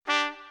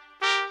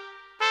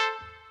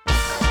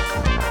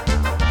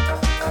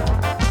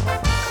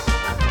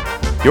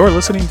You're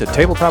listening to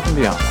Tabletop and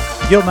Beyond,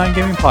 a Guild 9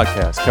 gaming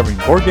podcast covering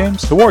board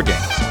games to war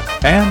games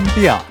and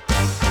beyond.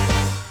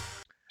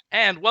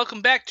 And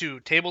welcome back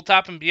to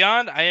Tabletop and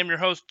Beyond. I am your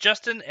host,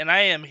 Justin, and I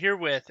am here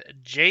with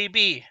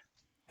JB.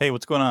 Hey,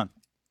 what's going on?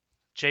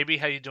 JB,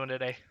 how you doing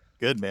today?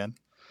 Good, man.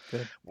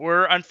 Good.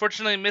 We're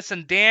unfortunately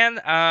missing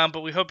Dan, but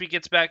we hope he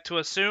gets back to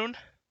us soon.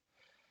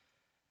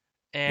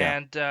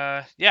 And,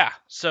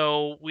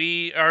 so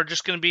we are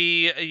just going to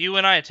be you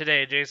and I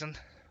today, Jason.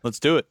 Let's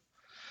do it.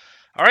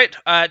 All right,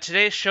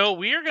 today's show,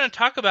 we are going to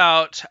talk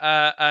about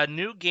a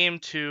new game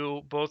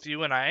to both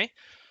you and I.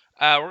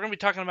 We're going to be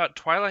talking about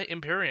Twilight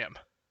Imperium.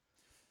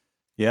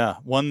 Yeah,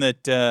 one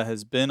that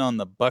has been on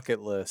the bucket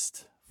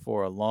list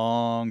for a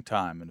long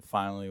time and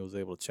finally was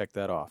able to check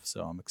that off.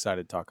 So I'm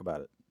excited to talk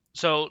about it.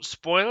 So,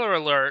 spoiler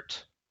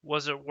alert,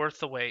 was it worth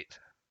the wait?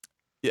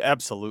 Yeah,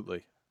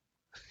 absolutely.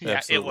 Yeah,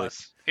 Absolutely. It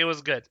was. It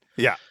was good.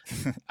 Yeah.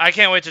 I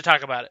can't wait to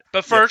talk about it.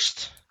 But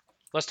first,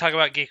 let's talk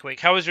about Geek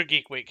Week. How was your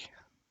Geek Week?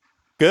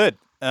 Good.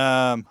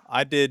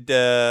 I did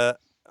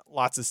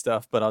lots of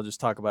stuff, but I'll just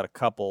talk about a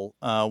couple.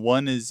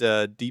 One is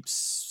Deep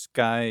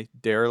Sky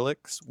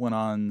Derelicts went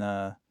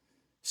on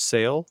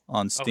sale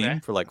on Steam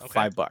for like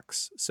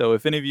 $5. So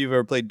if any of you have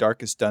ever played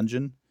Darkest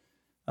Dungeon,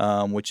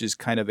 which is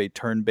kind of a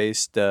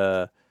turn-based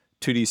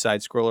 2D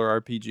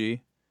side-scroller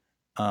RPG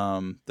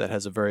that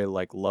has a very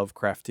like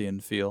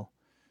Lovecraftian feel,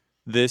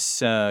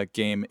 this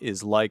game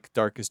is like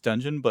Darkest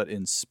Dungeon but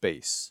in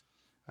space.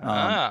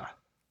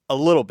 A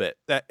little bit.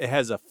 That it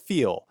has a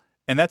feel,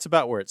 and that's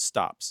about where it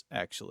stops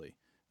actually.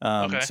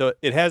 So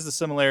it has the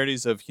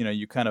similarities of,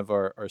 you kind of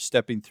are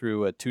stepping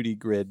through a 2D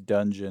grid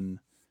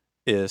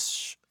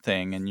dungeon-ish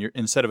thing, and you're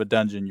instead of a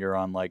dungeon, you're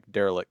on like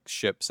derelict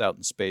ships out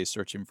in space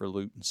searching for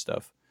loot and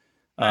stuff.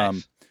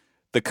 Nice.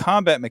 The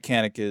combat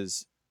mechanic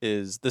is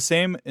the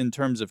same in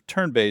terms of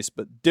turn-based,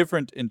 but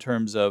different in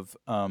terms of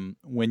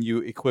when you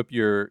equip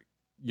your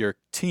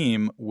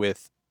team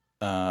with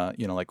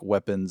like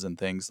weapons and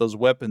things. Those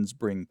weapons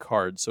bring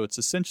cards, so it's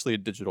essentially a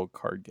digital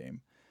card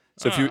game.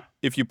 So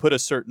if you put a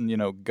certain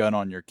gun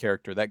on your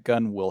character, that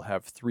gun will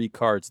have 3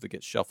 cards that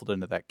get shuffled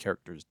into that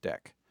character's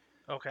deck.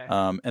 Okay.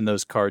 And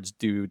those cards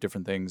do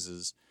different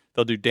things.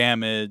 They'll do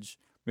damage,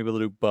 maybe they'll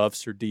do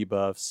buffs or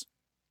debuffs,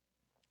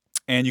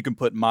 and you can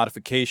put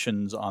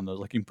modifications on those.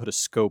 Like you can put a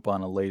scope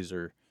on a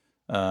laser,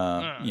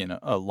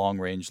 a long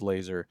range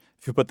laser.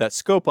 If you put that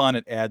scope on,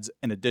 it adds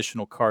an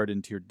additional card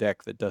into your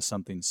deck that does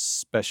something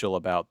special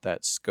about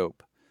that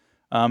scope.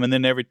 And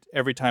then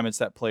every time it's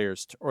that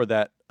player's or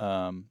that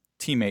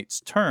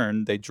teammate's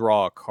turn, they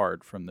draw a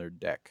card from their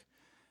deck.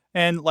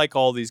 And like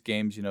all these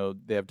games,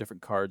 they have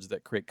different cards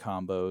that create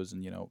combos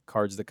and,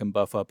 cards that can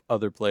buff up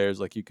other players.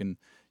 Like you can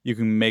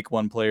make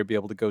one player be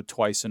able to go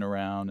twice in a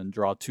round and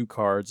draw 2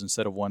 cards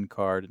instead of 1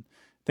 card, and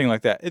thing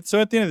like that. So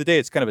at the end of the day,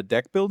 it's kind of a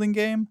deck building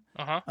game,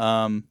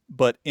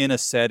 but in a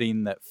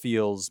setting that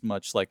feels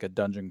much like a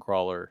dungeon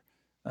crawler,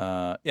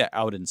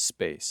 out in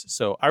space.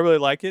 So I really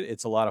like it.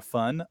 It's a lot of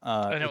fun.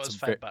 And it was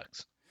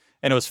 $5.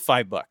 And it was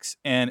 $5,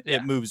 and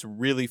it moves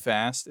really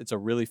fast. It's a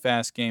really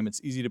fast game.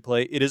 It's easy to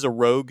play. It is a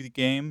rogue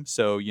game,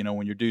 so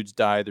when your dudes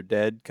die, they're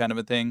dead, kind of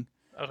a thing.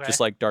 Okay. Just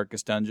like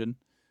Darkest Dungeon.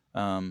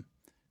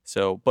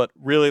 But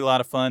really a lot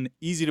of fun.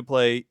 Easy to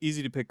play.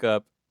 Easy to pick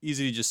up.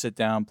 Easy to just sit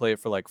down, play it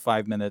for like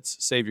 5 minutes,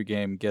 save your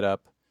game, get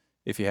up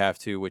if you have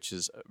to, which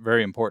is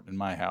very important in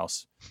my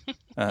house.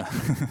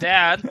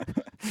 Dad.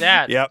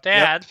 Yep,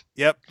 Dad.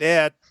 Yep.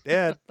 Dad.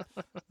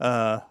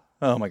 Oh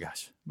my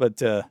gosh. But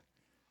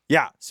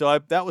so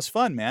that was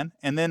fun, man.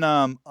 And then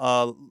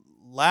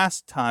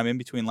last time,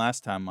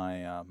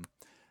 my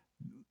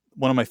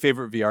one of my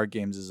favorite VR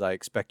games is I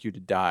Expect You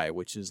to Die,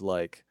 which is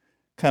like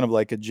kind of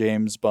like a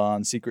James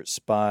Bond secret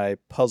spy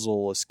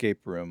puzzle escape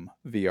room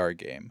VR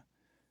game.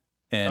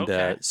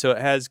 And so it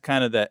has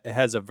kind of it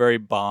has a very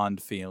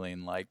Bond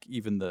feeling, like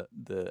even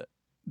the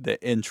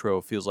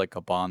intro feels like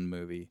a Bond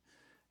movie.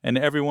 And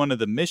every one of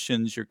the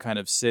missions, you're kind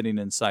of sitting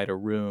inside a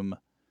room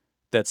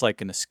that's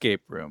like an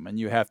escape room, and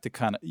you have to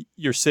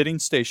you're sitting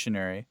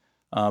stationary,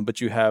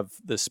 but you have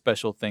this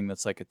special thing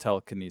that's like a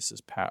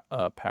telekinesis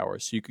power.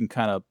 So you can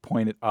kind of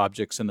point at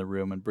objects in the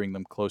room and bring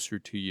them closer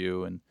to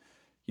you, and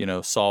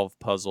solve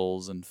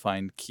puzzles and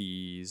find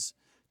keys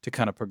to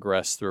kind of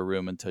progress through a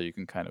room until you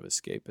can kind of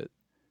escape it.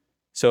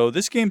 So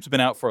this game's been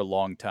out for a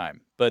long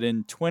time, but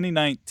in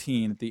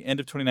 2019, at the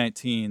end of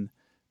 2019,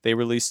 they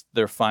released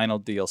their final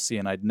DLC,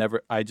 and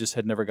I just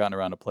had never gotten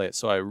around to play it.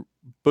 So I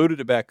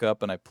booted it back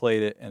up and I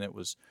played it, and it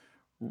was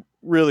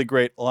really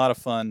great, a lot of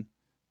fun.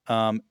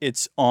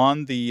 It's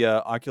on the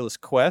Oculus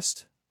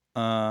Quest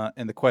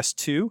and the Quest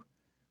 2,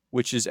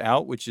 which is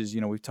out, which is,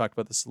 we've talked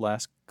about this the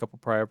last couple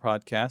prior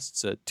podcasts.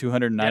 It's a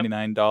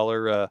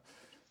 $299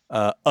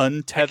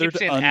 untethered,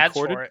 uncorded. Ads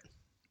for it.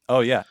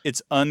 Oh, yeah.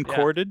 It's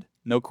uncorded,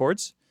 no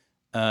cords.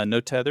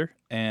 No tether,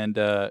 and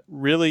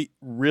really,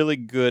 really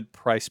good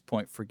price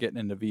point for getting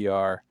into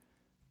VR.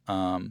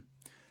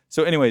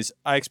 So, anyways,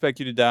 I expect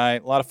you to die.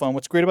 A lot of fun.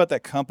 What's great about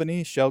that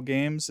company, Shell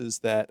Games, is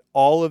that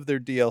all of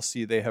their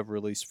DLC they have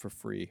released for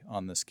free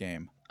on this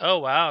game. Oh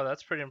wow,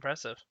 that's pretty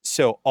impressive.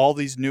 So all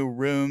these new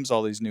rooms,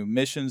 all these new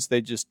missions, they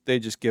just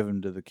give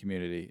them to the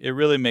community. It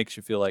really makes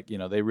you feel like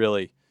they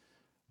really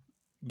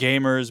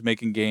gamers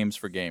making games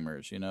for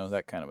gamers,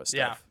 that kind of a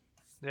Yeah, stuff.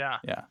 yeah.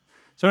 Yeah.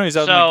 So, anyways,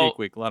 that was my Geek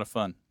Week. A lot of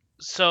fun.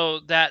 So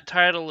that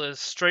title is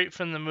straight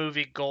from the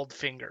movie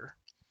Goldfinger.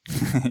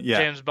 Yeah.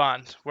 James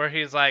Bond, where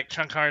he's like,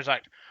 Sean Connery's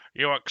like,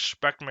 "You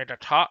expect me to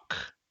talk?"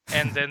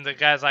 And then the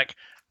guy's like,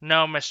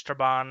 "No, Mr.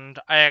 Bond,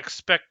 I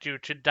expect you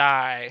to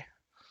die."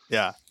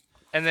 Yeah.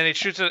 And then he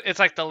shoots it. It's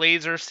like the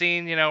laser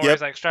scene, where Yep.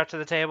 he's like strapped to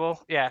the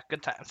table. Yeah,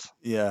 good times.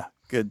 Yeah,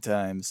 good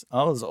times.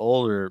 All those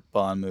older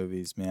Bond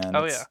movies, man.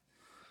 Oh, yeah.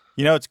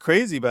 What's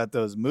crazy about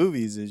those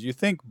movies is you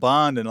think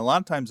Bond, and a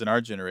lot of times in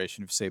our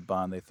generation, if you say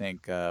Bond, they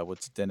think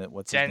what's his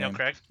Daniel name?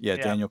 Craig. Yeah,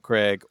 Daniel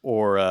Craig,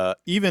 or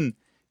even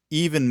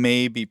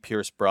maybe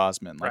Pierce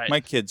Brosnan. Like Right. my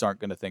kids aren't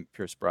going to think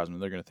Pierce Brosnan;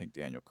 they're going to think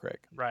Daniel Craig.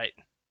 Right.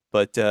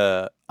 But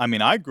I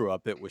mean, I grew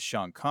up. It was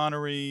Sean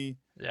Connery.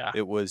 Yeah.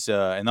 It was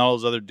and all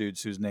those other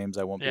dudes whose names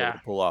I won't be able Yeah. to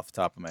pull off the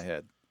top of my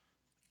head.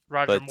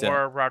 Roger But,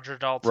 Moore, Roger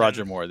Dalton.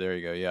 Roger Moore. There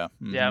you go. Yeah.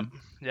 Mhm.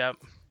 Yep.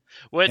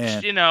 Which,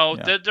 And-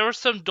 there were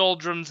some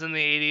doldrums in the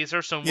 80s.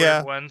 There's some Yeah.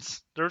 weird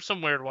ones. There were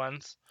some weird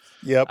ones.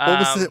 Yep.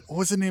 What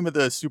was the name of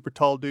the super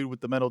tall dude with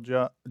the metal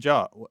jaw?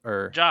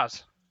 Or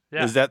Jaws.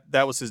 Yeah. is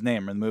that was his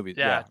name in the movie?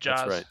 Yeah, Jaws.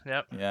 That's right.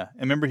 Yep. Yeah.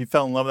 And remember he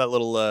fell in love with that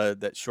little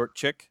that short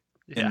chick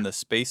Yeah. in the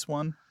space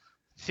one?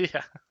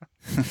 Yeah.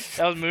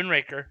 That was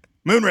Moonraker.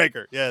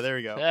 Moonraker. Yeah, there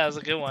we go. Yeah, that was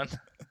a good one.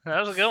 That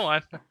was a good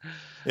one.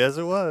 Yes,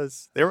 it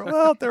was.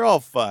 They're all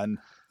fun.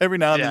 Every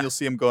now and Yeah. then you'll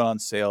see them going on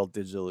sale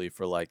digitally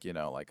for like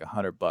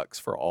 $100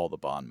 for all the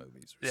Bond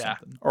movies or Yeah.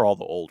 something, or all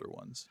the older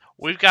ones.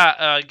 We've got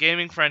a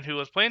gaming friend who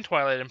was playing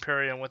Twilight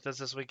Imperium with us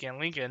this weekend,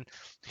 Lincoln.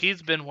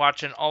 He's been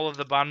watching all of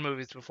the Bond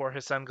movies before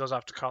his son goes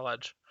off to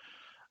college.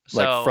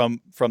 So, Like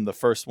from the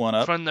first one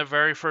up. from the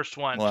very first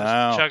one,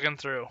 Wow. just chugging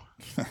through.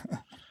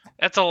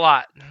 That's a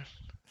lot.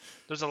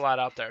 There's a lot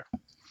out there.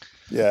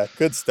 Yeah,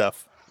 good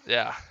stuff.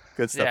 Yeah.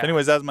 Good stuff. Yeah.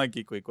 Anyways, that was my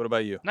Geek Week. What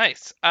about you?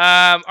 Nice.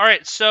 All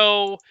right,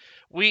 so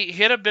we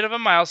hit a bit of a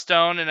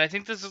milestone, and I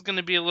think this is going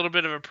to be a little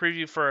bit of a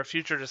preview for a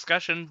future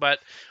discussion, but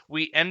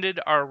we ended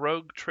our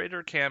Rogue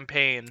Trader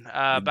campaign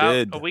about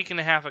did. a week and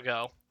a half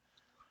ago.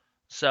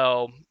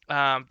 So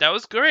that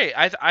was great.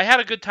 I had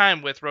a good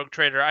time with Rogue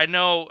Trader. I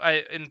know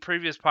in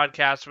previous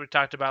podcasts we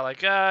talked about like,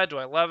 do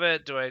I love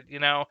it? Do I,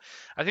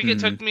 I think it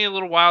took me a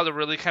little while to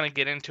really kind of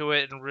get into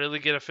it and really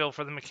get a feel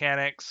for the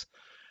mechanics.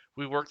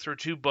 We worked through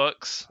 2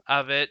 books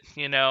of it,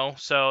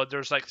 so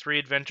there's like 3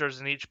 adventures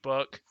in each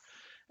book.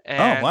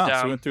 And, oh wow!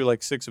 So we went through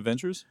like 6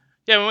 adventures.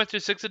 Yeah, we went through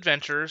 6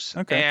 adventures.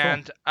 Okay,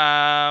 and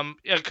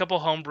a couple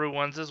homebrew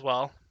ones as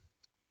well.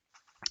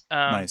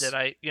 Nice. That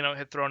I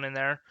had thrown in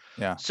there.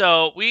 Yeah.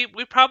 So we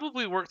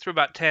probably worked through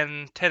about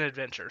 10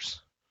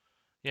 adventures.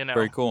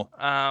 Very cool.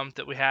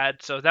 That we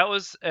had. So that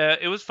was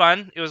it was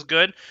fun. It was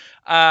good.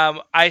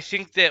 I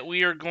think that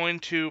we are going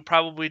to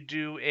probably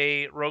do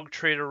a Rogue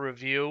Trader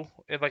review,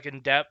 like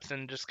in depth,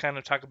 and just kind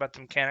of talk about the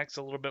mechanics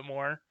a little bit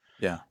more.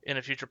 Yeah. In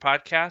a future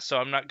podcast, so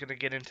I'm not going to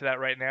get into that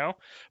right now.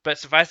 But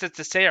suffice it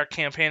to say, our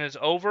campaign is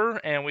over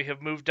and we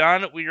have moved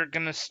on. We are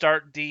going to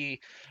start the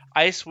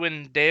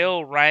Icewind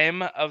Dale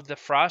Rime of the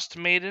Frost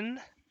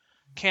Maiden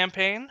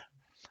campaign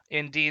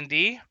in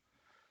D&D.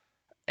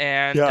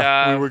 And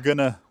yeah,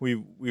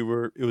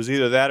 it was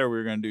either that or we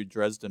were gonna do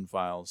Dresden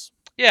Files.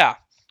 Yeah,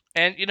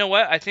 and you know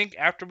what? I think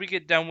after we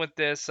get done with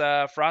this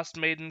Frost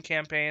Maiden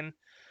campaign,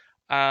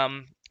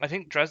 I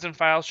think Dresden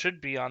Files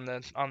should be on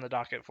the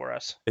docket for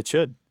us. It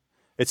should.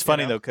 It's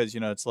funny though, because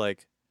it's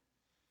like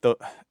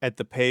at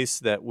the pace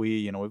that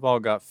we've all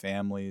got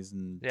families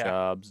and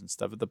jobs and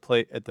stuff. At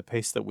the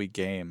pace that we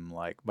game,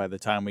 like by the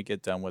time we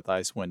get done with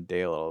Icewind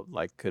Dale,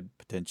 like could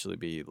potentially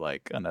be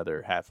like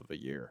another half of a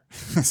year.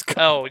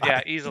 Oh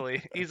yeah,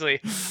 easily.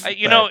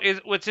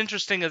 What's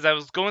interesting is I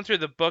was going through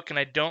the book and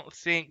I don't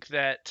think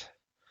that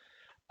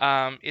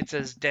it's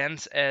as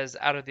dense as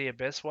Out of the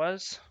Abyss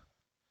was.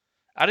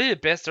 Out of the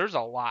Abyss, there's a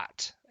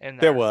lot in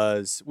there. There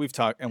was. We've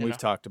talked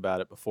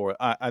about it before.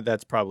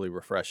 That's probably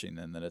refreshing,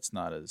 and that it's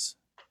not as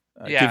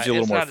gives you a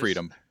little more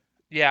freedom.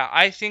 Yeah,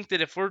 I think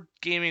that if we're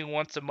gaming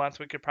once a month,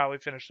 we could probably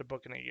finish the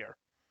book in a year.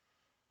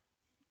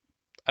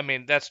 I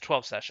mean, that's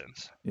 12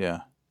 sessions. Yeah.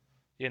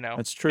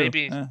 That's true.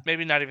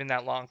 Maybe not even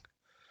that long.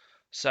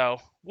 So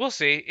we'll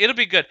see. It'll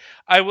be good.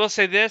 I will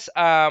say this.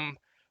 I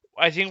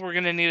think we're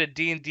gonna need a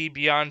D&D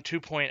Beyond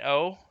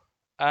 2.0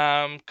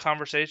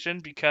 conversation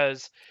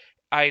because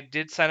I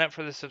did sign up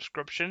for the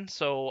subscription,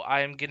 so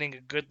I am getting a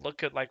good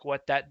look at like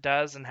what that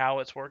does and how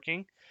it's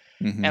working.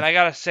 Mm-hmm. And I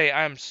gotta say,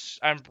 I'm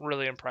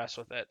really impressed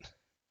with it.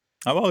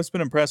 I've always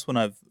been impressed when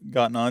I've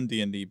gotten on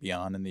D&D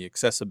Beyond and the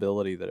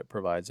accessibility that it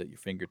provides at your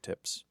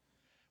fingertips.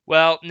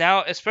 Well,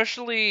 now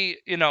especially,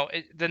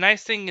 the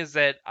nice thing is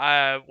that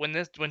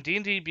when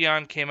D&D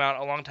Beyond came out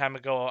a long time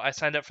ago, I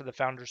signed up for the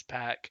Founders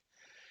Pack,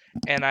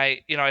 and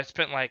I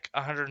spent like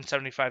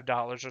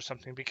 $175 or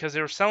something because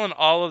they were selling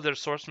all of their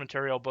source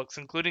material books,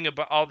 including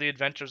all the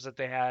adventures that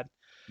they had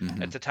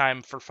Mm-hmm. at the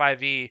time for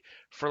 5e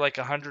for like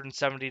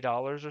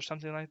 $170 or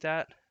something like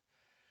that,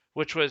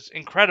 which was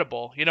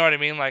incredible. You know what I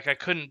mean? Like I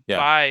couldn't Yeah.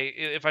 buy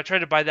if I tried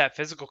to buy that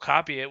physical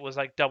copy, it was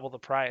like double the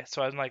price.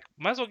 So I'm like,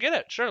 might as well get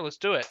it. Sure, let's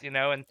do it.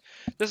 And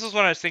this is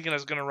when I was thinking I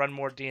was going to run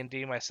more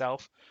D&D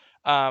myself.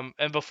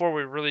 And before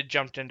we really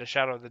jumped into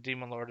Shadow of the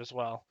Demon Lord as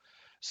well.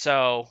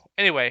 So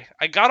anyway,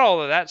 I got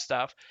all of that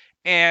stuff,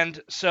 and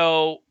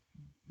so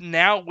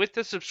now with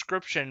the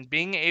subscription,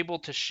 being able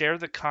to share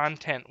the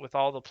content with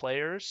all the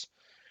players,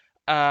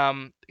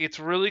 it's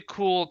really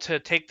cool to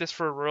take this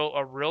for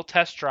a real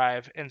test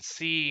drive and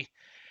see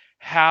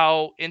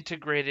how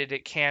integrated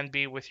it can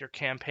be with your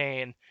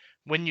campaign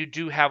when you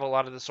do have a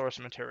lot of the source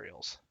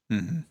materials.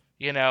 Mm-hmm.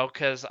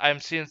 Because I'm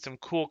seeing some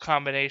cool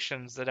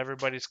combinations that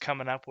everybody's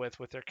coming up with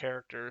their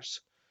characters,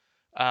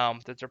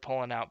 that they're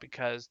pulling out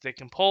because they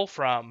can pull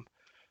from,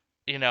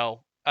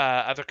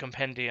 other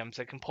compendiums.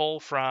 They can pull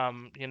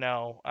from,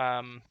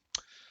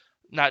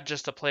 not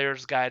just a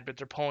player's guide, but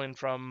they're pulling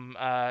from,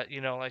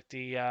 like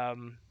the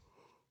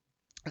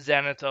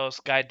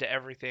Xanathos Guide to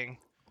Everything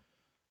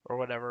or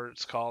whatever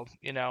it's called.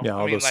 Yeah, I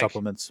all mean, those like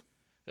supplements.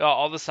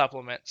 all the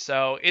supplements.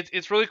 So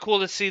it's really cool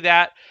to see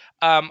that.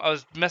 I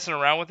was messing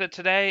around with it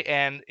today,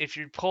 and if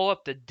you pull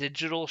up the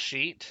digital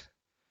sheet,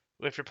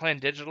 if you're playing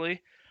digitally,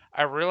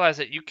 I realized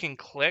that you can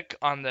click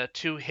on the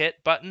 2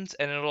 hit buttons,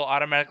 and it'll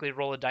automatically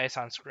roll a dice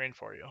on screen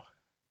for you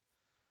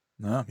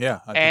No,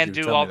 yeah, I think you and were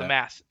do telling all me the that.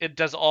 math. It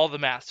does all the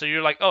math. So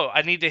you're like, oh,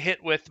 I need to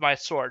hit with my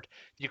sword.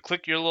 You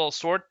click your little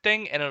sword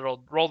thing, and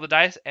it'll roll the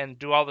dice and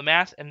do all the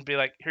math, and be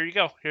like, here you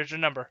go, here's your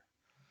number.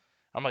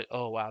 I'm like,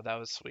 oh wow, that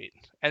was sweet.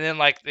 And then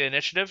like the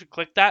initiative,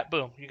 click that,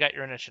 boom, you got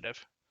your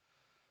initiative.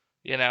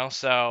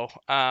 So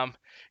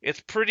it's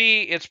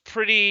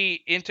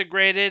pretty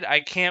integrated. I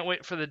can't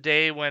wait for the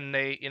day when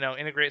they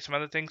integrate some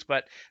other things,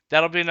 but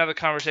that'll be another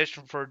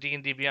conversation for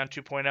D&D Beyond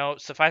 2.0.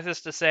 Suffice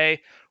this to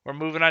say, we're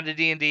moving on to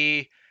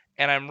D&D,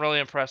 and I'm really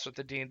impressed with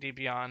the D&D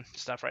Beyond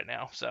stuff right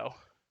now. So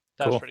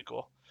that was Cool. pretty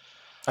cool.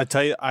 I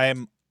tell you,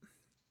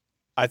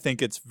 I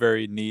think it's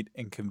very neat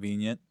and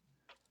convenient,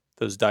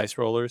 those dice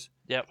rollers.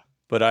 Yep.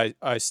 But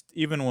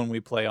even when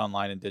we play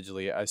online and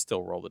digitally, I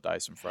still roll the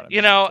dice in front of me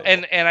on the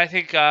table. And I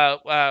think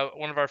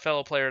one of our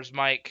fellow players,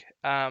 Mike,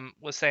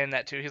 was saying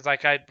that too. He's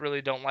like, I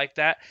really don't like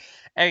that.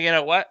 And you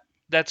know what?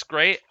 That's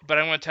great, but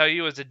I'm going to tell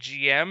you as a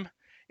GM,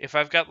 if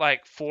I've got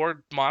like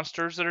 4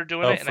 monsters that are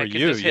doing Oh, it and for I can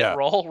you, just hit yeah.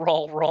 roll,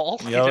 roll, roll,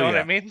 you Oh, know what I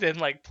yeah. mean? Then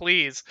like,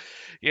 please,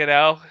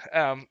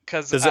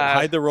 because Does it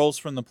hide the rolls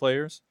from the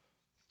players?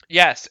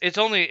 yes, it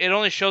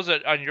only shows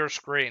it on your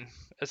screen Okay,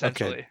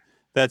 essentially.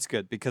 that's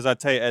good because I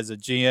tell you, as a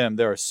GM,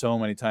 there are so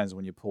many times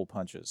when you pull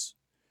punches.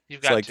 You've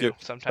It's got like to oh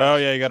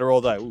sometimes. yeah, you got to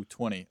roll die. Ooh,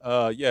 20.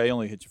 Yeah, he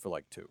only hit you for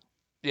like 2.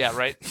 Yeah,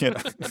 right. You know.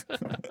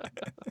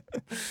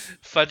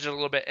 Fudge it a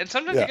little bit, and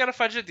sometimes you Yeah. got to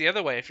fudge it the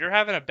other way. If you're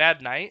having a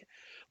bad night,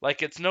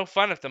 like it's no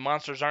fun if the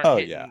monsters aren't Oh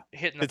yeah.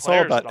 hitting the It's all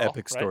players at about all,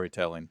 epic right?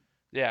 storytelling.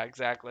 Yeah,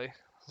 exactly.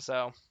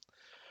 So,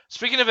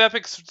 speaking of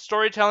epic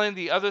storytelling,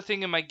 the other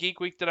thing in my Geek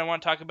Week that I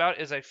want to talk about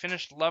is I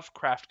finished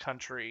Lovecraft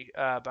Country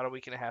about a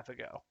week and a half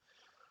ago.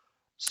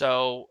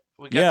 So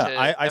we got Yeah,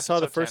 to I saw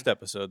the episode 10. first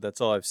episode.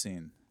 That's all I've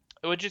seen.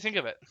 What'd you think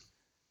of it?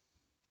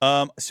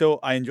 So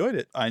I enjoyed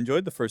it. I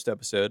enjoyed the first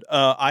episode.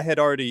 You had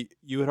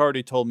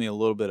already told me a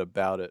little bit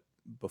about it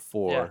Yeah.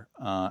 before.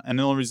 And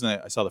the only reason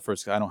I saw the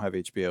first, I don't have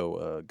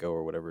HBO Go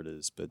or whatever it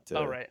is, but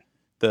Oh, right.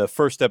 the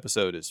first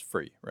episode is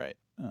free, right?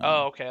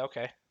 Oh,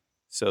 okay.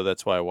 So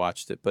that's why I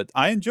watched it. But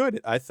I enjoyed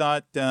it. I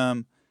thought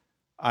the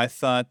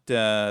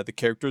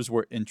characters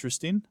were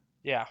interesting.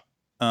 Yeah.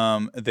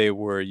 They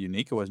were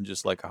unique. It wasn't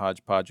just like a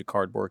hodgepodge of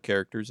cardboard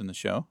characters in the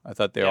show. I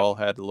thought they Yep. all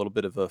had a little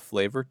bit of a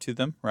flavor to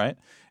them, right?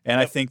 And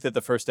I Yep. think that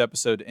the first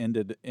episode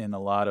ended in a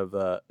lot of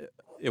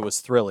it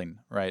was thrilling,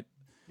 right?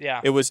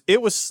 Yeah. It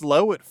was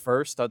slow at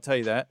first, I'll tell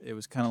you that. It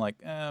was kind of like,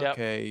 Yep.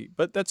 okay,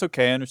 but that's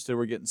okay. I understood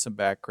we're getting some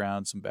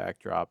background, some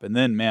backdrop. And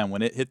then man,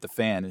 when it hit the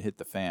fan, it hit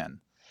the fan.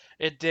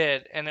 It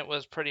did, and it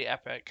was pretty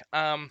epic.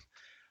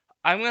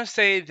 I'm gonna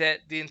say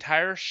that the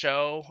entire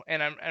show,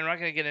 and I'm not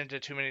gonna get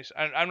into too many.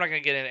 I'm not gonna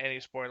get into any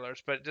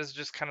spoilers, but this is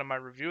just kind of my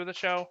review of the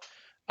show.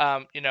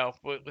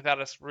 Without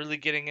us really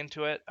getting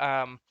into it.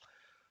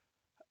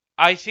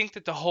 I think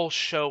that the whole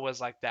show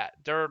was like that.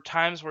 There are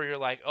times where you're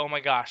like, oh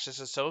my gosh, this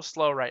is so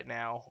slow right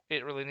now.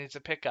 It really needs to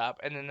pick up.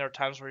 And then there are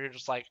times where you're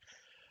just like,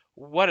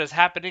 what is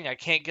happening? I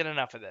can't get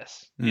enough of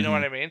this. You know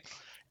Mm-hmm. what I mean?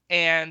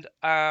 And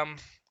I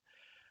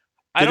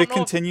Did don't it know if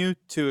continue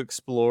to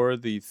explore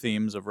the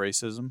themes of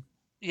racism?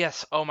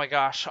 yes. Oh my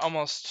gosh,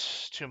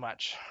 almost too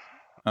much.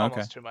 Okay.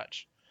 Almost too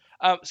much.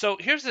 So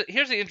here's the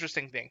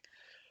interesting thing.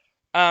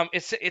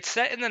 It's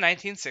set in the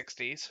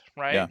 1960s,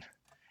 right? Yeah.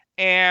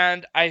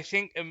 And I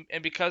think,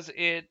 and because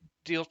it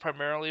deals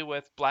primarily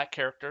with black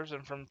characters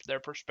and from their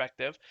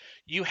perspective,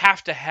 you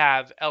have to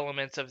have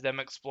elements of them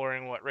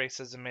exploring what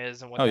racism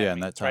is and what Oh that yeah, in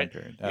that means, time right?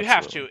 period. You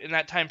have Absolutely. to in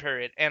that time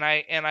period, and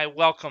I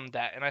welcomed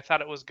that, and I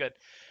thought it was good.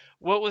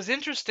 What was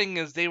interesting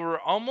is they were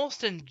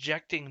almost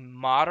injecting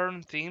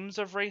modern themes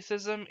of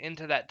racism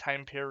into that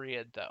time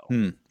period,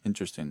 though.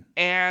 Interesting.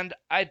 And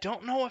I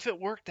don't know if it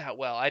worked that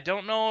well. I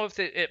don't know if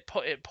it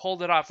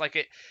pulled it off.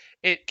 Like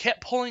it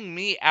kept pulling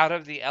me out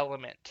of the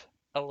element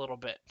a little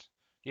bit.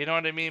 You know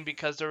what I mean?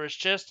 Because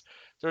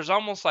there's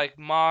almost like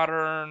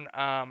modern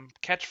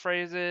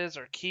catchphrases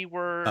or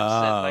keywords that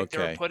Ah, like they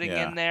were okay. putting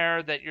Yeah. in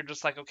there that you're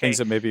just like, Things okay,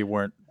 that maybe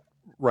weren't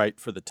right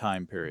for the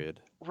time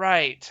period.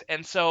 right.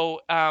 And so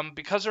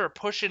because they were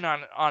pushing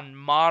on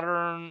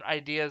modern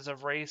ideas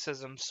of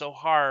racism so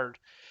hard,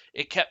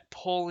 it kept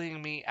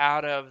pulling me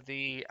out of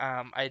the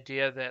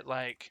idea that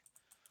like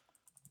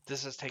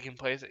this is taking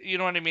place. You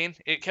know what I mean?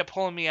 It kept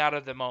pulling me out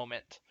of the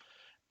moment.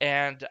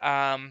 And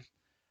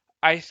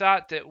I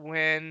thought that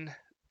when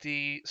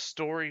the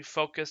story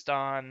focused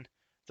on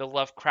the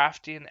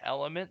Lovecraftian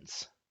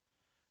elements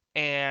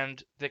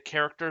and the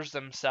characters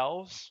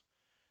themselves,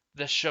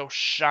 the show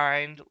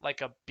shined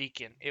like a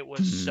beacon. It was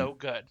Hmm. so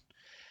good.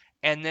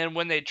 And then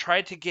when they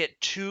tried to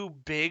get too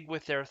big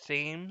with their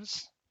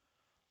themes,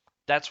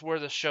 that's where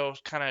the show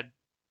kind of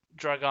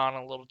drug on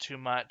a little too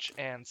much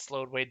and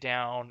slowed way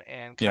down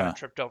and kind of Yeah.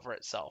 tripped over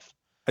itself.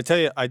 I tell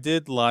you, I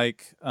did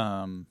like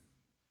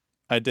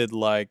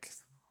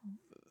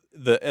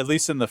the at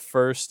least in the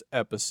first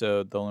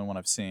episode, the only one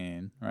I've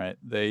seen, right?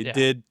 They Yeah.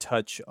 did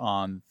touch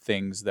on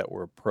things that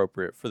were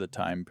appropriate for the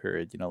time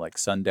period, like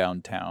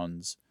sundown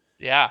towns,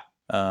 Yeah.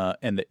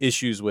 and the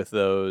issues with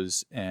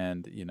those,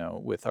 and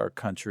with our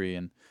country,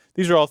 and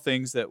these are all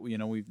things that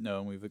we've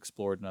known, we've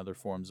explored in other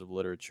forms of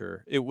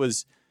literature. It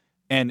was,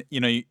 and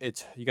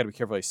it's you got to be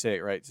careful how you say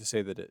it, right? To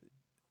say that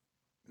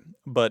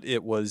but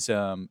it was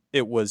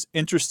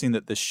interesting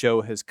that the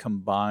show has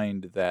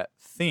combined that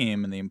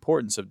theme and the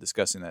importance of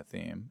discussing that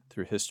theme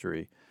through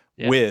history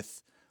Yeah.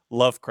 with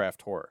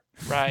Lovecraft horror.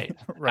 Right.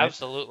 Right?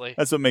 Absolutely.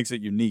 That's what makes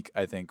it unique,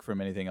 I think,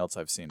 from anything else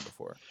I've seen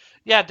before.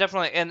 Yeah,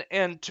 definitely.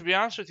 And to be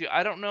honest with you,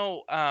 I don't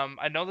know.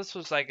 I know this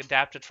was like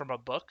adapted from a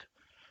book.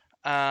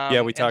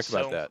 Yeah, we And talked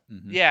about so that.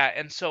 yeah,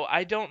 and so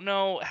I don't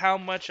know how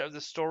much of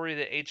the story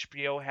that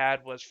HBO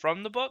had was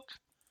from the book.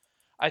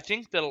 I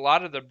think that a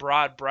lot of the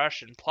broad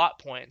brush and plot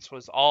points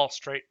was all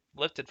straight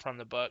lifted from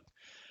the book.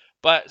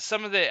 But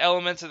some of the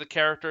elements of the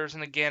characters,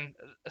 and again,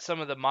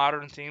 some of the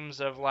modern themes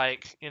of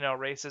like,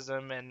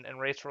 racism and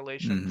race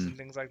relations Hmm. and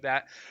things like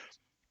that,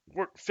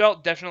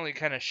 felt definitely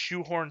kind of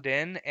shoehorned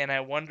in. And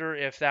I wonder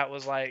if that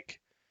was like,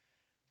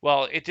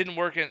 well, it didn't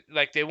work in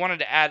like they wanted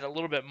to add a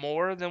little bit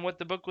more than what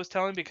the book was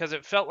telling because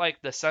it felt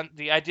like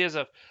the ideas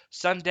of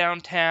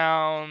sundown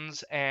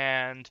towns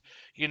and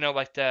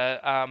like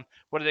the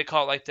what do they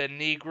call it, like the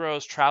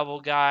Negroes travel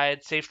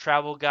guide, safe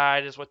travel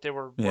guide is what they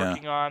were Yeah.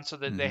 working on, so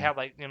that they Hmm. had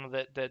like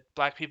that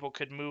black people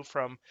could move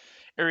from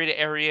area to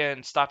area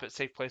and stop at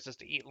safe places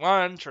to eat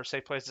lunch or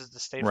safe places to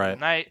stay for the Right.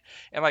 night,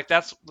 and like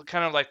that's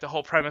kind of like the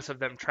whole premise of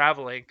them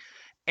traveling.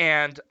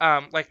 And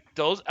like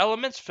those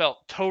elements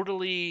felt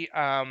totally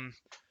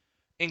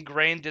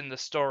ingrained in the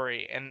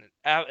story and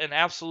an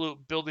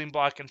absolute building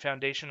block and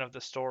foundation of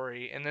the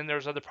story. And then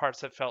there's other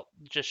parts that felt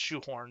just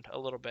shoehorned a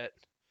little bit,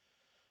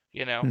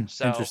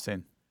 So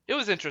Interesting. it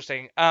was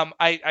interesting.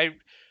 Again,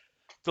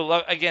 the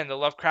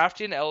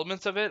Lovecraftian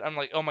elements of it, I'm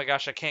like, oh my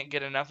gosh, I can't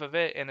get enough of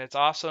it, and it's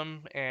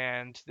awesome,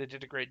 and they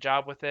did a great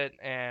job with it.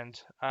 And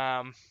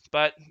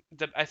but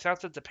I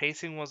thought that the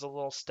pacing was a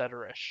little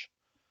stutterish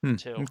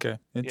too, Okay.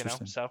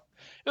 Interesting. So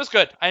it was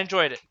good. I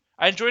enjoyed it.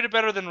 I enjoyed it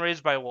better than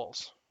Raised by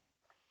Wolves,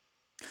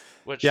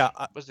 which Yeah.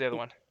 was the other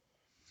one.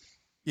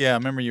 Yeah. I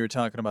remember you were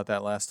talking about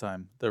that last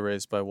time, the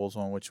Raised by Wolves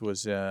one, which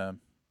was, I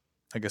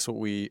guess, what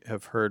we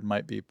have heard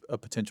might be a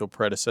potential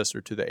predecessor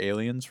to the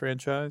Aliens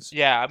franchise.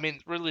 Yeah, I mean,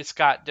 Ridley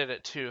Scott did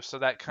it too, so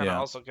that kind of Yeah.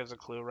 also gives a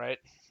clue, right?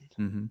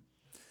 Hmm.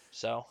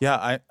 So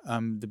Yeah,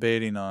 I'm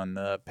debating on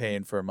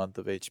paying for a month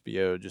of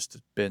HBO just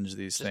to binge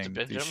just to binge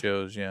these them.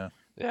 shows. Yeah,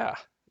 Yeah,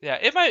 yeah,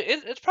 it might.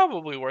 It's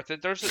probably worth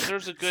it. There's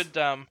a good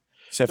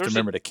just have to there's a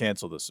remember to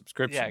cancel the yeah,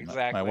 subscription. My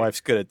exactly.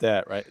 wife's good at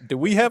that, right? Do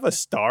we have a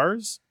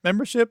Stars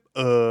membership?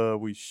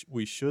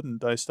 We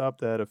shouldn't. I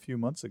stopped that a few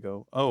months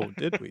ago. Oh,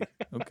 did we?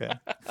 Okay.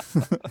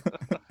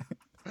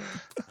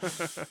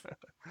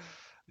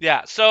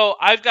 Yeah, so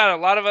I've got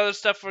a lot of other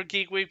stuff for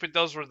Geek Week, but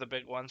those were the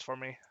big ones for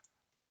me.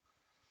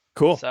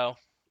 Cool. So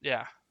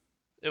yeah,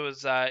 it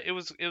was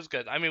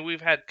good. I mean,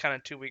 we've had kind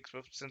of 2 weeks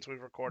since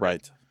we've recorded.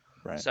 Right.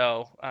 Right.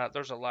 So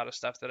there's a lot of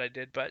stuff that I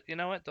did, but you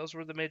know what? Those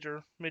were the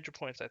major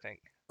points, I think.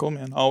 Cool,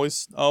 man.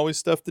 Always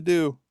stuff to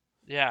do.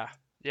 Yeah,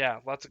 yeah,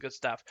 lots of good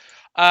stuff.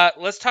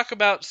 Let's talk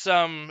about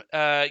some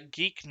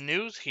geek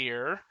news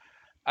here.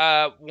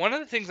 One of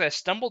the things I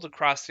stumbled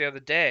across the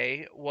other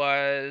day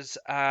was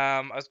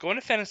I was going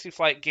to Fantasy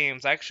Flight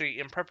Games, actually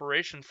in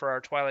preparation for our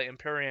Twilight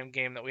Imperium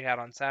game that we had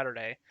on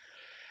Saturday.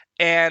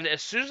 And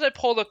as soon as I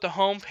pulled up the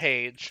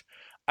homepage,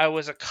 I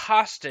was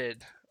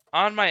accosted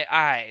on my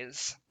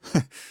eyes.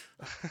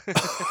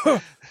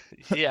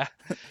 Yeah,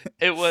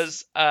 it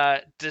was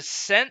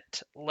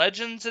Descent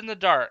Legends in the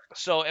Dark.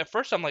 So at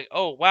first I'm like,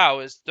 oh wow,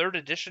 is third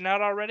edition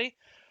out already?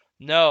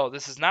 No,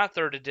 this is not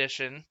third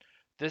edition.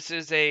 This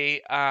is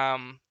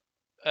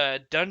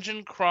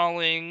dungeon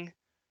crawling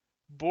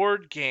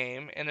board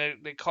game, and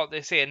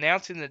they say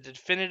announcing the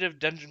definitive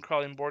dungeon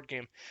crawling board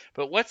game.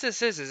 But what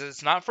this is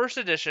it's not first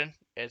edition,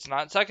 it's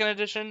not second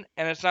edition,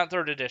 and it's not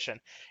third edition.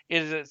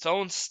 It is its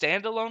own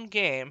standalone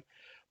game,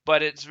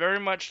 but it's very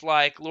much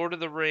like Lord of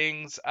the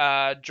Rings,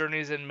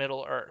 Journeys in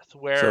Middle Earth, So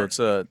where it's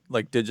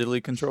like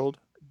digitally controlled.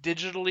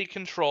 digitally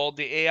controlled,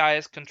 the AI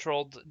is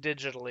controlled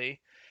digitally,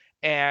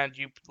 and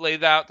you lay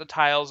out the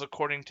tiles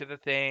according to the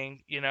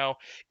thing.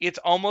 It's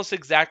almost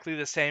exactly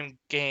the same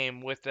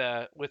game with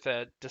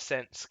a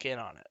Descent skin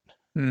on it.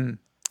 Hmm.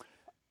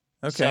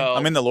 Okay. I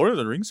So mean, the Lord of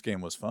the Rings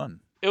game was fun.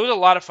 it was a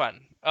lot of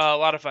fun. A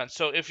lot of fun.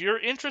 So if you're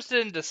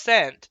interested in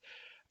Descent,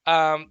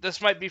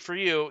 this might be for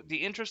you. The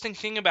interesting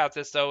thing about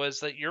this, though,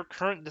 is that your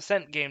current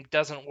Descent game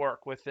doesn't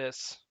work with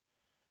this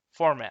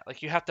format.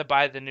 Like, you have to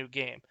buy the new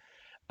game.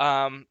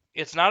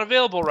 It's not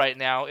available right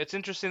now. It's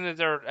interesting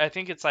that I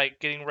think it's like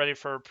getting ready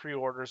for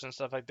pre-orders and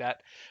stuff like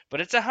that.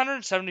 But it's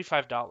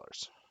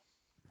 $175,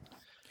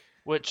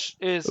 which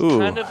is Ooh,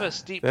 kind of a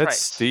steep that's price.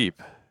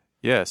 steep.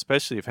 Yeah,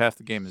 especially if half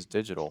the game is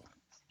digital.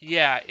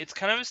 Yeah, it's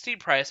kind of a steep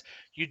price.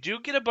 You do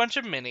get a bunch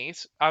of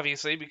minis,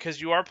 obviously, because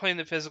you are playing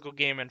the physical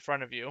game in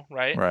front of you,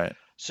 right? Right.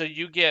 So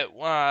you get,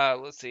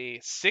 let's see,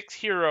 6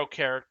 hero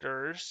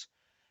characters,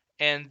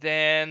 and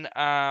then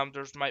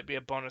there's might be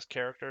a bonus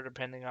character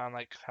depending on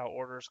like how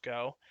orders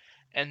go,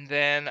 and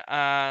then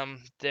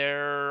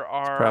there It's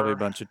probably a are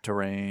bunch of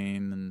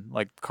terrain and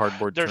like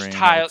cardboard there's terrain. It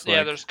tiles, looks yeah,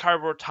 like. there's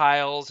cardboard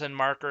tiles and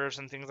markers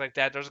and things like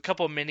that. There's a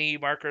couple mini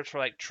markers for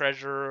like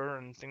treasure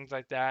and things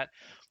like that.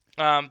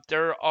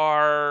 There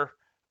are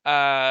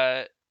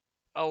uh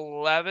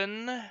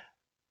 11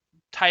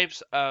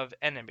 types of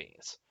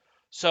enemies.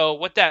 So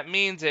what that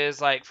means is,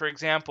 like, for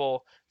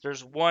example,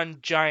 there's one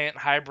giant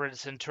hybrid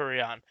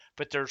centurion,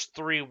 but there's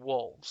 3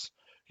 wolves.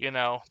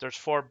 There's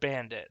 4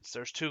 bandits,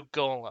 there's 2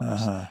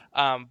 golems.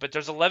 Uh-huh. But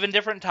there's 11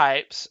 different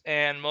types,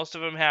 and most of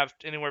them have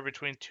anywhere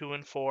between 2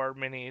 and 4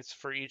 minis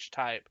for each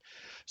type.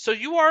 So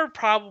you are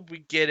probably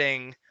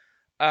getting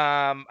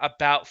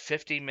about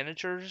 50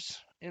 miniatures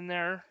in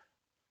there,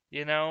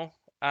 you know.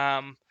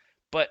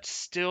 But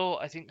still,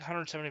 I think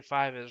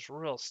 175 is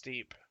real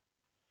steep,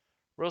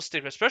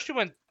 especially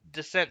when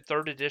Descent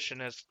Third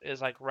Edition is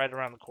like right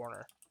around the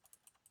corner.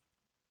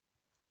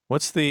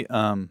 What's the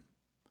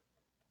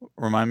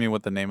Remind me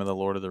what the name of the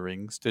Lord of the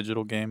Rings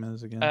digital game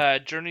is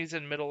again? Journeys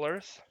in Middle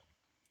Earth.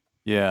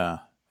 Yeah.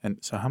 And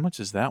so how much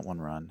does that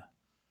one run?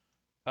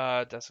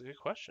 That's a good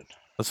question.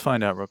 Let's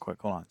find out real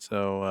quick. Hold on.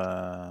 So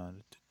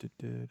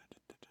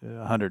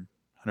 100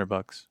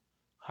 bucks.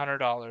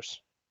 $100.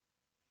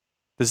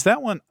 Does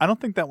that one? I don't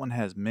think that one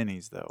has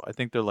minis though. I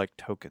think they're like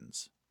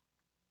tokens.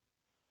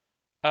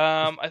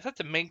 I thought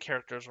the main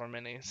characters were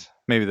minis.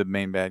 Maybe the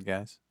main bad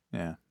guys.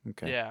 Yeah.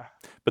 Okay. Yeah.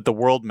 But the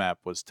world map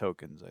was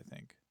tokens, I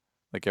think.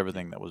 Like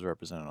everything that was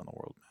represented on the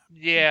world map.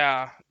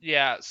 Yeah.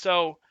 Yeah.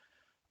 So,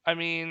 I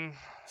mean,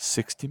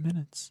 60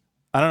 minutes.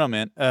 I don't know,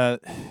 man.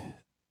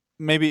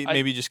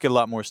 Maybe just get a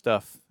lot more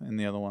stuff in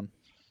the other one.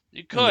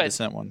 You In the could.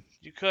 Descent one.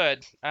 You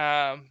could. But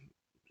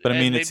I And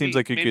mean, it seems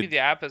like you maybe could. the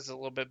app is a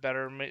little bit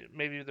better.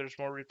 Maybe there's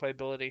more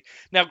replayability.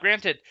 Now,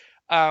 granted,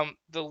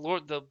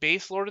 the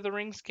base Lord of the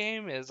Rings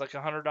game is like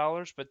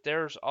 $100, but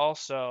there's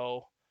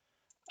also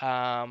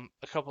a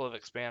couple of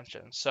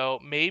expansions. So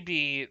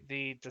maybe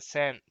the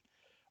Descent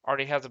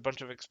already has a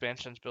bunch of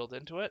expansions built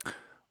into it.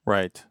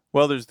 Right.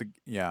 Well, there's the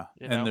You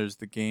and know? there's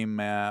the game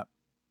map.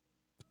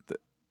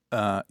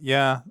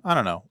 Yeah, I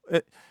don't know.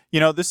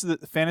 This is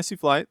the Fantasy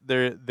Flight.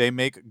 They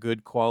make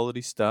good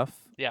quality stuff.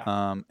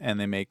 Yeah. And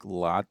they make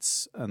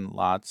lots and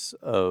lots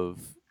of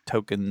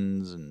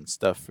tokens and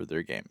stuff for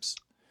their games.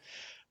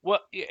 Well,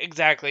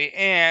 exactly.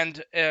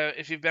 And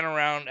if you've been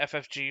around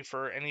FFG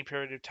for any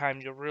period of time,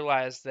 you'll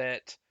realize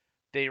that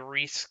they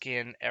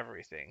reskin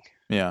everything.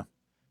 Yeah.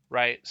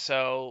 Right.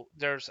 So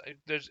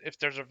if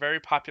there's a very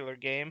popular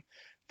game,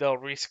 they'll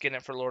reskin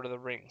it for Lord of the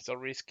Rings. They'll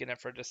reskin it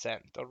for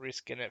Descent. They'll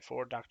reskin it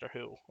for Doctor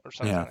Who or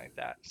something Yeah. like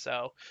that.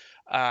 So,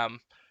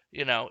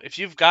 if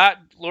you've got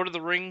Lord of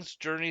the Rings,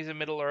 Journeys in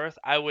Middle Earth,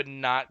 I would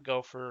not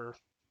go for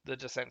the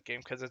Descent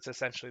game because it's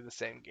essentially the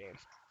same game.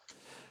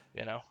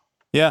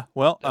 Yeah.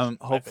 Well, That's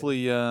my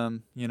hopefully,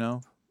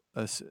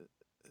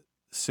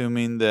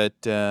 assuming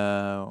that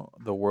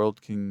the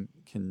world can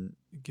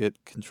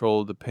get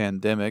control of the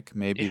pandemic,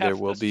 maybe Yeah, there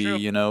will that's be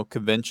true.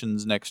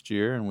 conventions next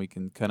year, and we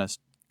can kind of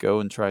go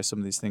and try some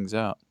of these things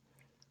out.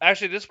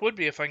 Actually, this would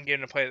be a fun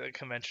game to play at the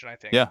convention, I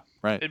think. Yeah.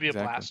 Right. It'd be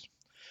Exactly. a blast.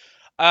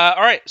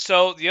 All right,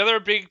 so the other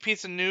big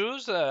piece of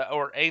news,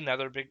 or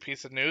another big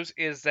piece of news,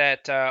 is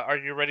that are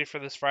you ready for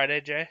this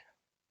Friday, Jay?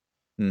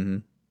 Mm-hmm.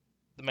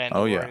 The Mandalorian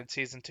Oh yeah.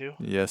 season 2.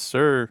 Yes,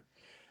 sir.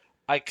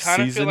 I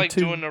kind of feel Season like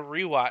 2. doing a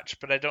rewatch,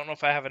 but I don't know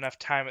if I have enough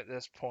time at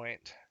this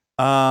point.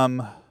 I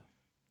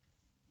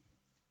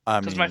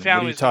Because mean, my what are you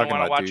family's gonna talking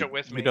want to about, watch dude? it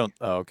with You me. don't.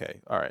 Oh,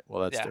 okay. All right.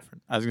 Well, that's Yeah,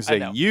 different. I was gonna I say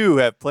know. you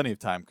have plenty of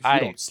time because you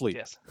don't sleep.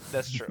 Yes,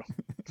 that's true.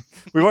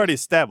 We've already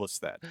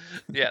established that.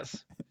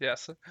 Yes.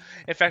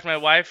 In fact, my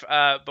wife,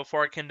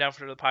 before I came down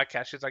for the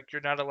podcast, she's like,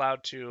 "You're not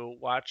allowed to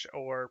watch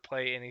or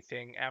play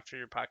anything after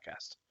your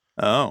podcast."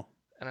 Oh.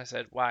 And I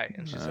said, why?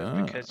 And she said,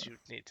 Oh. because you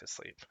need to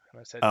sleep.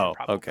 And I said, you're Oh,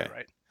 probably okay.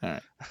 right. All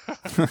right.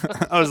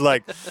 I was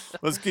like,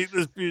 let's keep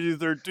this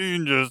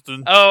PG-13,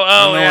 Justin. I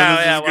Oh, know where yeah,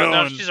 this yeah. is Well,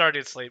 no, going. she's already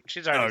asleep.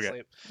 She's already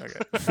Okay. asleep.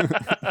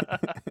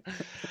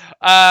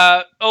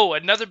 Okay.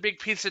 Another big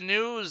piece of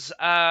news.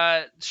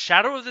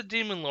 Shadow of the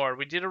Demon Lord.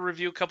 We did a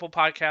review a couple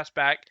podcasts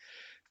back.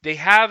 They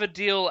have a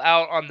deal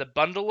out on the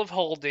Bundle of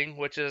Holding,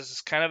 which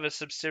is kind of a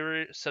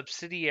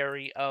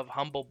subsidiary of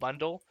Humble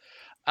Bundle.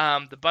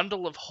 The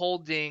Bundle of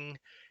Holding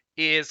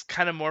is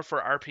kind of more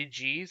for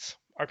RPGs,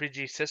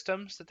 RPG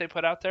systems that they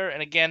put out there.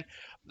 And again,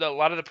 a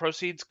lot of the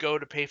proceeds go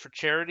to pay for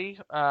charity.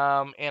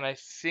 And I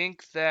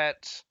think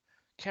that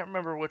can't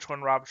remember which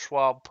one Rob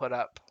Schwab put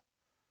up.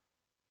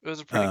 It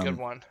was a pretty good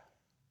one.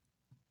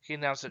 He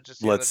announced it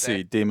just the Let's other day.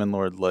 see. Demon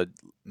Lord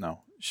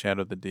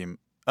Shadow of the Demon.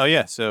 Oh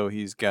yeah, so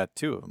he's got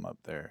two of them up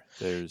there.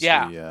 There's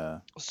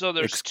the So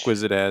there's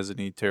Exquisite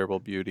Agony, Terrible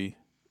Beauty.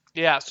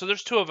 Yeah, so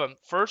there's two of them.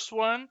 First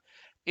one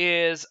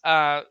is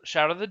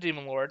Shadow of the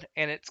Demon Lord,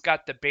 and it's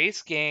got the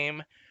base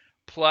game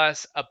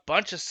plus a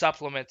bunch of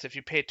supplements. If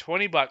you pay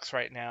 $20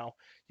 right now,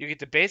 you get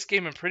the base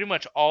game and pretty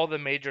much all the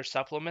major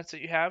supplements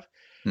that you have.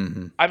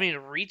 Mm-hmm. I mean,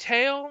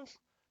 retail,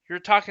 you're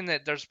talking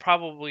that there's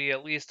probably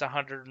at least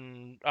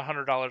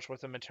 $100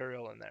 worth of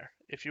material in there.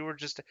 If you were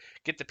just to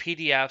get the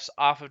PDFs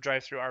off of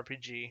Drive-Thru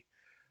RPG,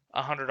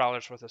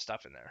 $100 worth of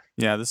stuff in there.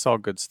 Yeah, this is all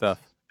good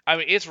stuff. I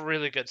mean, it's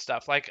really good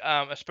stuff. Like,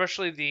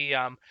 especially the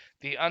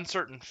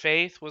Uncertain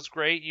Faith was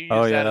great. You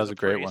Oh used yeah, that that as was a a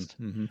great one.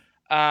 priest.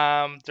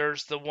 Mm-hmm.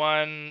 There's the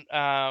one.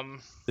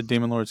 The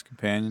Demon Lord's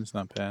Companion's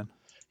not bad.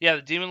 Yeah,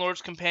 the Demon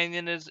Lord's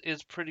Companion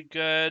is pretty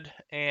good.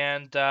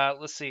 And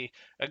let's see,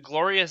 A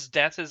Glorious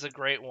Death is a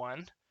great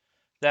one.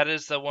 That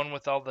is the one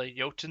with all the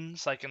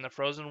Jotuns, like in the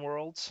Frozen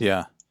worlds.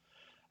 Yeah.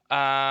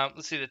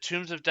 Let's see, the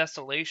Tombs of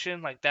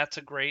Desolation, like that's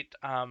a great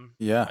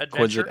Yeah. adventure.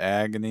 Exquisite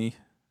Agony.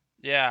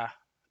 Yeah,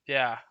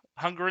 yeah.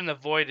 Hunger in the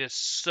Void is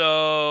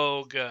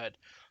so good.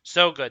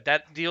 So good.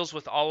 That deals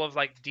with all of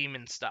like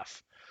demon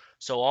stuff.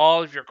 So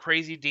all of your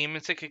crazy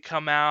demons that could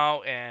come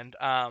out and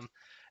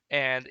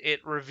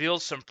it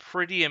reveals some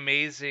pretty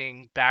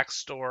amazing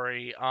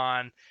backstory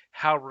on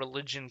how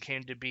religion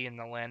came to be in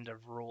the land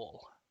of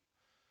Rule.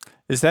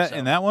 Is that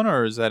in that one,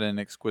 or is that in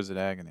Exquisite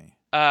Agony?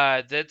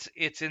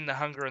 It's in the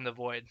Hunger in the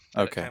Void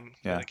Okay.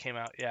 that came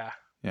out. Yeah.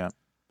 Yeah.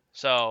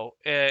 So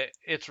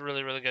it's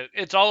really really good.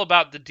 It's all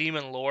about the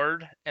Demon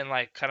Lord and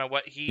like kind of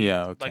what he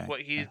like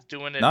what he's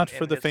doing. Not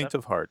for the his faint stuff.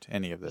 of heart.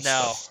 Any of this. No,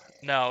 stuff.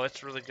 no,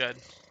 it's really good.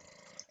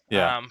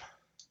 Yeah.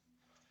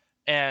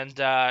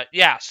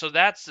 Yeah, so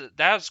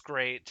that's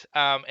great.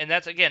 And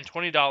that's again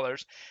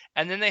 $20.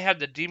 And then they have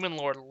the Demon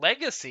Lord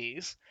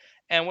Legacies.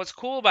 And what's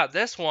cool about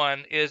this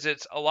one is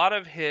it's a lot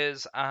of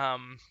his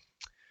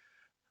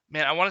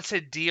man, I want to say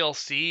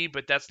DLC,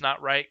 but that's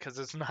not right because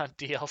it's not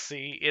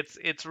DLC.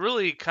 It's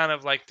really kind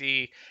of like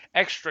the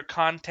extra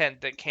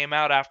content that came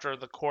out after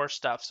the core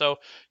stuff. So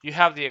you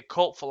have the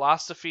occult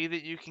philosophy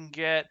that you can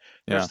get.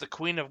 There's the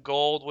Queen of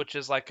Gold, which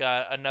is like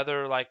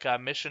another like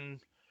mission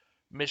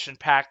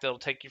pack that'll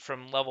take you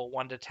from level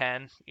 1 to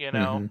 10. You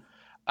know,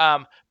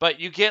 but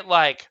you get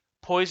like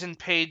poison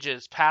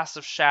pages,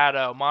 passive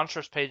shadow,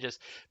 monstrous pages.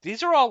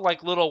 These are all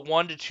like little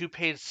 1 to 2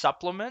 page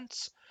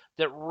supplements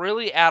that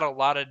really add a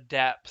lot of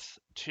depth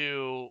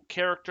to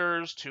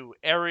characters, to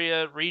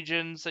area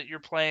regions that you're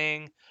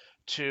playing,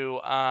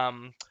 to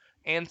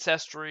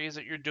ancestries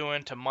that you're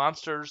doing, to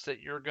monsters that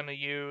you're going to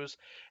use.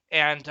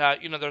 And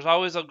there's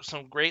always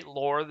some great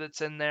lore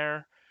that's in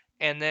there.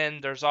 And then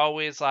there's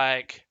always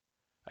like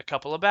a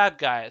couple of bad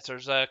guys.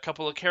 There's a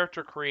couple of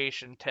character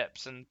creation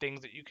tips and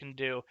things that you can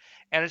do.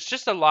 And it's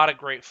just a lot of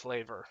great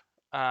flavor.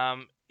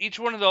 Each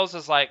one of those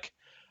is like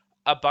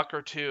a buck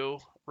or two,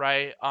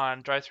 right,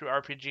 on Drive-Thru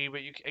RPG,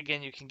 but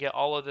you can get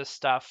all of this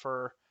stuff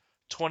for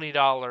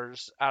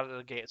 $20 out of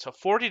the gate. So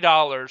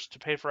 $40 to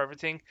pay for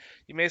everything.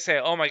 You may say,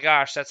 "Oh my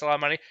gosh, that's a lot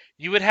of money."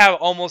 You would have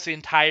almost the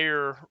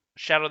entire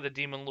Shadow of the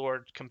Demon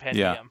Lord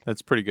compendium. Yeah,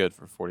 that's pretty good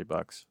for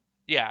 $40.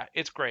 Yeah,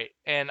 it's great,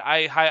 and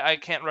I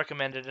can't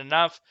recommend it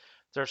enough.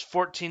 There's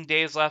 14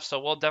 days left, so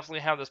we'll definitely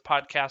have this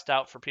podcast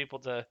out for people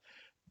to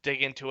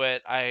dig into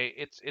it.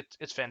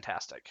 It's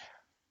fantastic.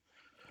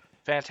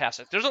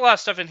 Fantastic. There's a lot of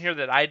stuff in here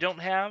that I don't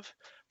have,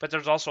 but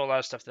there's also a lot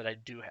of stuff that I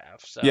do have.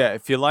 So yeah,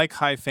 if you like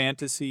high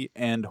fantasy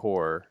and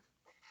horror,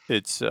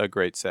 it's a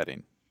great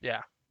setting.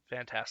 Yeah,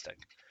 fantastic.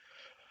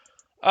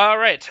 All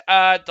right.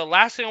 The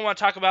last thing I want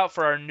to talk about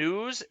for our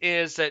news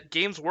is that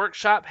Games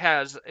Workshop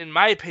has, in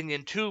my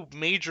opinion, two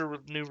major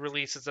new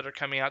releases that are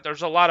coming out.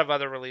 There's a lot of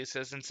other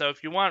releases, and so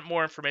if you want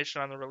more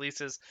information on the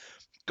releases,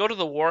 go to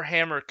the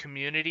Warhammer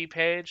community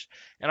page,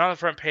 and on the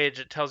front page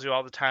it tells you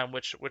all the time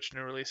which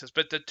new releases.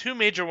 But the two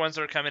major ones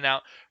that are coming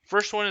out,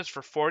 first one is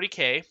for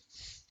 40K,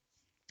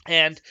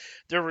 and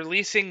they're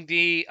releasing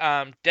the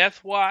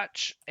Death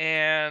Watch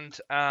and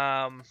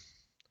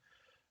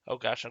oh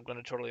gosh, I'm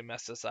going to totally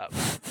mess this up.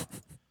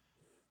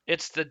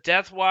 It's the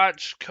Death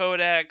Watch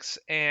Codex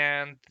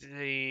and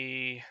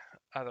the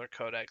other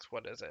codex.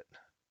 What is it?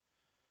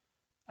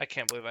 I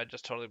can't believe I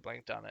just totally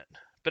blanked on it.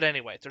 But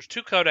anyway, there's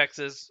 2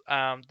 codexes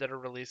that are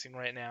releasing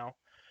right now,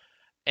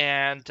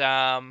 and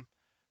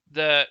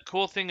the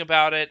cool thing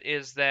about it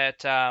is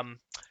that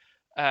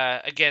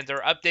again,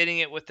 they're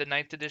updating it with the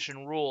 9th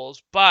edition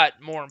rules, but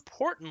more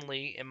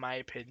importantly, in my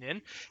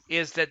opinion,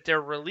 is that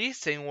they're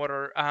releasing what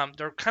are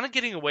they're kind of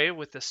getting away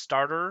with the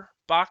starter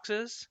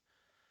boxes,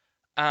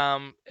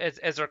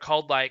 as they're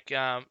called, like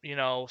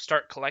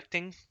start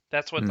collecting.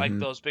 That's what like Mm-hmm.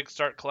 those big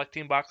start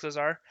collecting boxes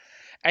are,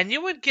 and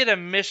you would get a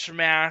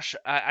mishmash.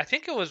 I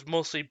think it was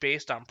mostly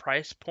based on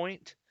price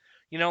point.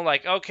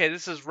 Like, okay,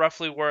 this is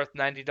roughly worth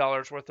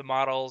 $90 worth of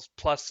models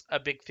plus a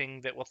big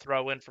thing that will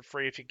throw in for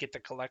free if you get the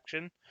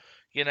collection,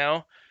 you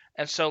know?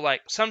 And so,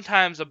 like,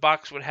 sometimes a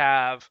box would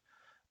have,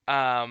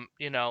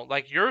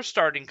 like your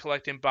starting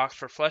collecting box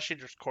for Flesh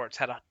Eater's Courts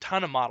had a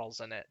ton of models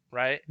in it,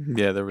 right?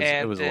 Yeah, it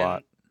And was a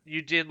lot. then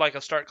you did like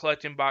a start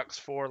collecting box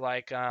for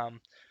like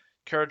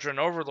Kharadron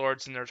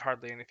Overlords, and there's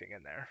hardly anything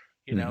in there,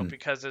 Mm-hmm.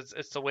 because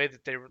it's the way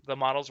that the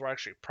models were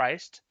actually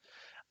priced.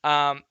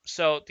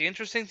 So the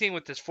interesting thing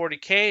with this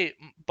 40K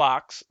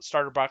box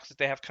starter box that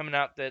they have coming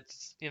out,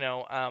 that's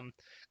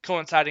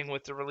coinciding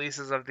with the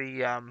releases of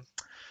the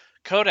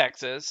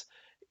codexes,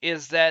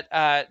 is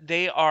that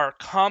they are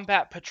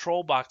combat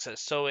patrol boxes,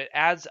 so it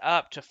adds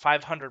up to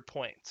 500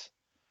 points.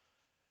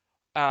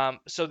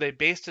 So they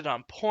based it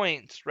on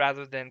points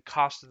rather than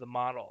cost of the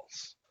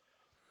models.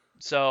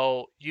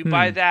 So you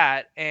buy Hmm.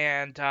 that,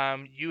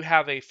 and you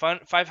have a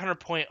 500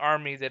 point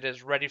army that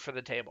is ready for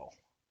the table.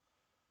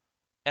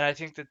 And I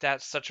think that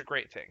that's such a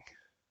great thing,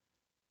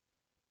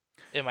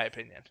 in my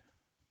opinion.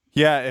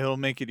 Yeah, it'll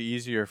make it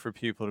easier for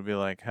people to be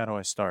like, how do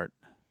I start?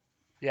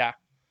 Yeah.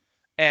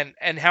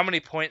 And how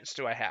many points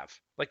do I have?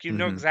 Like,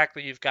 Mm-hmm.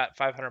 exactly you've got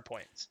 500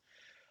 points.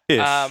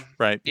 Ish,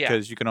 right? Yeah,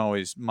 Because you can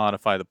always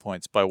modify the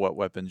points by what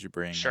weapons you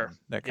bring sure. and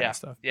that kind Yeah. of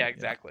stuff. Yeah, But yeah.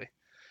 exactly.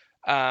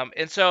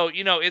 And so,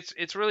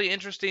 it's really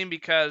interesting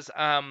because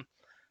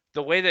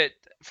the way that,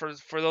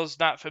 for those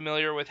not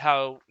familiar with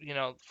how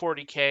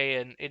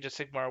 40K and Age of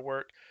Sigmar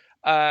work,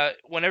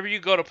 whenever you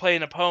go to play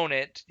an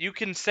opponent, you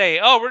can say,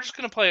 "Oh, we're just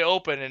going to play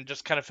open and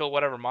just kind of fill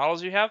whatever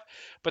models you have."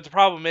 But the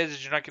problem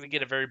is you're not going to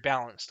get a very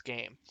balanced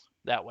game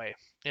that way.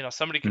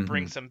 Somebody can Mm-hmm.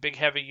 bring some big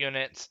heavy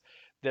units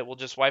that will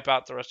just wipe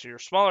out the rest of your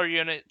smaller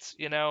units,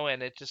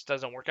 and it just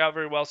doesn't work out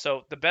very well.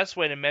 So the best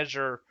way to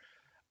measure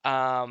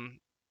um,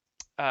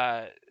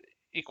 uh,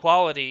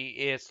 equality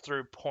is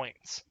through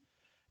points,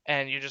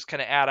 and you just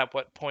kind of add up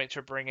what points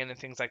you're bringing and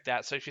things like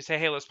that. So if you say,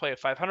 hey, let's play a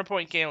 500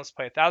 point game, let's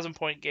play a 1,000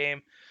 point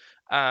game,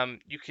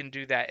 you can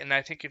do that. And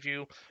I think if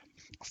you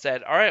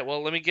said, all right,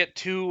 well, let me get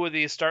 2 of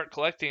these start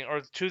collecting,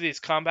 or 2 of these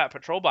combat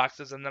patrol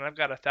boxes, and then I've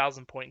got a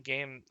 1,000 point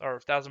game or a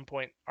 1,000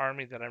 point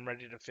army that I'm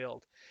ready to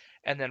field.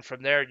 And then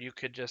from there, you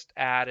could just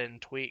add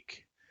and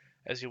tweak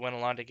as you went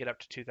along to get up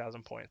to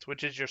 2,000 points,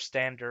 which is your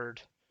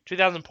standard.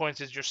 2,000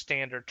 points is your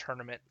standard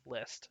tournament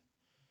list.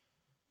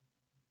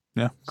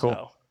 Yeah, cool.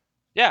 So,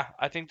 yeah,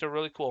 I think they're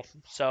really cool.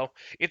 So,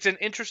 it's an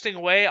interesting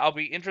way. I'll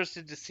be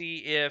interested to see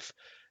if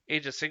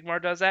Age of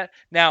Sigmar does that.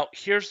 Now,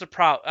 here's the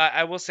problem.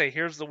 I will say,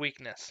 here's the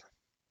weakness.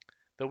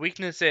 The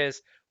weakness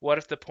is, what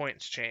if the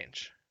points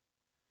change?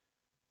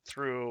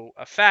 Through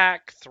a FAQ,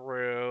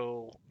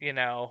 through,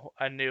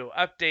 a new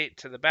update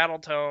to the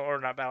Battletome, or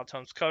not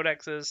Battletomes,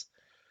 codexes.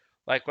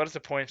 Like, what if the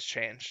points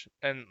change?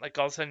 And, like,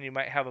 all of a sudden you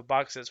might have a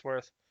box that's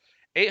worth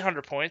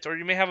 800 points, or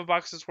you may have a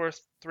box that's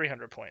worth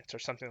 300 points, or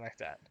something like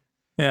that.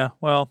 Yeah,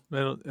 well,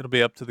 it'll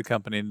be up to the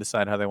company to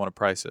decide how they want to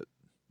price it.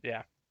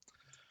 Yeah,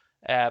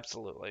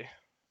 absolutely.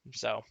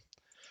 So,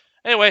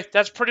 anyway,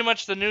 that's pretty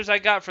much the news I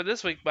got for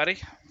this week, buddy.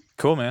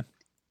 Cool, man.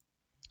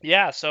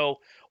 Yeah, so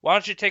why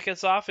don't you take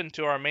us off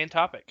into our main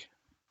topic?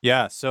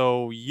 Yeah,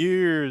 so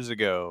years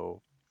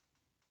ago,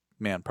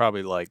 man,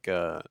 probably like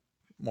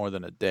more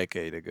than a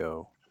decade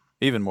ago,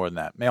 even more than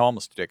that, man,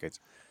 almost 2 decades.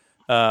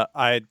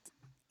 I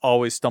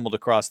always stumbled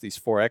across these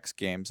 4X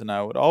games, and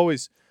I would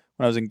always,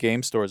 when I was in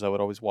game stores, I would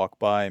always walk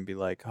by and be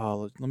like,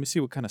 "Oh, let me see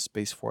what kind of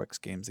Space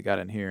 4X games they got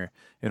in here."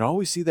 And I'd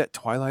always see that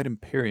Twilight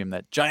Imperium,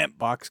 that giant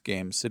box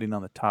game sitting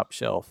on the top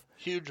shelf,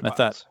 Huge and I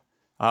thought, box.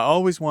 I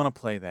always want to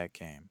play that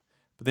game.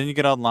 But then you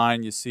get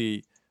online, you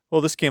see, well,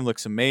 this game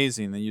looks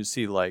amazing. Then you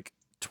see like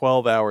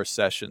 12-hour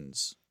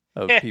sessions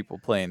of people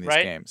playing these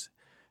Right? games.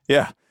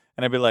 Yeah,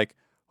 and I'd be like,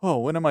 "Oh,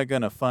 when am I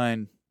gonna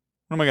find?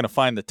 When am I gonna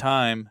find the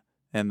time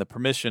and the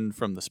permission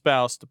from the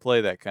spouse to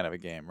play that kind of a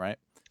game?" Right?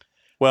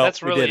 Well,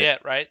 That's we did really it.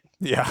 it, right?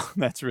 Yeah,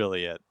 that's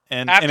really it.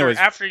 And After anyways,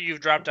 after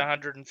you've dropped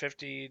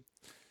 150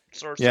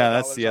 or so yeah,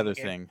 that's dollars the on the other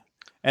game. thing.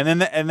 And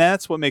then and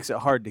that's what makes it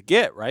hard to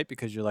get, right?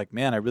 Because you're like,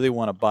 man, I really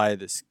want to buy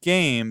this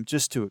game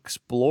just to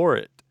explore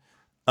it.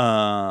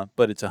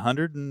 But it's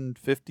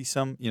 150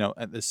 some,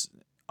 at this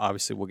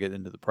obviously we'll get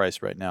into the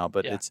price right now,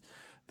 but Yeah. it's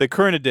the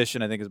current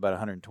edition I think is about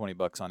 120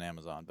 bucks on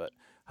Amazon, but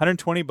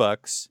 120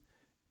 bucks.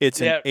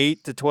 It's an Yeah.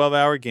 8 to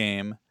 12-hour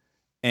game,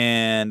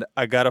 and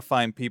I got to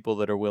find people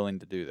that are willing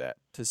to do that,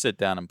 to sit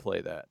down and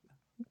play that.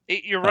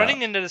 You're Uh,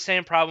 running into the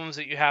same problems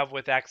that you have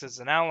with Axis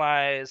and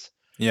Allies.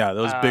 yeah,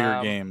 those bigger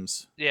Um,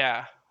 games.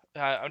 yeah.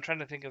 I'm trying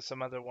to think of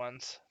some other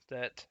ones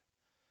that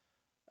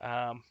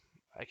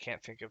I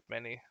can't think of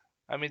many.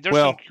 I mean, there's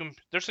Well,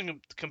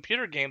 some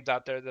computer games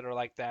out there that are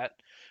like that,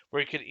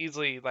 where you could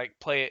easily like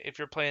play it if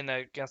you're playing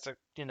against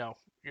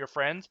your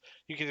friends.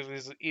 You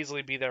could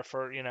easily be there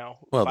for the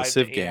 5 to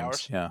Civ 8 games,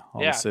 hours. yeah, all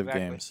the Yeah, Civ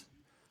exactly. games.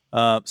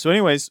 So,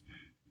 anyways,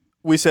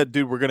 we said,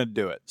 dude, we're gonna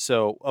do it.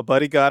 So a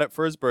buddy got it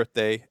for his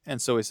birthday,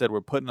 and so we said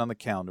we're putting it on the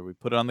calendar. We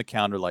put it on the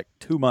calendar like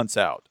 2 months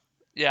out.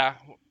 Yeah,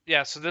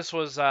 yeah. So this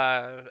was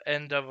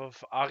end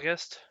of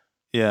August.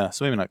 Yeah,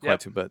 so maybe not quite Yep.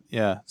 two, but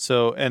yeah.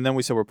 So and then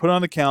we said we're putting it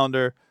on the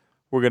calendar.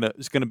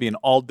 It's gonna be an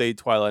all day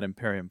Twilight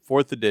Imperium,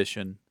 4th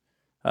edition,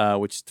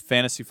 which is the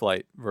Fantasy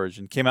Flight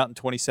version. Came out in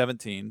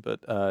 2017, but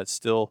it's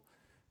still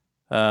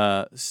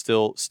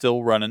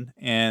running.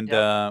 And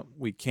Yep.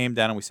 we came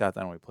down and we sat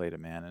down and we played it,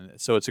 man. And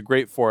so it's a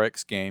great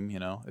 4X game. You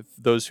know, if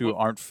those who What?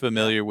 aren't Yeah.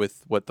 familiar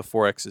with what the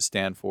 4X's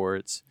stand for,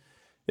 it's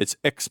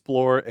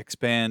explore,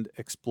 expand,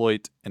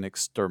 exploit, and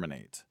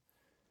exterminate.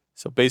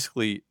 So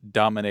basically,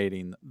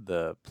 dominating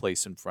the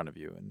place in front of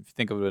you. And if you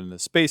think of it in a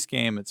space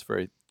game, it's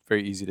very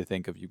easy to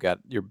think of.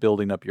 You're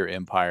building up your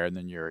empire, and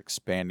then you're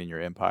expanding your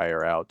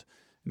empire out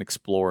and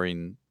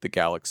exploring the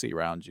galaxy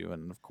around you,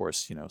 and of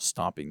course,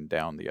 stomping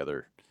down the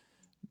other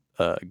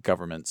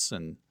governments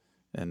and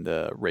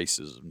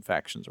races and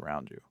factions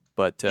around you.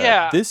 But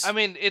Yeah, I this,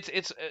 mean it's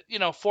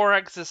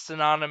 4X is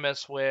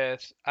synonymous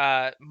with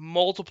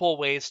multiple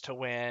ways to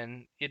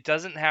win. It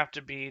doesn't have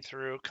to be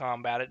through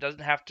combat. It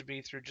doesn't have to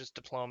be through just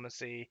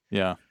diplomacy.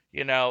 yeah,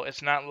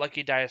 It's not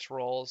lucky dice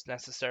rolls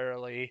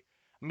necessarily.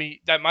 I mean,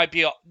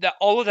 that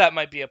all of that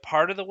might be a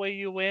part of the way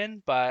you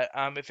win, but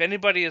if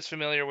anybody is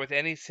familiar with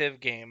any Civ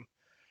game,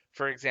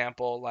 for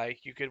example,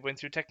 like you could win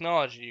through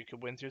technology, you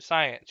could win through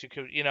science, you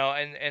could,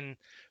 and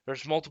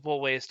there's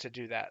multiple ways to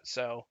do that.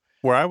 So,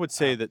 where I would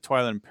say um, that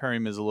Twilight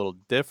Imperium is a little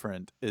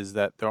different is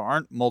that there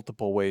aren't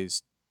multiple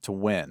ways to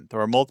win. There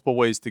are multiple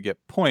ways to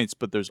get points,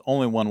 but there's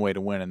only one way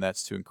to win, and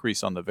that's to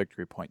increase on the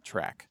victory point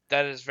track.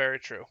 that is very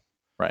true.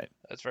 Right.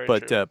 That's very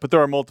But true. but there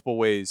are multiple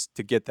ways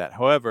to get that.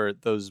 However,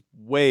 those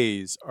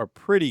ways are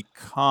pretty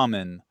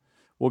common.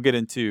 We'll get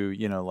into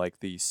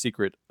like the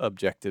secret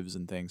objectives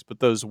and things, but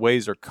those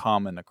ways are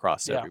common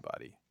across Yeah.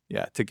 everybody.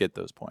 Yeah, to get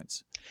those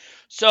points.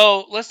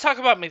 So let's talk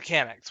about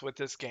mechanics with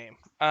this game.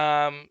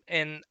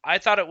 And I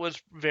thought it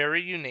was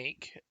very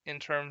unique in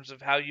terms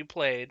of how you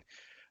played,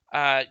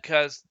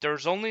 because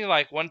there's only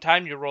like one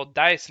time you rolled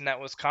dice, and that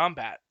was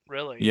combat,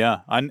 really. Yeah,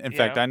 in You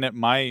fact, know?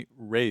 my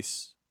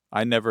race,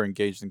 I never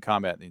engaged in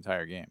combat the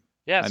entire game.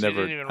 Yeah, I so you didn't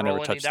never even I never roll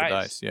any touched the dice.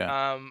 dice.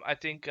 Yeah. I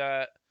think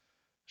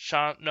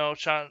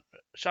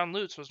Sean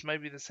Lutz was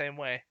maybe the same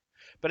way.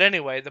 But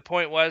anyway, the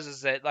point was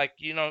is that like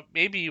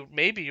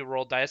maybe you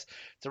rolled dice.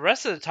 The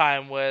rest of the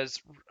time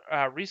was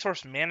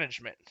resource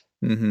management,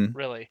 Mm-hmm.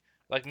 really,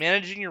 like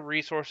managing your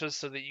resources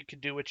so that you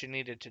could do what you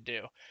needed to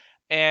do.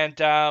 And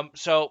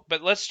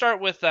but let's start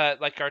with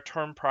like our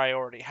term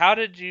priority. How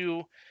did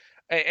you?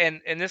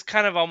 And this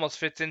kind of almost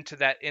fits into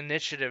that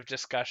initiative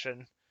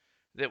discussion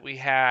that we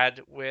had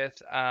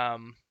with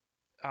on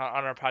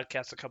our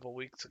podcast a couple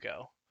weeks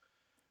ago.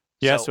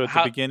 Yeah. So So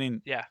how?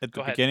 Yeah, at the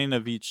go ahead. beginning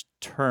of each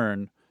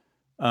turn,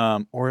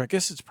 or I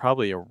guess it's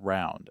probably a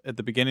round. At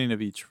the beginning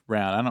of each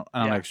round, I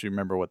don't Yeah, actually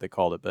remember what they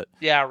called it, but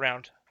yeah,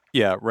 around.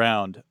 yeah,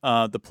 round.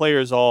 One of the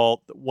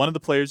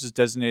players is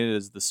designated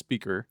as the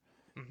speaker,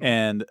 Hmm.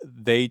 and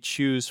they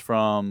choose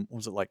from,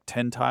 was it like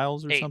 10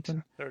 tiles or 8.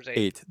 something? There's 8.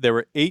 8. There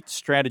were 8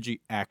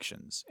 strategy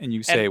actions, and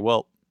you say, And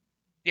well,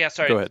 yeah, go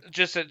sorry, ahead.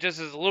 just as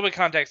a little bit of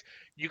context,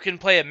 you can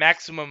play a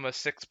maximum of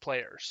 6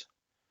 players.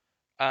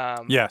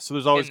 Yeah, so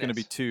there's In always going to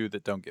be this 2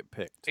 that don't get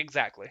picked.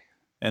 exactly.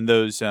 And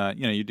those,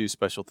 you do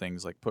special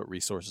things like put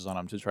resources on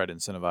them to try to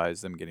incentivize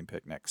them getting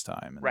picked next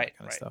time and Right, that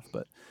kind of right. stuff.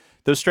 But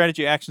those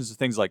strategy actions are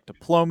things like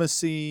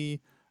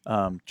diplomacy,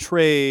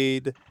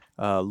 trade,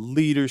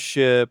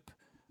 leadership,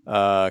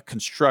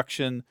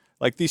 construction.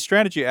 Like these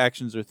strategy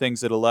actions are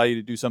things that allow you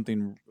to do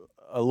something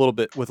a little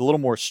bit with a little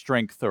more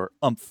strength or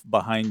umph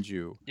behind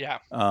you Yeah,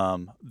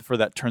 for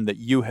that turn that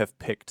you have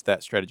picked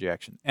that strategy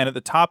action. And at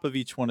the top of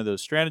each one of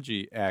those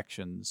strategy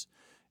actions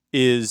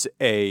is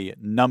a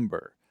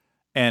number.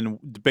 And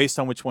based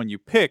on which one you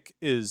pick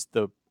is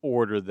the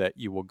order that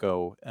you will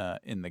go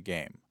in the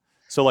game.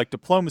 So like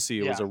diplomacy,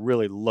 it was yeah, a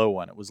really low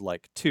one. It was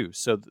like 2.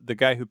 So the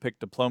guy who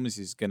picked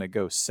diplomacy is going to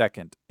go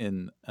second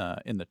in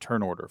the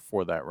turn order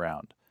for that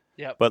round.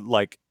 yep, But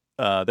like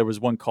there was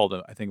one called,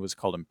 I think it was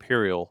called yep.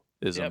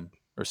 imperialism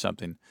or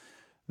something.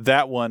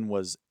 That one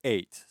was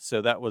 8.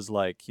 So that was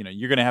like,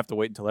 you're going to have to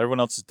wait until everyone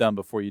else is done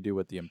before you do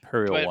what the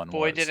imperial But one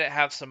boy, was. did it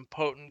have some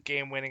potent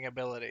game-winning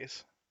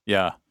abilities.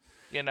 Yeah.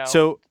 You know.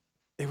 So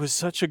it was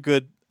such a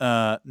good,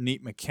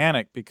 neat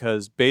mechanic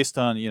because based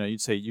on,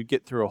 you'd say you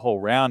get through a whole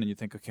round and you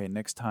think, okay,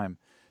 next time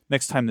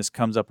this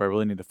comes up, I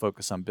really need to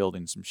focus on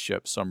building some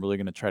ships. So I'm really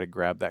going to try to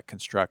grab that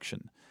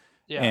construction.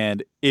 Yeah,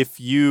 And if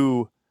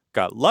you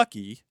got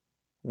lucky,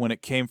 when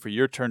it came for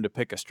your turn to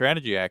pick a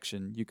strategy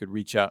action, you could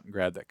reach out and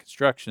grab that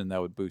construction.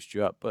 That would boost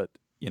you up. But,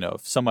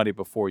 if somebody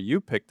before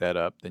you picked that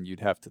up, then you'd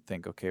have to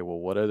think, okay, well,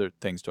 what other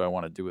things do I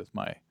want to do with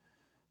my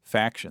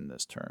faction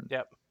this turn,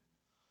 yep.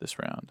 this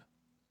round?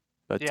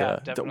 But Yeah,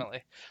 definitely.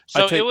 I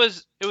So take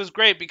it was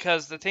great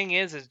because the thing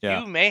is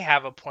yeah. you may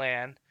have a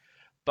plan,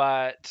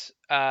 but It's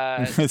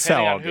how depending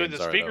on all who the games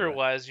are, though, speaker right?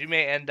 was, you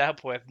may end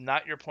up with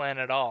not your plan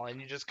at all,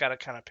 and you just got to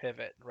kind of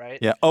pivot, right?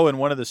 Yeah. Oh, and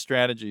one of the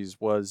strategies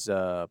was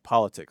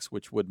politics,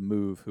 which would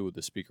move who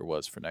the speaker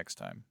was for next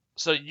time.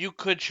 So you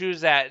could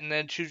choose that and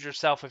then choose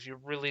yourself if you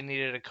really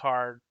needed a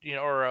card,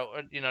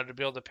 or to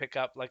be able to pick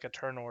up like a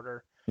turn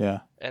order Yeah.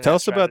 in Tell that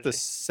us about the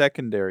strategy.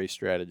 secondary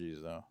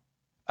strategies, though.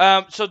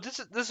 So this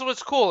is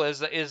what's cool is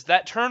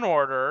that turn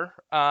order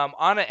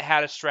on it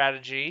had a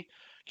strategy,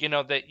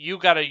 that you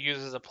got to use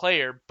as a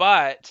player,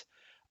 but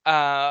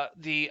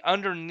the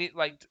underneath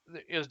like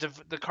it was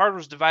the card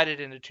was divided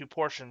into two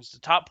portions. The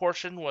top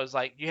portion was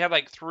like you had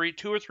like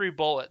two or three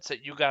bullets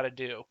that you got to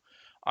do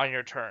on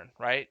your turn,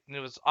 right? And it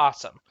was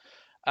awesome.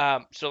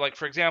 So like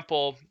for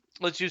example,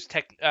 let's use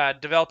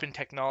developing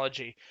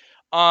technology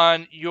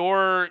on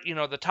your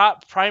the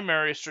top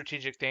primary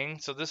strategic thing.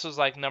 So this was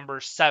like number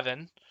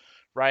 7,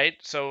 right?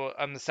 So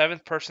I'm the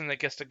 7th person that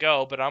gets to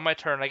go, but on my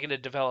turn I get to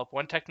develop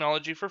one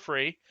technology for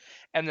free,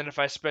 and then if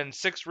I spend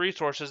 6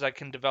 resources, I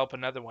can develop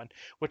another one,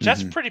 which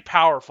that's Hmm. pretty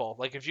powerful.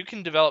 Like if you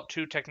can develop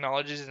 2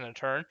 technologies in a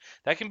turn,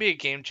 that can be a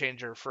game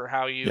changer for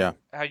how Yeah.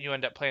 you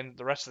end up playing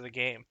the rest of the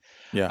game.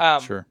 Yeah.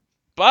 Um, Sure.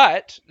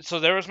 but so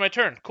there was my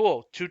turn.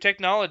 Cool, 2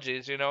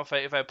 technologies.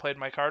 If I played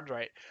my cards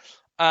right.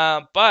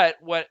 But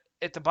what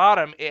at the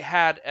bottom it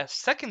had a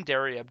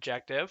secondary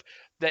objective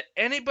that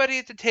anybody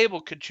at the table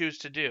could choose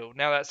to do.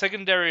 Now that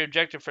secondary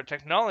objective for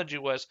technology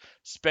was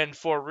spend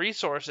 4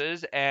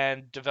 resources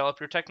and develop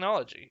a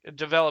technology.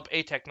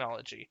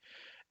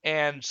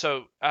 And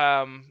so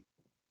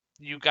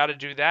you got to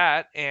do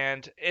that,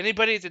 and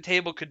anybody at the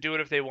table could do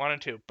it if they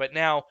wanted to. But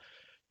now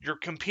you're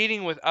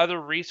competing with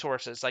other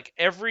resources. Like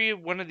every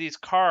one of these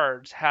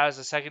cards has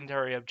a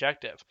secondary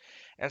objective.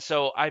 And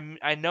so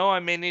I know I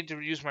may need to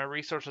use my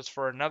resources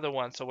for another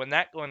one. So when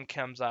that one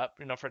comes up,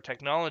 for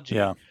technology,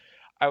 Yeah.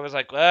 I was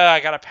like, well, I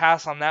got to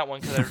pass on that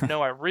one because I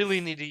know I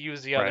really need to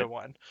use the other Right.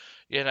 one,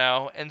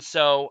 And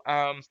so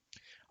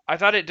I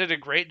thought it did a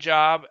great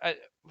job.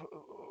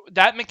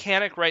 That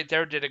mechanic right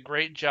there did a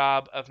great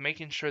job of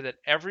making sure that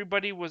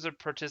everybody was a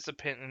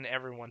participant in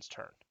everyone's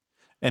turn.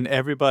 And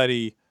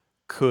everybody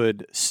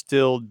could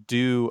still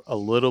do a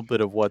little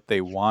bit of what they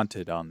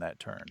wanted on that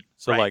turn.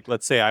 So, Right. like,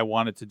 let's say I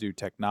wanted to do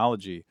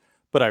technology,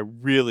 but I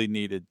really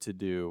needed to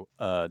do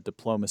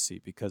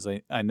diplomacy because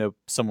I know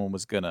someone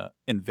was going to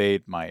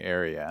invade my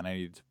area and I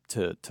needed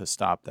to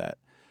stop that.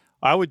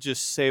 I would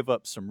just save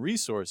up some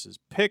resources,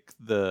 pick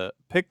the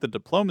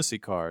diplomacy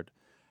card,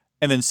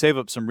 and then save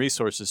up some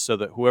resources so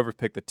that whoever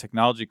picked the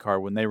technology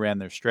card, when they ran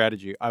their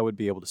strategy, I would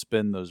be able to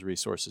spend those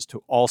resources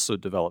to also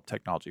develop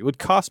technology. It would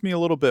cost me a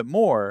little bit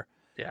more,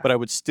 Yeah. but I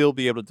would still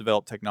be able to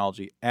develop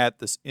technology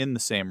in the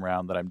same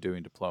round that I'm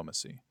doing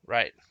diplomacy.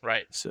 Right.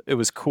 Right. So it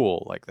was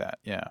cool like that.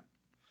 Yeah.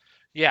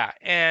 Yeah,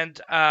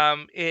 and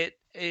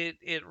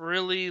it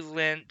really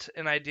lent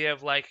an idea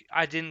of like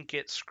I didn't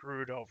get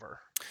screwed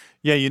over.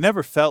 Yeah, you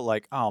never felt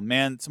like, oh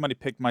man, somebody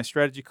picked my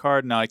strategy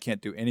card. Now I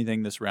can't do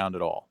anything this round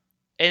at all.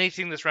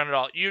 Anything this round at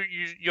all.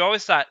 You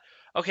always thought,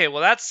 okay,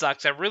 well that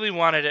sucks. I really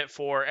wanted it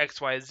for X,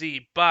 Y,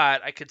 Z,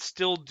 but I could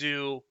still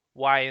do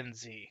Y and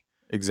Z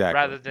Exactly.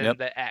 rather than Yep.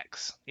 the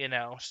X.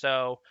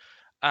 So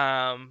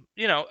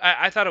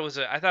I thought it was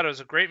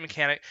a great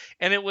mechanic,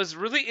 and it was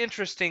really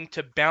interesting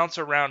to bounce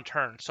around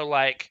turns. So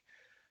like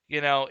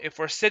if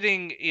we're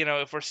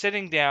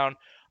sitting down,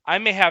 I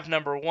may have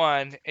number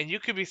 1 and you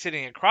could be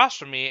sitting across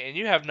from me and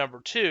you have number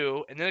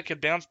 2, and then it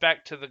could bounce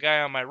back to the guy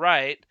on my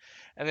right,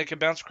 and then it could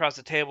bounce across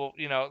the table,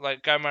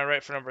 like guy on my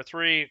right for number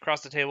 3,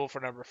 across the table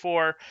for number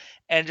 4,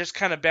 and just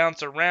kind of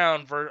bounce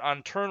around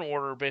on turn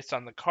order based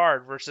on the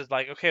card versus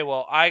like, okay,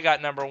 well, I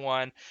got number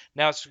 1,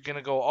 now it's going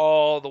to go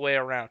all the way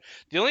around.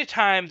 The only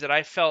time that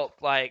I felt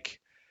like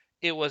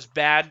it was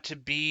bad to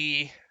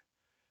be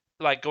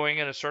like going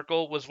in a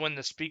circle was when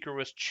the speaker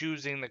was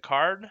choosing the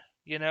card.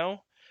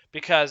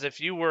 Because if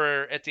you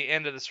were at the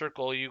end of the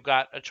circle, you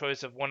got a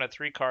choice of 1 of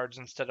 3 cards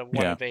instead of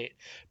one Yeah. of 8.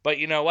 But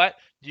you know what?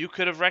 You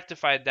could have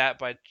rectified that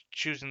by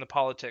choosing the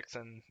politics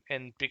and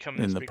becoming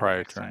the In the speaker prior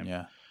next turn.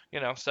 time.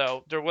 Yeah.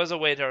 So there was a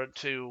way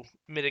to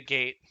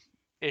mitigate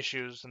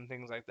issues and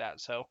things like that.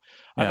 So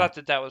I Yeah.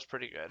 thought that was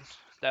pretty good.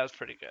 That was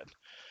pretty good.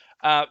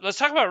 Let's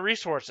talk about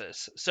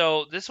resources.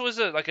 So this was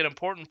like an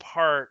important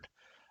part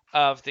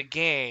of the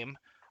game.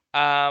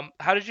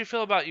 How did you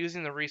feel about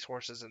using the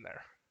resources in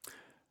there?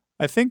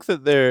 I think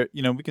that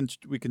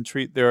we can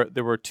treat there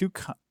were two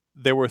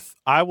there were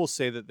I will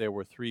say that there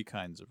were 3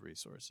 kinds of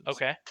resources.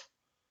 Okay.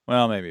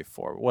 Well, maybe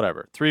 4,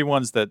 whatever. 3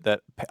 ones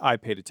that I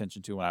paid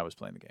attention to when I was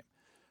playing the game.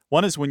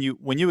 One is when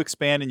you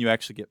expand and you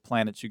actually get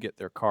planets, you get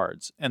their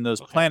cards, and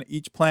Okay.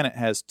 each planet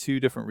has 2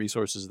 different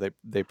resources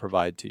they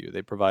provide to you.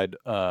 They provide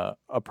a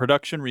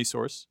production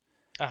resource,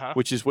 Uh-huh.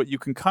 which is what you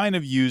can kind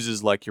of use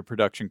as like your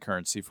production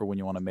currency for when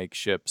you want to make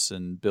ships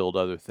and build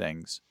other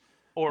things.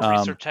 Or Um,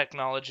 research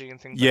technology and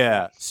things like yeah.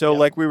 that. So, Yep.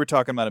 like we were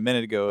talking about a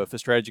minute ago, if a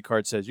strategy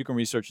card says you can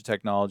research a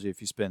technology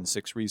if you spend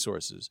 6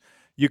 resources,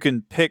 you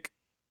can pick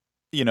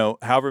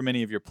however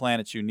many of your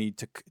planets you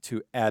need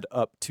to add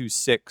up to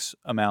 6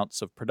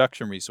 amounts of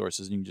production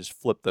resources, and you can just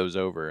flip those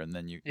over, and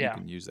then you Yeah,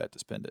 can use that to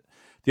spend it.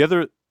 The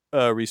other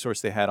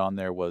resource they had on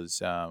there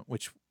was,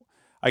 which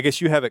I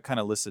guess you have it kind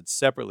of listed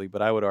separately,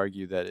 but I would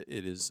argue that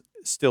it is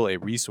still a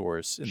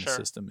resource in the sure.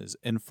 system, is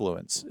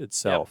influence Yep.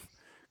 itself,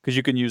 because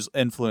you can use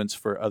influence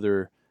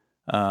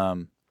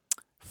um,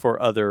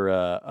 for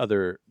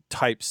other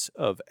types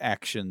of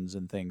actions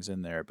and things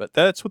in there. But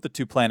that's what the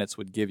 2 planets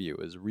would give you,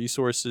 is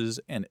resources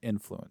and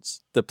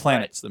influence. The Right.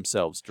 planets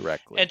themselves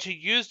directly. And to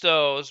use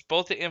those,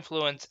 both the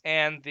influence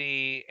and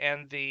the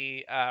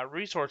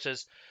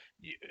resources,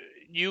 you,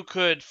 you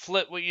could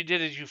flip. What you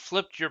did is you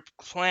flipped your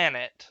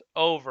planet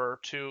over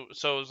to,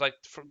 so it was like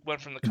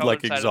went from the It like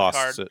colored side of the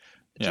exhausts card it.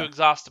 to Yeah,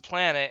 exhaust the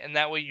planet, and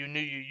that way you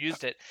knew you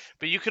used it.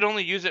 But you could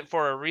only use it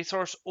for a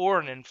resource or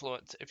an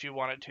influence if you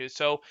wanted to.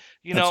 So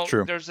that's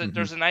true. there's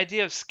an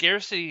idea of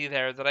scarcity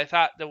there that I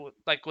thought that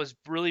like was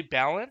really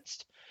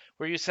balanced,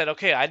 where you said,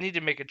 okay, I need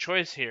to make a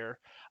choice here.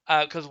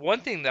 Because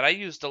one thing that I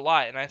used a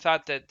lot, and I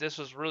thought that this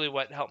was really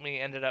what helped me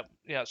ended up,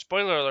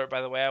 spoiler alert,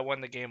 by the way, I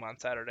won the game on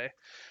Saturday.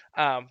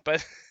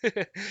 But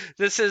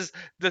this is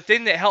the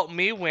thing that helped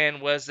me win,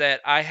 was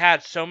that I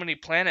had so many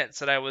planets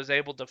that I was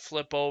able to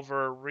flip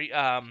over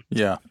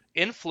Yeah,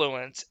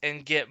 influence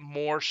and get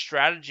more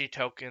strategy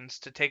tokens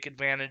to take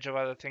advantage of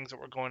other things that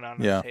were going on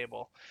the yeah.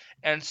 table.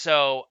 And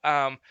so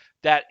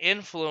that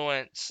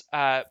influence,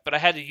 but I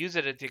had to use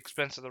it at the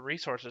expense of the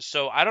resources.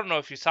 So I don't know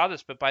if you saw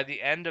this, but by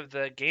the end of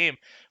the game,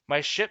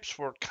 my ships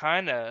were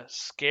kind of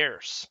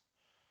scarce.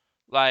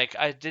 Like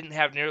I didn't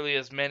have nearly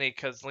as many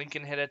because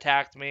Lincoln had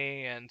attacked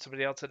me and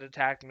somebody else had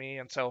attacked me,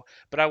 and so,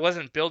 but I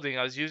wasn't building.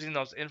 I was using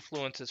those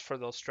influences for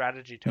those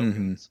strategy Mm-hmm.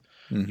 tokens,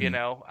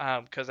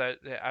 Mm-hmm. because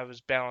I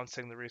was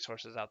balancing the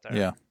resources out there.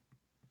 Yeah.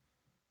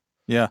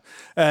 Yeah.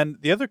 And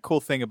the other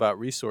cool thing about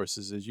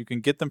resources is you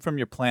can get them from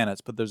your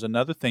planets, but there's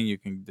another thing you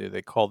can do.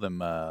 They call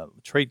them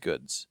trade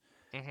goods.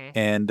 Hmm.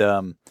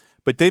 And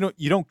but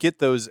you don't get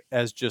those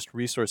as just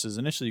resources.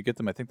 Initially you get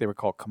them, I think they were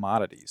called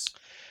commodities,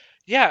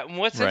 Yeah, and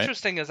what's right?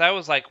 interesting is I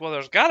was like, well,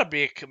 there's got to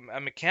be a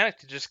mechanic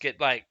to just get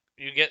like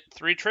you get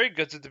 3 trade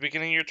goods at the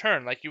beginning of your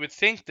turn. Like you would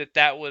think that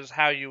that was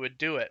how you would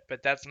do it,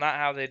 but that's not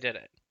how they did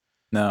it.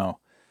 No.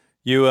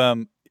 You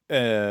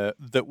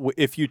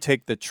if you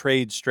take the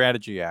trade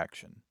strategy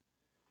action,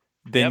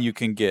 then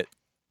Yep.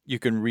 you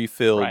can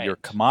refill your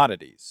Right.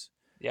 commodities.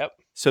 Yep.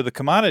 So the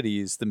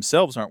commodities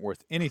themselves aren't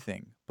worth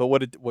anything, but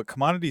what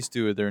commodities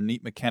do, they're a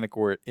neat mechanic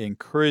where it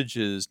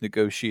encourages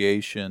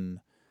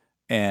negotiation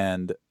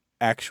and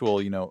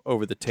actual,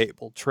 over the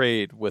table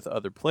trade with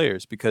other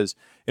players. Because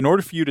in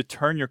order for you to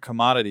turn your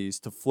commodities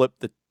to flip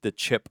the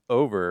chit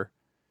over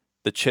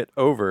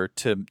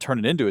to turn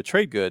it into a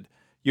trade good,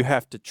 you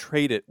have to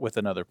trade it with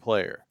another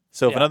player.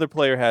 So if Yeah. another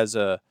player has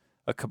a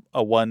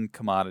one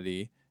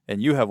commodity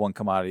and you have one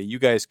commodity, you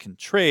guys can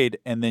trade,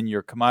 and then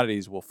your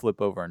commodities will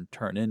flip over and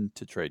turn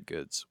into trade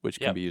goods, which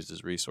can Yep. be used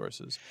as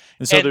resources.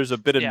 And so And there's a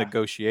bit of yeah.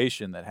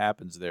 negotiation that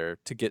happens there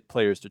to get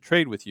players to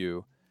trade with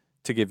you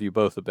to give you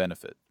both a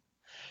benefit.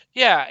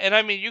 Yeah, and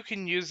I mean you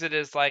can use it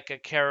as like a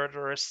carrot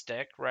or a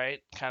stick,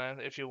 right? Kind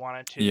of if you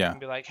wanted to, you Yeah. can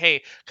be like,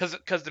 hey,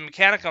 because the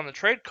mechanic on the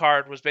trade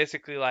card was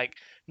basically like,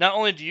 not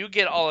only do you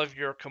get all of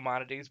your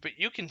commodities, but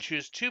you can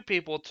choose 2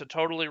 people to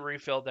totally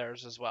refill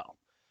theirs as well.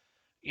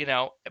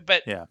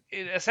 But Yeah.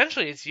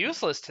 essentially it's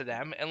useless to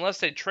them unless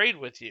they trade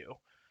with you.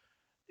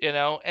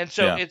 And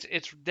so Yeah.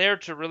 it's there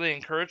to really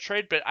encourage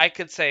trade. But I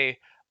could say,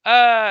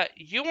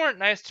 you weren't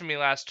nice to me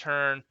last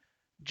turn,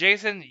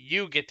 Jason.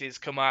 You get these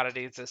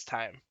commodities this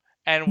time,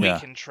 and we Yeah.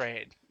 can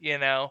trade.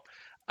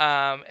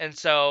 And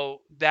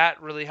so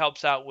that really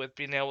helps out with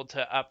being able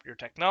to up your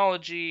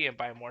technology and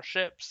buy more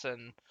ships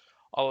and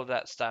all of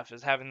that stuff,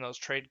 is having those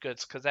trade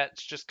goods, because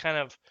that's just kind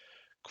of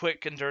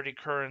quick and dirty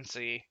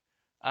currency,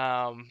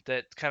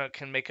 that kind of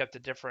can make up the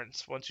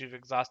difference once you've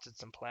exhausted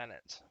some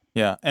planets.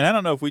 Yeah, and I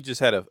don't know if we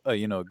just had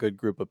a good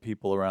group of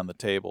people around the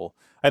table.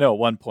 I know at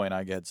one point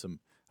I had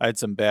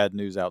some bad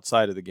news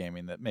outside of the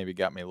gaming that maybe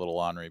got me a little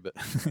ornery, but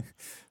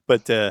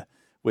but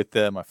with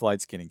my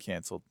flights getting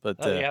canceled. But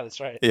Oh yeah, that's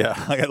right. yeah,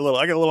 I got a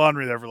little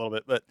ornery there for a little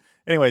bit. But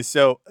anyway,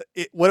 so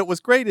what it was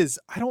great is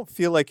I don't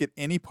feel like at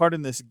any part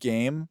in this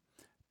game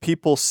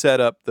people set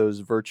up those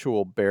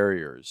virtual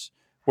barriers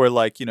where,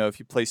 like, if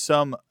you play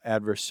some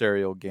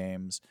adversarial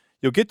games,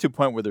 you'll get to a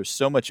point where there's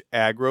so much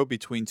aggro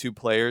between 2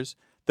 players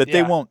that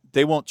they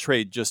Yeah. won't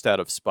trade just out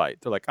of spite.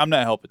 They're like, I'm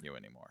not helping you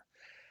anymore.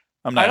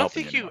 I'm I not don't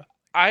helping you think you. anymore.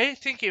 I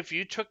think if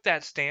you took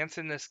that stance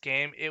in this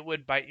game, it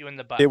would bite you in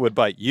the It butt. would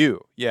bite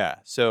you. Yeah.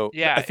 So I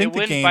Yeah, it think the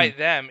wouldn't game. bite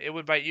them. It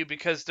would bite you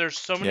because there's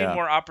so many Yeah.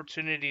 more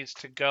opportunities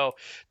to go.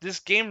 This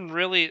game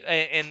really,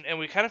 and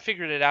we kind of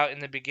figured it out in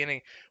the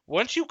beginning.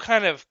 Once you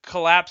kind of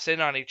collapse in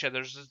on each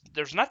other,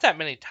 there's not that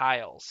many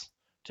tiles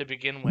to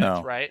begin with,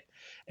 No. right?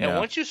 And Yeah.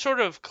 once you sort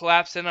of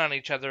collapse in on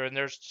each other, and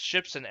there's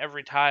ships in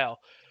every tile,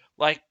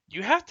 like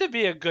you have to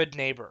be a good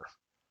neighbor.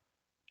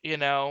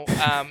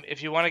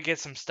 If you want to get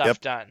some stuff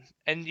Yep. done.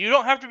 And you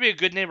don't have to be a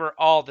good neighbor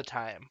all the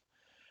time.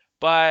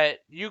 but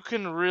you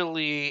can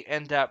really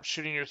end up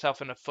shooting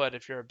yourself in the foot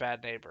if you're a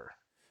bad neighbor.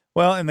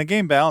 Well, and the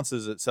game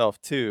balances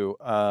itself too.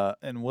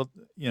 And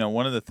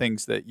one of the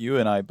things that you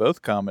and I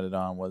both commented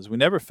on was we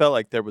never felt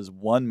like there was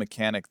one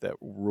mechanic that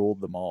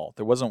ruled them all.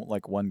 There wasn't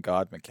like one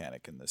god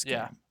mechanic in this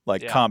Yeah. game.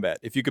 Like Yeah. combat,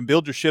 if you can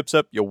build your ships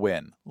up, you'll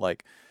win.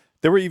 Like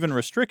there were even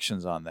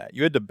restrictions on that.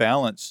 You had to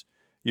balance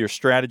your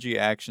strategy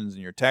actions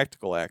and your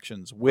tactical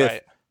actions with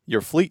Right.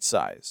 your fleet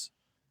size.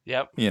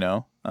 Yep.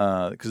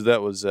 Because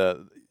that was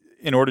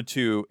in order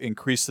to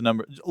increase the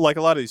number, like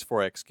a lot of these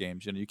 4X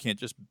games, you can't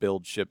just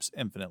build ships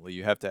infinitely.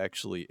 You have to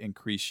actually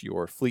increase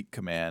your fleet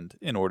command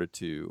in order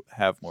to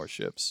have more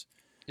ships.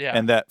 Yeah.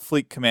 And that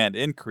fleet command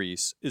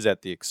increase is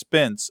at the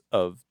expense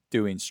of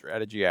doing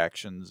strategy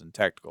actions and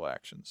tactical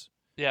actions.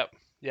 Yep.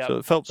 Yep. So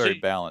it felt very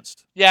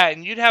balanced. Yeah,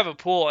 and you'd have a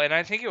pool, and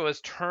I think it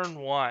was turn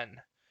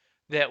 1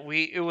 that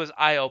it was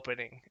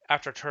eye-opening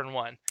after turn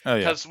 1. Oh, yeah.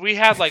 Because we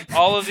had like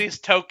all of these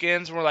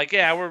tokens, and we're like,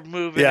 yeah, we're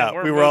moving. Yeah, and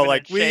we're we were all moving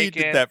like, and we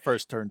shaking. did that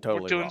first turn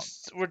totally wrong.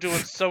 We're doing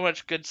so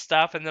much good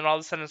stuff, and then all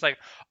of a sudden it's like,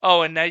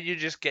 oh, and now you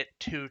just get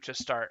 2 to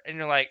start. And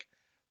you're like,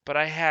 but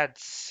I had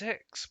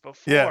 6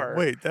 before. Yeah,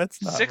 wait, that's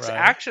not 6 right.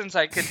 actions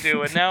I could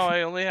do, and now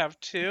I only have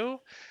 2?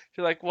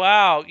 You're like,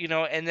 wow,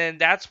 and then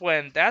that's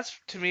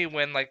to me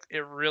when like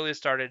it really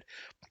started.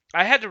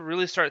 I had to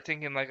really start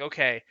thinking like,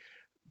 okay,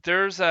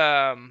 there's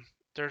a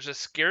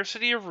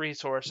scarcity of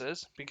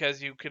resources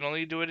because you can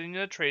only do it in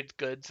the trade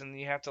goods, and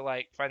you have to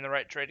like find the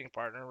right trading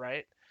partner,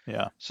 right?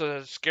 Yeah. So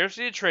there's a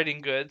scarcity of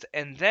trading goods,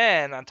 and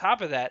then on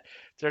top of that,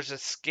 there's a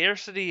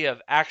scarcity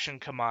of action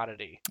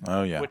commodity.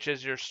 Oh yeah. Which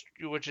is your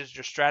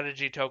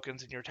strategy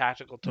tokens and your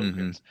tactical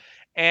tokens,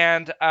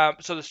 and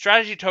so the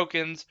strategy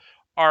tokens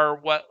are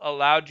what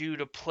allowed you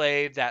to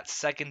play that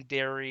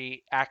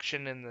secondary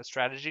action in the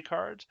strategy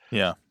cards.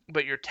 Yeah.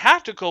 But your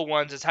tactical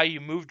ones is how you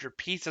moved your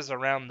pieces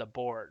around the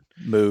board.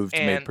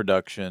 Made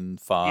production,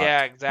 fought.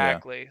 Yeah,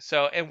 exactly. Yeah.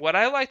 So, and what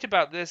I liked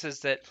about this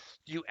is that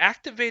you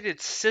activated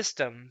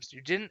systems,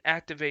 you didn't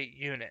activate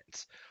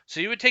units. So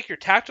you would take your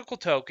tactical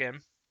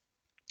token,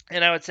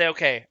 and I would say,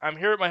 okay, I'm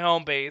here at my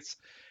home base.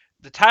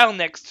 The tile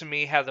next to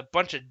me has a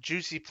bunch of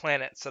juicy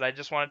planets that I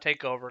just want to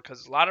take over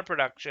because a lot of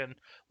production,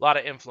 a lot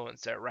of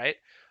influence there, right?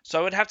 So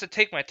I would have to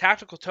take my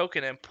tactical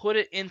token and put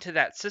it into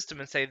that system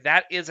and say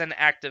that is an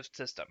active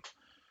system,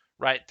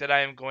 right, that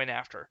I am going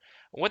after.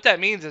 And what that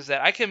means is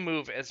that I can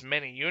move as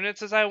many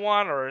units as I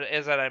want or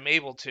as that I'm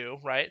able to,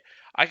 right?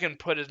 I can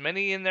put as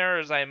many in there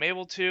as I am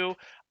able to.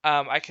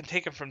 I can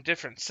take them from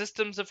different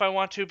systems if I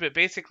want to, but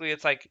basically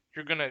it's like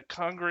you're going to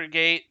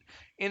congregate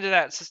into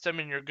that system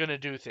and you're going to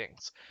do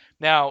things.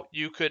 Now,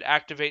 you could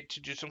activate to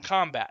do some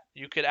combat.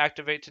 You could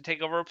activate to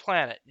take over a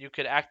planet. You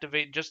could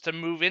activate just to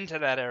move into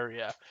that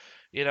area.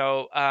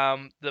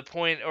 The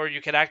point, or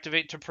you could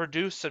activate to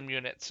produce some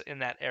units in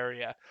that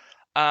area.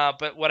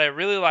 But what I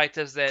really liked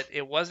is that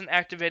it wasn't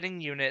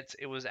activating units,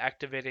 it was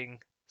activating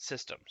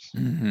systems.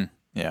 Mm-hmm.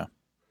 Yeah.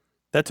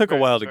 That took a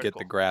while to get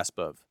the grasp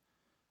of.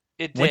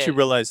 It did. Once you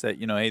realize that,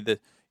 hey,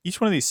 each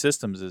one of these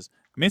systems is,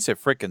 it's a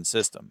freaking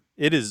system.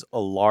 It is a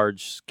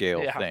large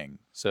scale thing.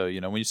 So,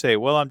 when you say,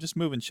 well, I'm just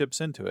moving ships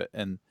into it,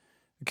 and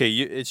okay,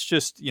 it's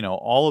just,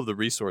 all of the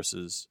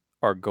resources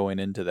are going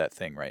into that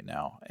thing right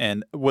now.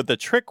 And what the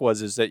trick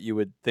was is that you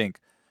would think,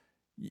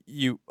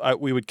 we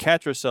would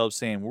catch ourselves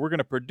saying, well, we're going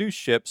to produce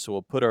ships, so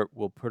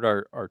we'll put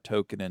our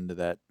token into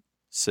that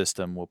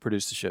system, we'll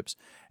produce the ships,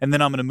 and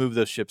then I'm going to move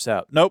those ships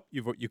out. Nope,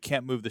 you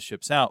can't move the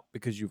ships out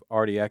because you've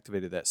already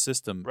activated that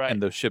system, right.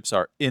 And those ships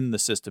are in the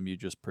system you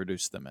just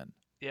produced them in.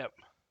 Yep.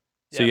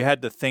 So you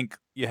had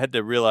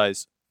to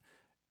realize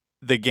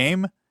the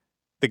game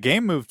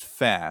moved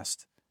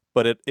fast,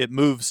 but it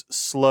moves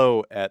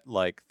slow at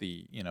like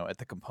the at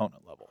the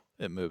component level.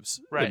 It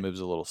moves a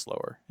little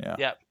slower. Yeah.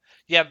 Yep.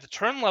 Yeah, the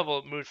turn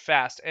level moved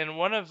fast, and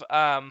one of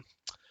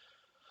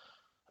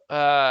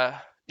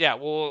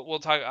we'll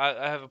talk.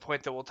 I have a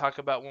point that we'll talk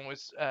about when we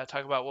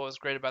talk about what was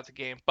great about the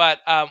game. But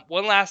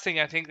one last thing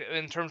I think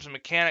in terms of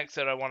mechanics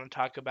that I want to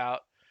talk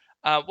about.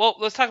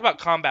 Let's talk about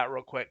combat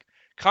real quick.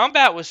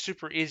 Combat was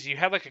super easy. You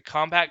had like a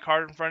combat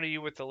card in front of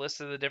you with the list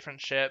of the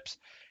different ships.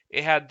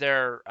 It had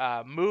their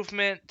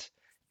movement.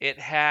 It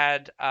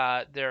had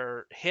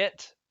their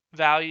hit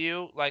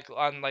value, like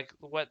on like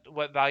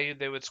what value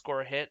they would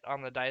score a hit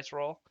on the dice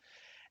roll.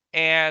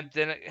 And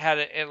then it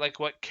had like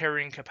what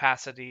carrying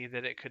capacity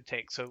that it could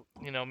take. So,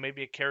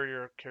 maybe a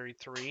carrier carry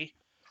 3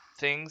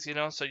 things,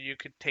 so you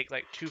could take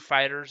like 2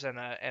 fighters and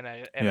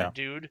a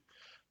dude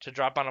to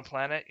drop on a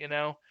planet, and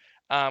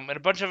a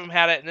bunch of them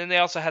had it. And then they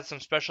also had some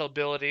special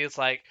abilities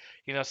like,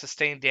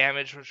 sustained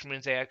damage, which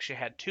means they actually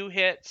had 2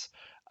 hits.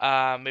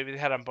 Maybe they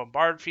had a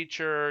bombard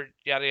feature,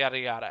 yada, yada,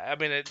 yada. I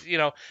mean,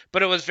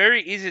 but it was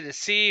very easy to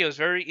see. It was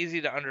very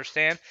easy to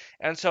understand.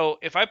 And so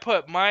if I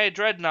put my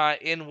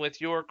dreadnought in with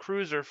your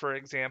cruiser, for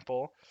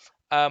example,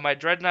 my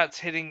dreadnought's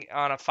hitting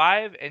on a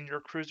 5 and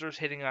your cruiser's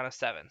hitting on a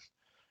 7.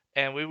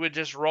 And we would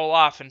just roll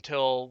off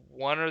until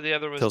one or the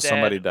other was dead. Until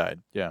somebody died,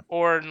 yeah.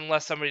 Or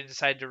unless somebody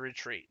decided to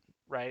retreat,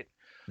 right?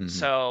 Mm-hmm.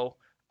 So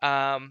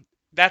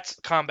that's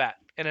combat.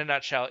 in a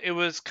nutshell. It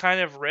was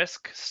kind of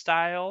Risk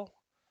style,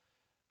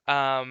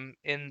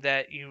 in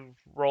that you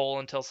roll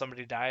until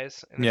somebody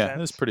dies, in a Yeah, it's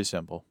sense, pretty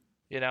simple.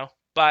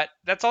 But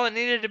that's all it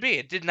needed to be.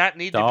 It did not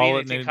need to be All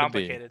it anything needed to be.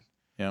 complicated.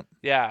 Yep.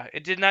 Yeah,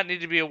 it did not need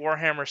to be a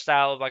Warhammer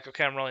style of like,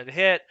 okay, I'm rolling to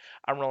hit,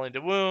 I'm rolling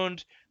to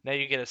wound, now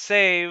you get a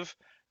save,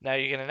 now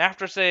you get an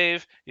after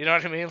save. You know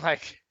what I mean?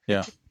 Like,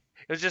 Yeah.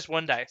 it was just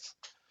one dice.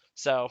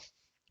 So,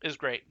 it was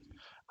great.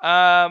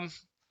 Um,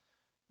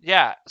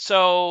 yeah,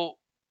 so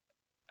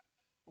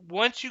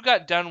once you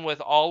got done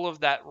with all of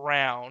that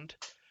round,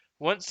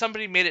 once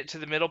somebody made it to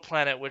the middle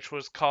planet, which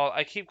was called,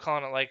 I keep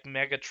calling it like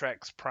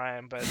Megatrex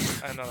Prime, but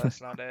I know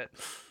that's not it.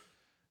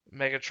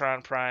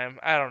 Megatron Prime.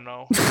 I don't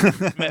know. Yeah.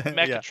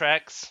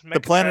 Mechatrex. The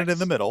planet in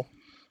the middle.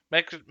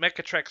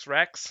 Mechatrex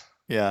Rex.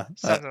 Yeah.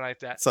 Something like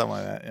that. Something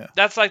like that, yeah.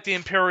 That's like the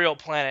Imperial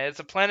planet. It's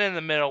a planet in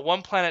the middle,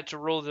 one planet to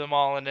rule them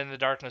all, and in the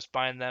darkness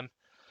bind them.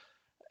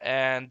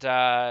 And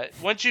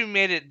once you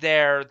made it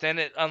there, then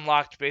it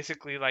unlocked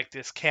basically like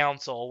this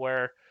council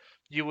where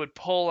you would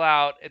pull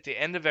out at the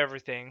end of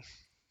everything.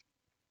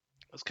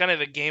 It was kind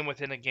of a game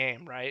within a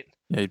game, right?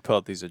 Yeah, you'd pull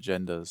out these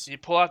agendas. You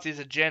pull out these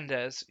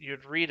agendas,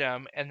 you'd read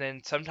them, and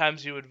then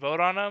sometimes you would vote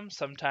on them,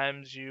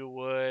 sometimes you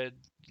would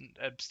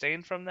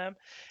abstain from them.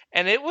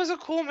 And it was a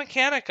cool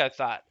mechanic, I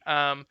thought,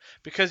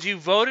 because you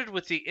voted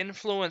with the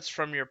influence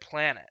from your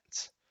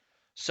planets.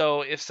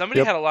 So if somebody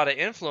Yep. had a lot of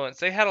influence,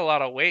 they had a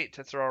lot of weight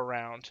to throw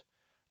around,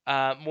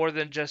 more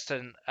than just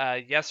an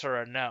yes or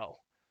a no.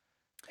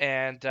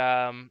 And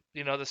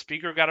the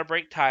speaker got to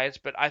break ties,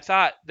 but I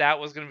thought that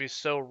was going to be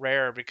so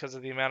rare because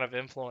of the amount of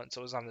influence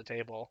that was on the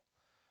table.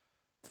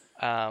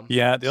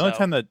 Yeah, the only So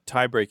time that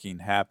tie breaking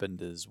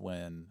happened is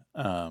when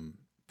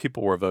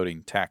people were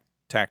voting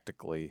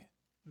tactically,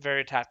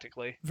 very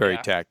tactically, very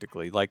yeah,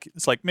 tactically. Like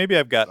it's like maybe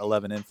I've got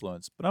 11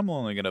 influence, but I'm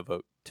only going to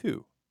vote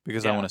 2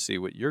 because I yeah, want to see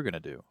what you're going to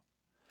do.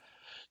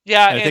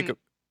 yeah, And I think and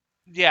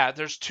yeah.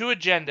 There's two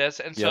agendas,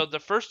 and so yep, the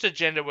first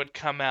agenda would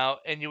come out,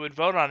 and you would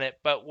vote on it.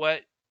 But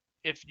what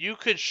if you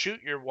could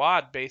shoot your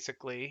wad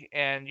basically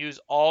and use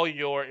all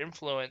your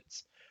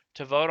influence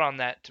to vote on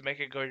that to make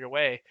it go your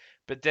way?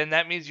 But then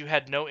that means you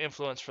had no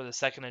influence for the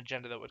second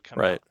agenda that would come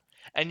right. out,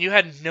 and you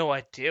had no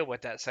idea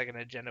what that second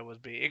agenda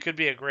would be. It could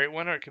be a great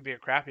one or it could be a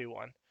crappy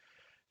one.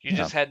 You Yeah.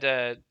 just had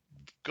to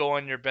go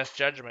on your best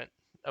judgment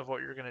of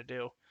what you're gonna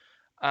do.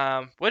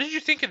 What did you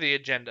think of the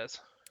agendas?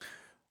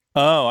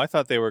 Oh, I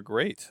thought they were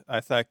great. I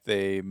thought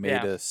they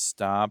made Yeah, us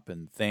stop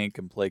and think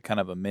and play kind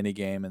of a mini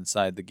game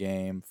inside the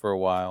game for a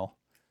while.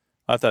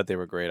 I thought they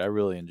were great. I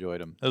really enjoyed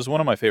them. It was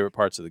one of my favorite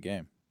parts of the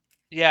game.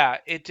 yeah.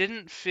 It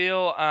didn't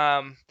feel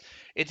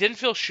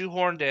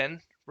shoehorned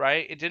in,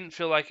 right? It didn't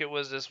feel like it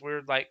was this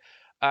weird like.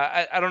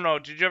 I don't know.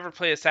 Did you ever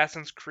play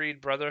Assassin's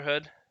Creed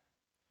Brotherhood?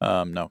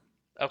 No.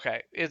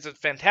 Okay, it's a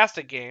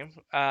fantastic game,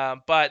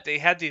 but they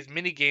had these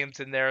mini games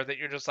in there that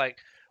you're just like,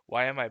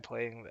 why am I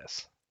playing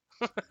this?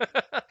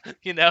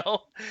 you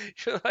know,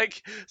 you're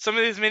like some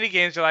of these mini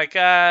games. You're like,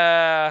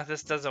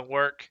 this doesn't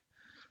work.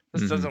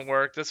 This Hmm. doesn't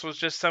work. This was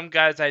just some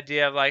guy's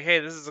idea of like, hey,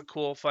 this is a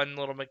cool, fun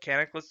little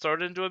mechanic. Let's throw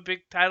it into a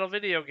big title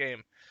video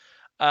game.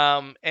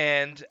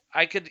 And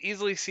I could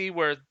easily see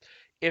where,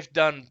 if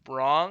done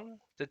wrong,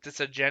 that this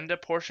agenda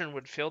portion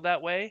would feel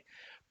that way.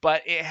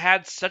 But it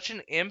had such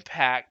an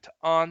impact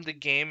on the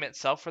game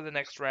itself for the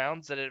next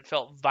rounds that it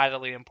felt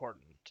vitally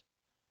important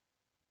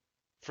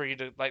for you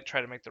to like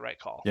try to make the right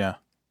call. Yeah.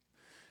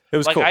 It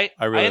was Like cool. I,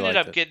 I I really ended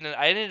liked up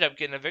it.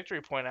 getting a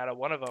victory point out of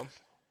one of them.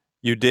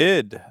 You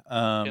did.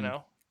 You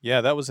know,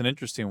 Yeah, that was an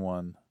interesting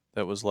one.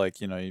 That was like,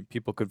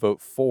 people could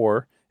vote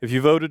for. If you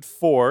voted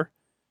for,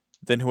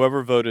 then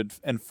whoever voted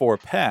and for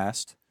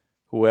passed,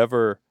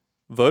 whoever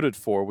voted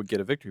for would get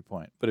a victory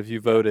point. But if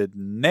you voted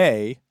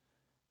nay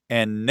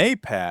and nay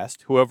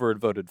passed, whoever had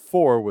voted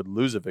for would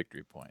lose a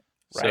victory point.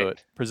 So it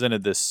right?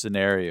 presented this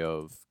scenario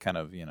of kind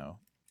of,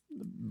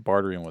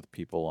 bartering with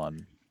people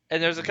on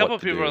And there's a couple what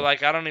of to people who are do.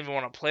 like, I don't even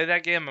want to play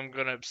that game. I'm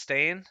going to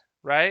abstain,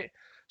 right?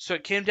 So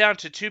it came down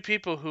to two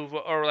people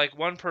or like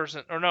one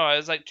person, or no, it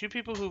was like two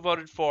people who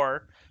voted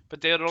for,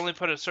 but they had only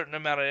put a certain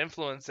amount of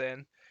influence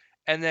in.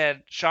 And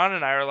then Sean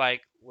and I are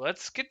like,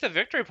 let's get the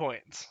victory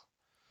points,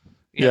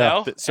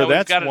 Yeah, so and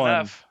we've got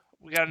enough.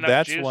 We got enough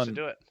that's juice to one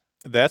do it.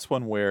 that's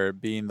one where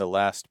being the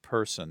last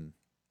person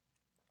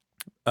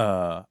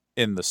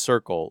in the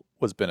circle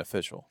was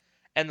beneficial.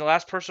 And the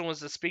last person was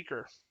the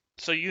speaker.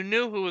 So you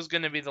knew who was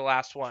going to be the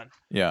last one,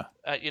 Yeah.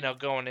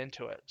 going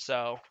into it.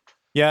 So,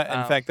 Yeah, in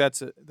um, fact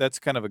that's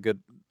kind of a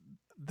good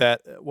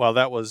that while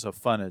that was a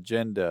fun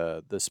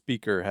agenda, the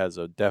speaker has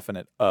a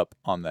definite up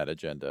on that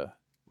agenda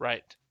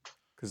right,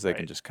 because they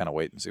can right. just kind of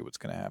wait and see what's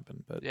going to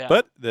happen. But Yeah.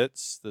 but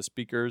that's the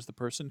speaker is the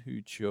person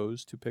who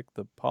chose to pick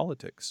the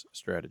politics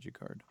strategy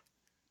card.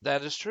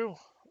 That is true.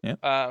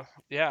 Yeah.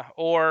 Yeah.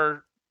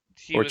 Or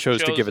he Or was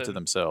chose to give it to chosen.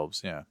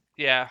 themselves, yeah.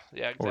 Yeah,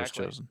 Or was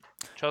exactly. chosen.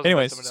 Chosen by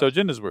Anyways, somebody so else.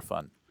 agendas were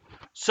fun.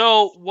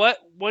 So what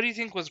do you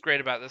think was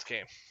great about this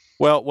game?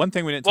 Well, one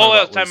thing we didn't talk Well,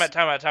 about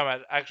time was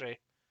out. Actually,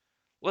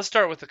 let's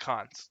start with the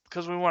cons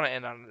because we want to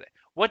end on it.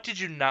 What did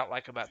you not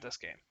like about this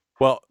game?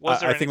 Well, Was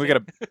there I think we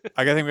anything? got to.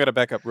 I think we got to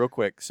back up real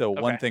quick. So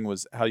one Okay. thing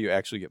was how you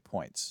actually get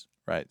points,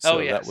 right? Oh So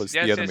that yes, was the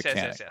yes, other yes, yes, yes,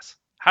 mechanic. yes.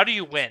 How do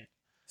you win? How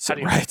So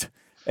do you win? right,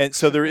 and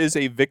so there is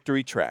a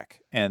victory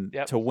track, and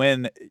Yep. to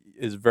win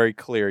is very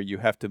clear. You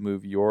have to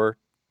move your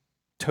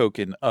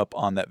token up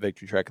on that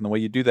victory track, and the way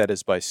you do that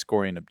is by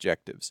scoring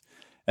objectives.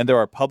 And there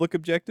are public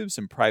objectives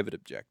and private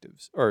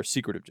objectives, or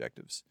secret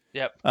objectives.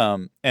 Yep.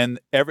 And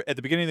at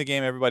the beginning of the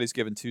game, everybody's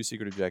given 2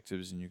 secret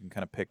objectives, and you can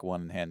kind of pick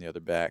one and hand the other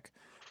back.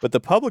 But the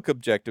public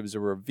objectives are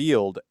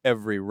revealed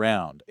every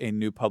round. A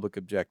new public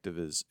objective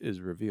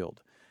is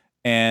revealed,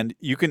 and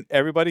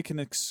everybody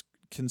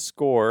can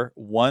score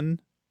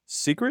one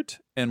secret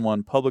and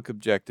one public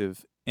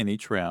objective in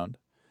each round.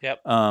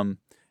 Yep.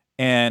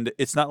 And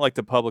it's not like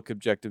the public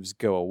objectives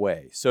go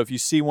away. So if you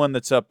see one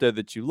that's up there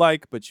that you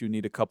like, but you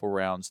need a couple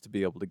rounds to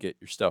be able to get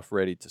your stuff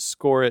ready to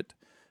score it,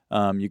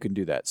 you can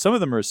do that. Some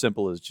of them are as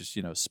simple as just,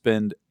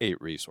 spend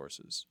 8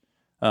 resources.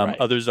 Right.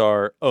 Others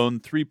are own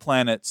 3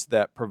 planets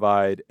that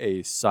provide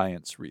a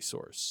science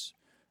resource.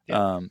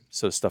 Yep.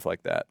 So stuff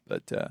like that.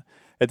 But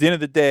at the end of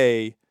the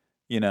day,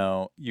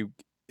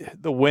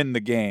 the win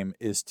the game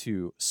is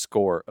to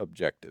score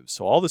objectives.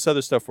 So all this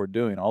other stuff we're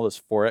doing, all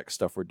this 4X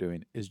stuff we're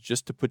doing, is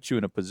just to put you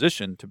in a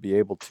position to be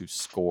able to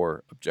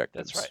score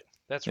objectives. That's right.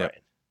 That's Yep.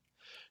 right.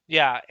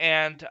 Yeah,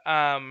 and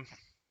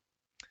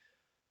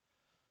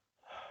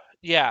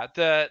yeah,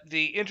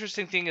 the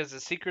interesting thing is the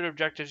secret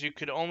objectives you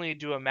could only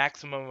do a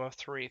maximum of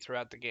 3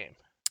 throughout the game.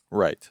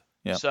 Right.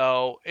 Yeah.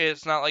 So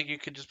it's not like you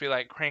could just be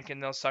like cranking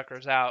those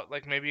suckers out.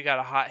 Like maybe you got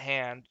a hot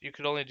hand, you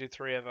could only do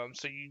 3 of them.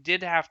 So you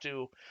did have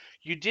to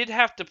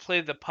play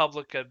the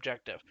public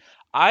objective.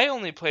 I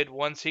only played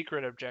 1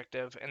 secret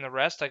objective, and the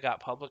rest I got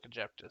public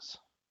objectives.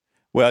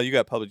 Well, you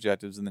got public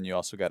objectives, and then you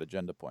also got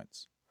agenda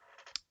points.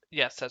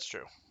 Yes, that's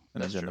true.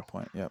 An agenda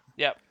point. Yep.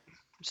 Yep.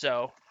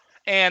 So,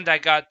 and I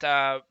got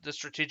the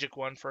strategic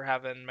one for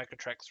having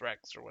Mechatrex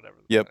Rex or whatever.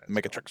 Yep.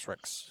 Mechatrex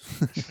Rex.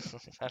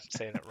 I'm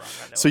saying it wrong.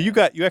 I know. So you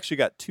actually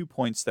got 2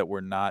 points that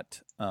were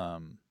not.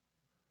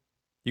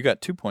 You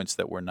got 2 points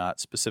that were not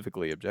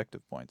specifically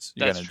objective points.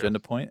 You got an agenda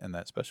point and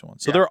that special one.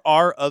 So there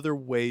are other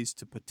ways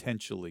to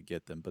potentially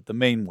get them, but the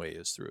main way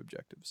is through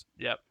objectives.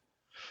 Yep.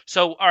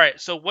 So, all right.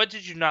 So what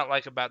did you not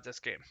like about this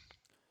game?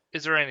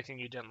 Is there anything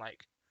you didn't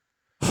like?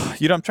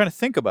 I'm trying to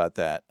think about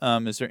that.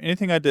 Is there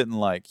anything I didn't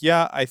like?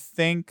 Yeah, I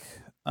think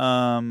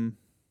there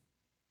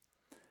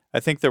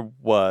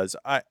was.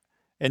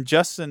 And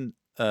Justin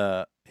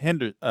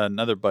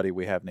another buddy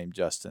we have named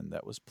Justin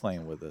that was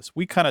playing with us.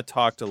 We kind of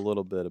talked a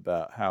little bit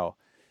about how,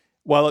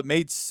 while it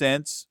made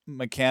sense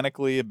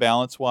mechanically,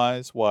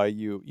 balance-wise, why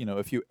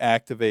if you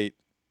activate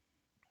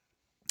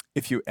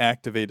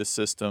a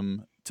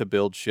system to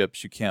build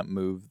ships, you can't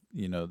move,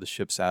 the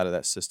ships out of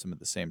that system at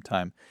the same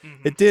time.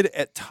 Mm-hmm. It did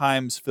at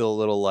times feel a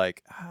little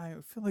like, I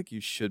feel like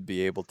you should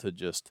be able to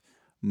just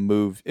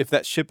move. If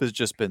that ship has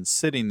just been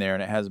sitting there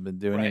and it hasn't been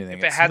doing anything,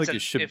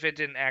 if it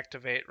didn't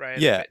activate, right?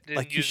 Yeah,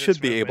 like you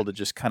should be able to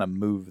just kind of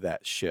move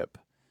that ship.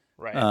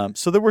 Right.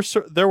 So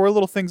there were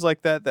little things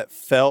like that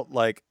felt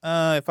like,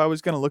 if I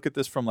was going to look at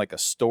this from like a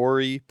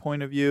story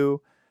point of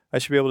view, I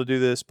should be able to do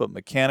this, but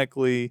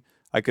mechanically,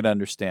 I could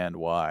understand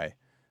why.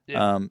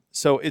 Yeah.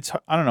 So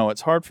I don't know.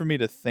 It's hard for me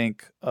to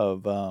think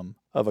of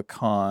a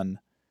con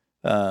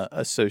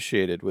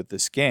associated with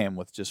this game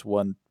with just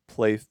one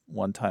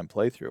time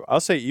playthrough. I'll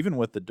say even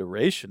with the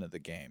duration of the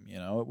game,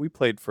 we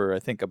played for I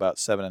think about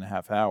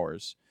 7.5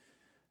 hours,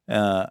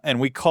 and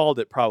we called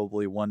it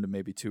probably 1 to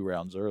maybe 2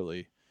 rounds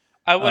early.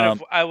 I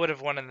would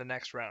have won in the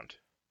next round.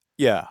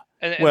 Yeah.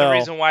 And the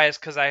reason why is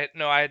because I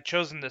had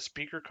chosen the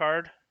speaker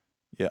card.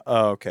 Yeah.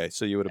 Oh, okay.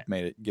 So you would have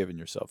given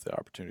yourself the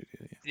opportunity.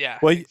 Yeah.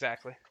 Well,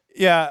 exactly.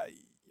 Yeah.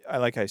 I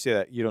like how you say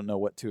that. You don't know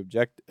what 2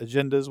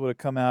 agendas would have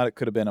come out. It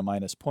could have been a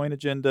minus point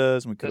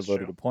agendas, and we could have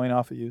voted a point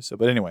off of you. So,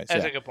 but anyways,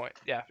 that's a good point.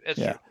 Yeah, it's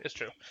true. It's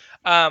true.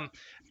 My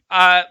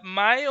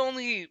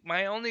only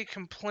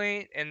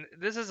complaint, and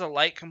this is a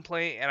light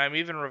complaint, and I'm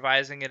even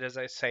revising it as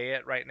I say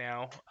it right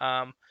now.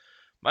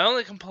 My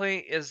only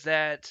complaint is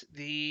that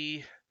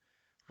the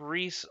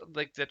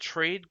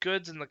trade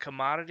goods and the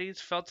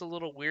commodities felt a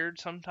little weird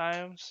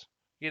sometimes.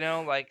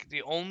 Like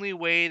the only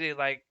way to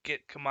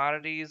get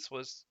commodities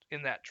was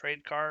in that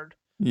trade card.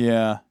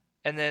 Yeah.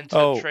 And then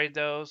to trade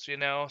those,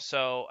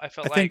 so I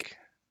think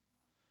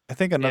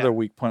another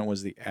weak point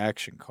was the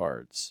action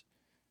cards.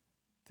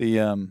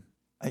 The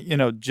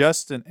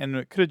Justin, and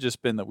it could have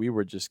just been that we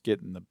were just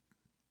getting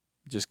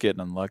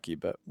unlucky,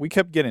 but we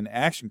kept getting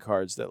action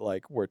cards that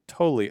were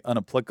totally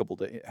unapplicable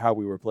to how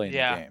we were playing the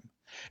game.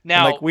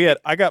 Now,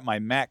 I got my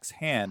max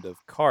hand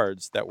of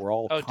cards that were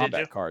all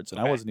combat cards,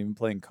 and I wasn't even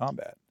playing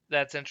combat.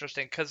 That's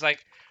interesting because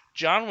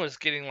John was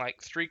getting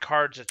 3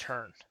 cards a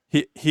turn.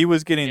 He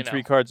was getting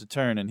 3 cards a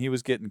turn, and he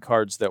was getting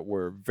cards that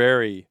were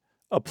very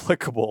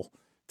applicable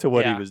to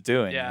what he was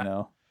doing.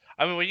 Yeah.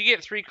 I mean, when you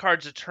get 3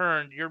 cards a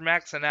turn, you're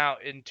maxing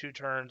out in 2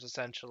 turns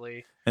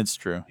essentially. It's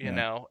true.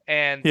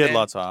 And he had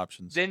lots of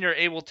options. Then you're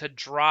able to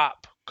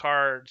drop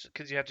cards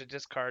because you have to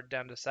discard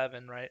down to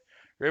 7, right?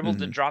 You're able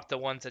to drop the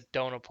ones that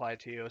don't apply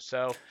to you.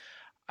 So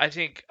I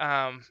think,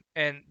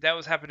 and that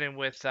was happening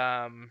with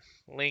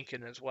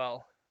Lincoln as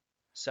well.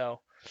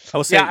 So I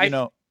will say, yeah, yeah.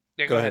 go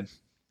Go ahead. ahead.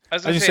 I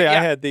was I was gonna gonna say say I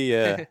yeah. had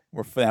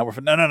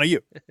the no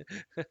you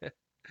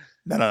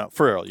no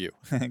for real you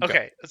go.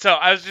 Okay, so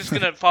I was just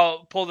gonna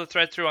pull the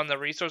thread through on the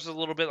resources a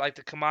little bit, like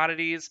the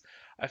commodities.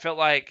 I felt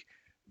like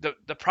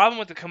the problem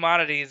with the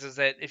commodities is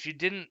that if you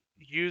didn't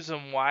use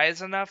them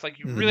wise enough, like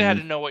you really had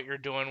Hmm. to know what you're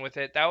doing with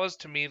it. That was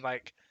to me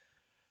like,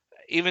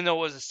 even though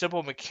it was a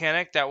simple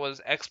mechanic, that was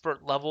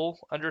expert level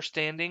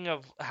understanding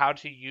of how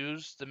to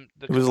use the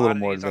It was a little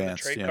more commodities on the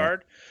advanced, trade yeah.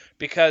 card,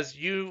 because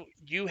you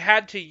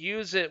had to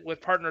use it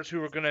with partners who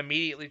were going to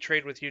immediately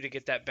trade with you to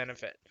get that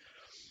benefit.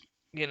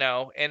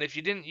 And if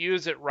you didn't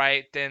use it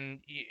right, then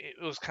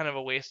it was kind of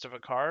a waste of a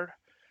card.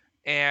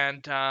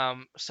 And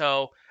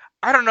so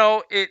I don't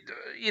know.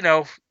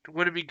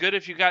 Would it be good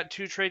if you got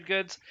two trade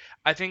goods?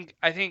 I think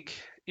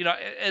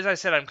as I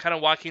said, I'm kind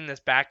of walking this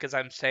back as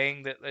I'm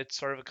saying that it's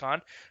sort of a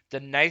con. The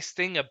nice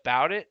thing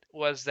about it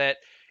was that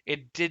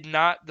it did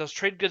not; those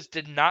trade goods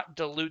did not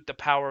dilute the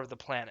power of the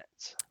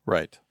planets.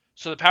 Right.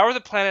 So the power of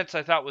the planets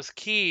I thought was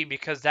key,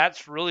 because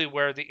that's really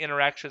where the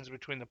interactions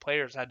between the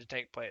players had to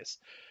take place.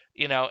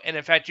 And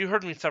in fact, you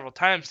heard me several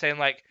times saying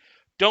like,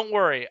 "Don't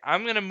worry,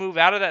 I'm going to move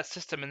out of that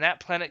system and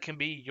that planet can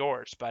be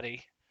yours,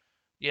 buddy."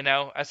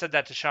 I said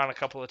that to Sean a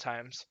couple of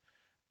times.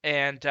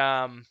 And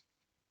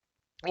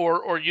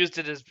or used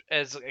it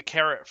as a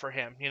carrot for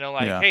him,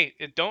 like, Yeah. "Hey,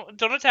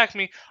 don't attack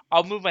me.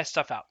 I'll move my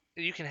stuff out.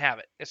 You can have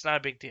it. It's not a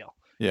big deal."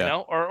 Yeah.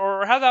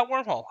 Or have that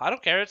wormhole. I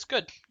don't care. It's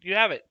good. You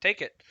have it.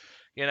 Take it.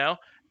 You know.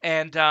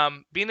 And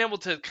being able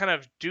to kind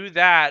of do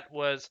that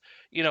was,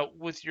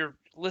 with your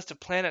list of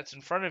planets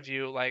in front of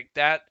you, like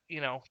that,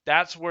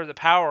 that's where the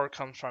power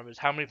comes from, is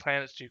how many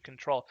planets do you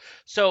control.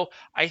 So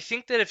I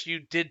think that if you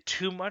did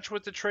too much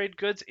with the trade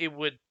goods, it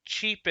would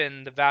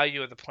cheapen the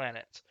value of the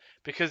planets,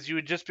 because you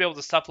would just be able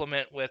to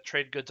supplement with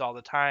trade goods all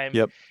the time,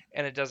 Yep.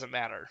 and it doesn't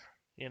matter,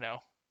 you know.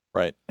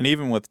 Right. And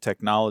even with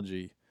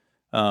technology,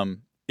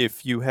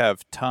 if you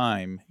have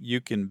time, you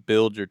can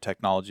build your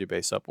technology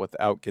base up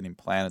without getting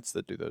planets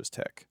that do those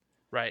tech.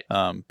 Right.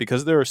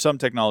 Because there are some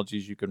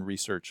technologies you can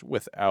research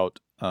without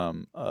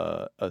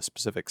a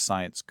specific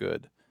science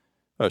good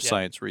or Yep.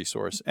 science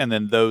resource, and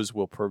then those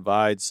will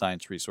provide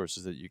science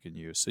resources that you can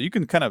use. So you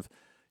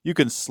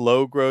can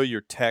slow grow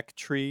your tech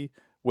tree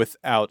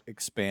without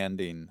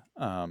expanding,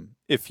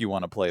 if you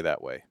want to play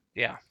that way.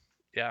 Yeah.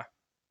 Yeah.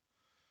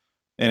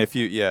 And Yep. if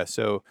you, yeah,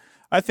 so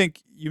I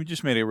think you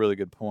just made a really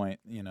good point.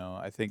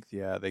 I think,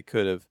 yeah, they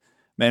could have,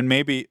 man,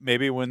 maybe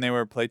when they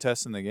were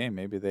playtesting the game,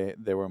 maybe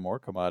there were more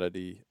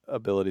commodity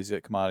abilities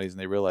at commodities, and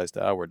they realized,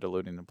 we're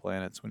diluting the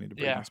planets. We need to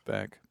bring Yeah. this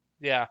back.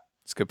 Yeah.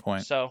 It's a good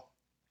point. So,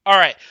 all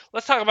right,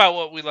 let's talk about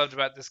what we loved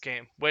about this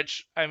game.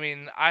 Which, I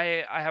mean,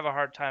 I have a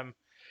hard time.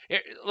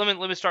 Let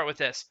me start with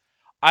this.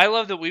 I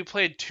love that we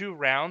played 2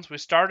 rounds. We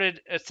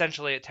started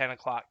essentially at 10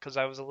 o'clock because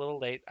I was a little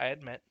late, I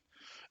admit.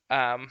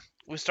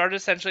 We started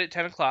essentially at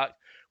 10 o'clock.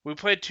 We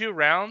played 2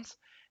 rounds,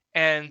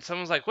 and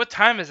someone's like, "What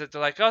time is it?"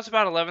 They're like, "Oh, it's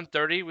about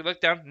 11:30." We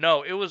looked down.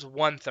 No, it was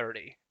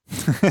 1:30.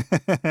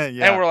 And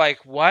Yeah. we're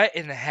like, "What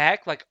in the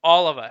heck?" Like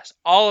all of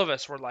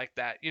us were like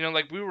that.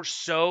 Like we were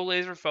so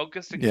laser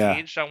focused, Yeah.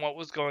 engaged on what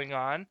was going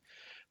on,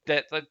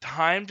 that the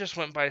time just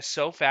went by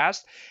so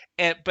fast.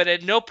 But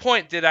at no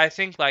point did I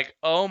think like,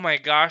 "Oh my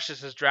gosh,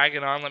 this is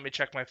dragging on. Let me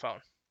check my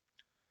phone."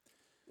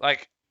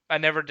 Like I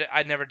never did.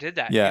 I never did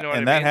that. You Yeah. know what I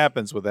And that mean?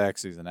 happens with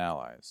Axes and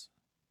Allies.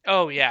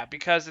 Oh yeah,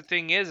 because the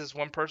thing is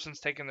one person's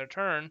taking their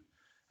turn,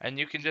 and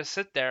you can just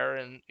sit there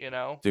and Do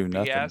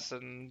nothing. BS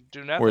and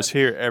do Whereas nothing.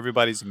 here,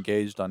 everybody's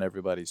engaged on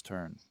everybody's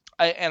turn.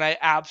 I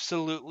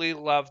absolutely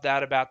love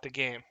that about the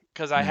game,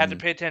 because I had to Hmm.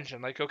 pay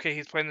attention. Like, okay,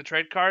 he's playing the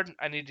trade card,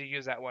 I need to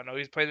use that one. Oh,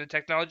 he's playing the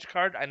technology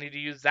card, I need to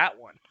use that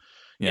one.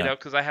 Yeah.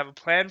 Because I have a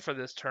plan for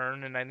this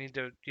turn, and I need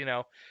to,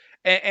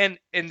 and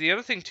the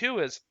other thing too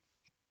is,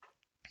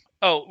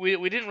 oh,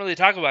 we didn't really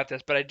talk about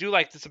this, but I do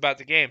like this about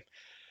the game.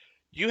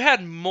 You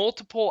had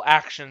multiple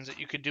actions that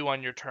you could do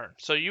on your turn.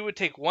 So you would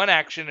take one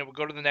action, it would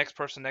go to the next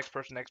person, next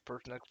person, next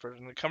person, next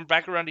person, and come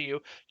back around to you.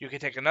 You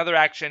could take another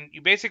action.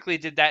 You basically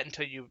did that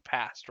until you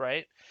passed,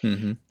 right?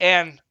 Hmm.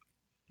 And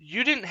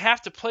you didn't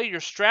have to play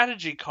your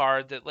strategy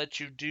card that lets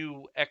you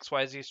do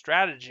XYZ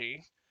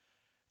strategy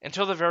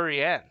until the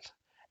very end.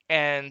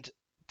 And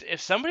if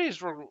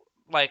somebody's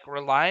like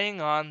relying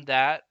on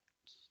that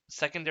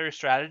secondary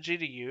strategy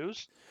to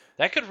use,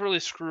 that could really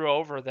screw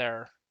over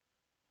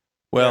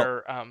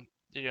Well, their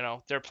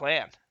their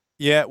plan.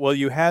 yeah, well,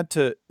 you had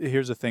to.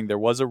 Here's the thing: there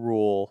was a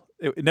rule.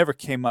 It never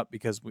came up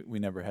because we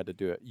never had to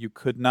do it. You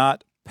could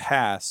not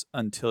pass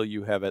until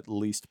you have at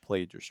least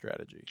played your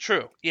strategy.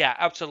 True. Yeah,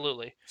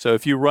 absolutely. So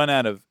if you run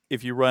out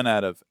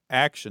of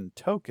action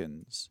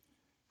tokens,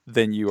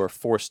 then you are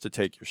forced to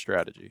take your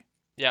strategy.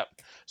 Yep.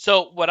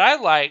 So what I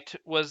liked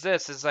was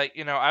this is like,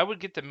 I would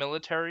get the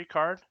military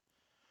card,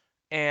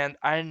 and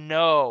I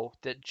know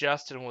that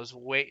Justin was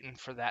waiting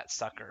for that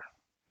sucker.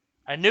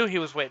 I knew he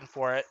was waiting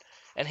for it,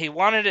 and he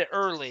wanted it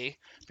early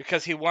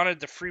because he wanted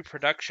the free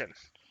production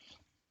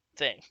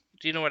thing.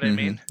 Do you know what I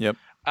mean? Yep.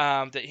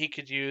 That he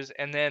could use,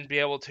 and then be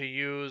able to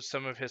use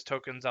some of his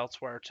tokens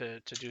elsewhere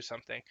to do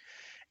something.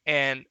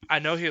 And I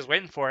know he was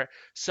waiting for it,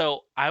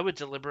 so I would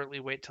deliberately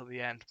wait till the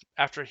end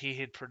after he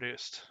had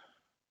produced,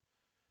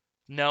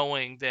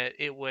 knowing that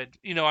it would,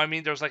 I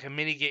mean, there's like a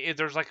mini game,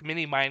 there's like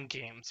mini mind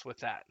games with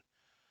that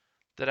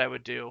I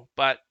would do.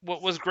 But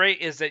what was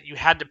great is that you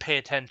had to pay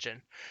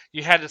attention.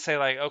 You had to say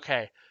like,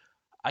 okay,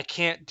 I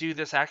can't do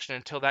this action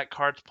until that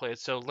card's played,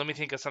 so let me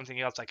think of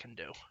something else I can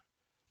do.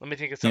 Let me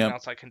think of something Yep.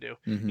 else I can do.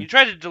 Mhm. You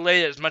tried to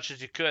delay it as much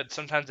as you could.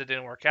 Sometimes it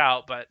didn't work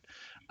out, but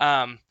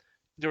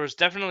there was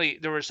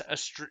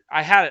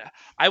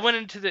I went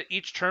into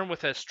each turn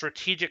with a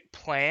strategic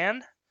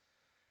plan,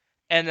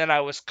 and then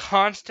I was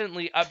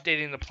constantly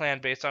updating the plan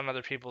based on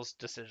other people's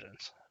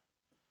decisions.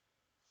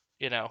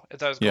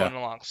 As I was Yeah. going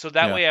along. So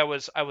that Yeah. way I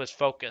was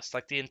focused,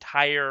 like the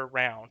entire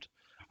round.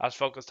 I was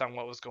focused on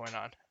what was going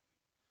on.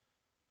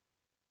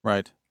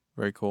 Right.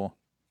 Very cool.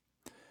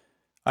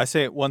 I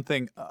say one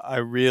thing I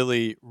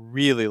really,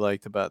 really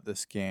liked about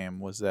this game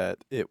was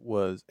that it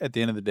was, at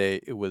the end of the day,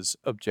 it was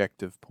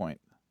objective point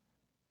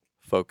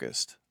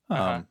focused.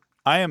 Uh-huh.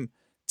 I am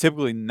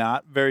typically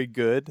not very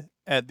good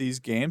at these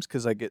games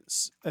because I get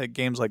at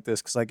games like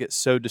this because I get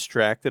so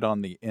distracted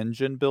on the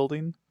engine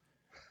building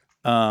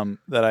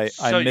that I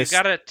So miss. you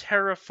gotta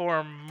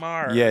terraform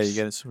Mars. Yeah, you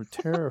get some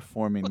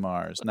terraforming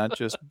Mars, not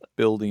just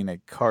building a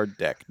card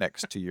deck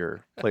next to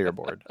your player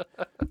board.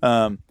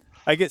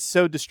 I get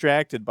so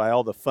distracted by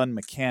all the fun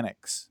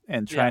mechanics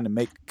and trying to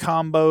make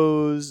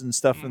combos and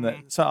stuff, and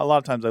that so a lot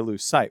of times I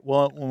lose sight.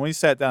 Well, when we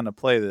sat down to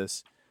play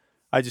this,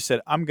 I just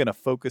said I'm going to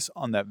focus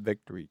on that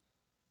victory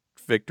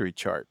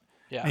chart.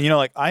 Yeah. And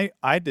like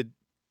I did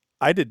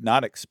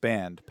not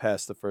expand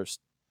past the first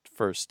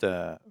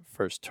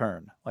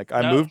turn. Like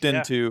I moved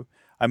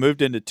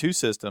into two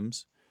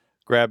systems,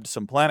 grabbed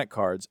some planet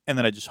cards, and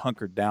then I just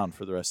hunkered down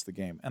for the rest of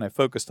the game, and I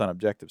focused on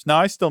objectives. Now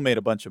I still made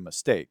a bunch of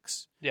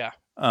mistakes. Yeah.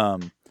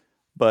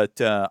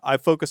 But I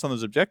focused on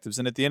those objectives,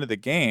 and at the end of the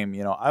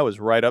game, I was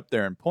right up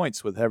there in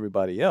points with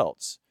everybody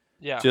else.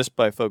 Yeah. Just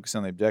by focusing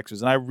on the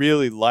objectives, and I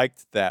really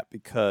liked that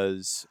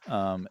because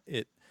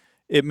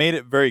it made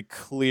it very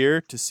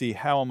clear to see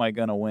how am I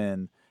going to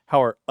win,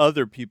 how are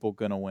other people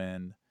going to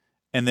win,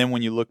 and then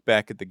when you look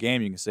back at the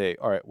game, you can say,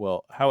 all right,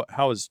 well,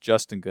 how is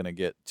Justin going to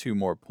get 2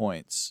 more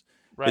points?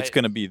 Right. It's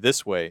going to be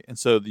this way, and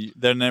so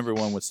then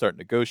everyone would start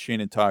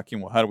negotiating and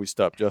talking. Well, how do we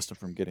stop Justin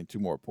from getting 2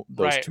 more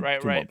two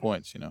more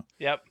points?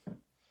 Yep.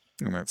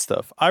 And that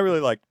stuff. I really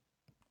liked.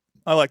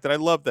 I like that. I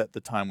love that the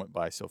time went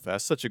by so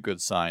fast. Such a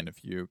good sign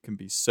if you can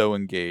be so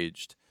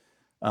engaged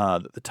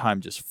that the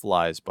time just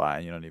flies by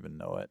and you don't even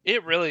know it.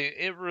 It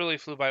really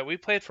flew by. We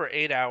played for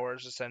 8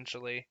 hours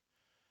essentially.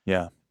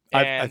 Yeah.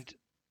 And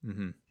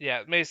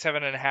yeah, maybe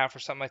 7.5 or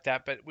something like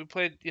that. But we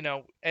played,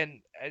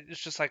 and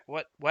it's just like,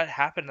 what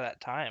happened to that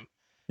time?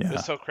 Yeah. It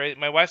was so crazy.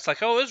 My wife's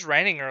like, "Oh, it was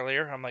raining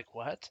earlier." I'm like,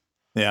 "What?"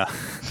 Yeah.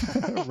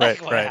 What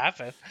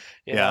happened?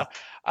 You know?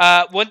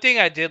 One thing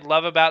I did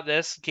love about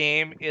this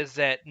game is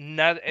that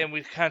and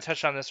we kind of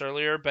touched on this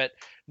earlier, but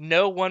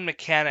no one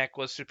mechanic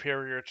was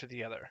superior to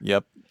the other.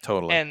 Yep,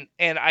 totally.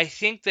 And I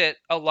think that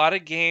a lot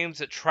of games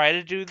that try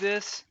to do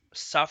this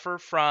suffer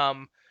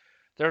from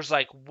there's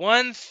like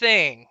one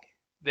thing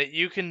that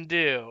you can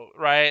do,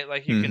 right?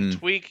 Like you can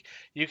tweak,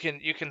 you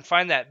can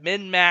find that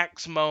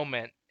min-max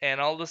moment,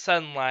 and all of a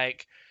sudden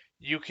like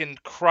you can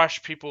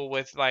crush people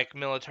with like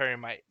military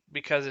might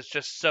because it's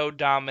just so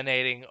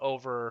dominating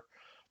over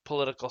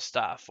political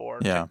stuff or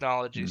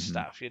technology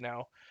stuff,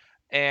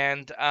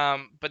 And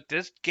but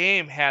this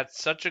game had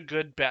such a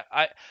good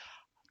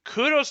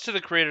kudos to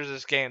the creators of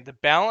this game. The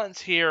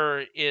balance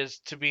here is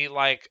to be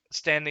like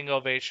standing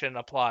ovation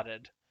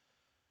applauded.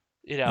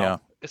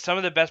 It's some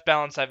of the best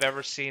balance I've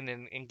ever seen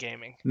in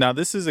gaming. Now,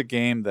 this is a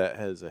game that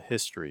has a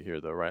history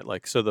here, though, right?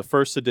 Like, so the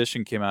first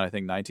edition came out, I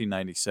think,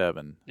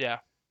 1997. Yeah.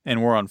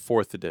 And we're on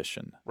 4th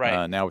edition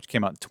right now, which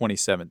came out in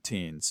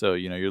 2017. So,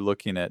 you're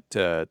looking at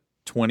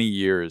 20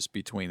 years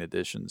between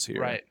editions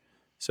here. Right.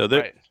 So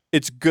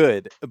it's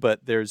good,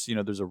 but there's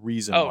a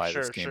reason why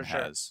this game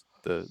has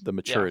the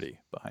maturity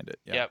behind it.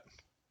 Yeah. Yep.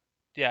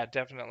 Yeah,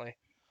 definitely.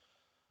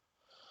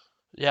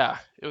 Yeah,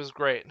 it was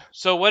great.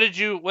 So what did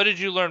you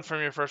learn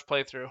from your first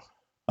playthrough?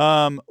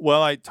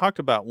 Well, I talked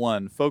about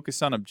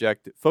focusing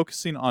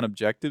on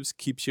objectives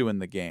keeps you in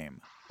the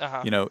game.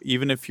 Uh-huh.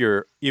 Even if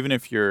your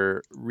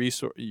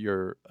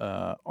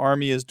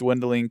army is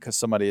dwindling because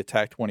somebody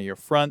attacked one of your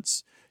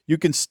fronts, you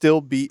can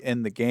still be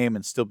in the game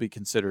and still be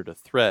considered a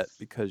threat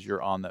because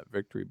you're on that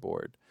victory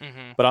board.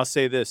 Mm-hmm. But I'll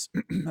say this,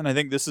 and I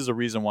think this is a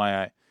reason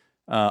why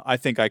I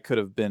think I could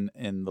have been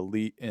in the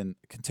lead in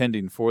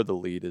contending for the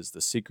lead is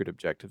the secret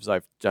objectives.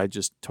 I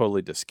just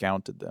totally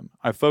discounted them.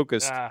 I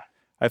focused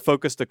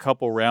a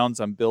couple rounds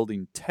on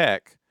building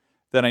tech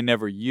that I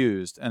never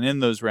used, and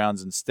in those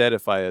rounds, instead,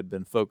 if I had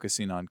been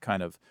focusing on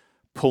kind of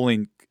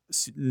pulling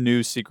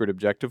new secret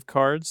objective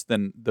cards,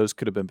 then those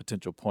could have been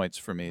potential points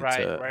for me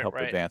to help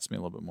advance me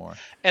a little bit more.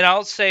 And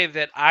I'll say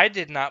that I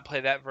did not play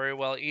that very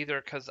well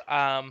either because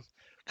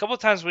a couple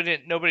of times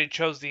nobody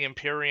chose the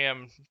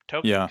Imperium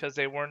token Yeah. because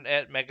they weren't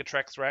at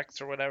Megatrex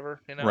Rex or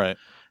whatever, Right.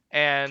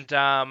 and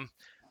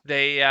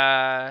they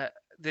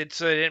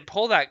so they didn't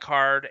pull that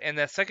card. And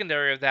the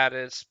secondary of that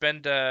is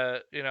spend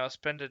a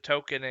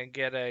token and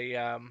get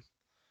a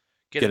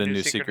Get a new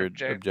new secret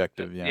secret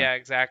objective. Yeah. Yeah,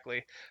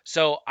 exactly.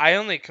 So I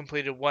only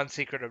completed one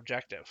secret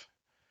objective.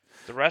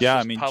 The rest Yeah, I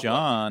was mean, public.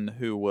 John,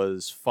 who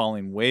was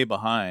falling way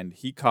behind,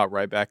 he caught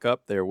right back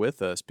up there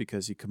with us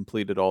because he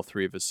completed all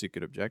three of his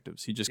secret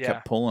objectives. He just Yeah,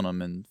 kept pulling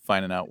them and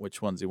finding out which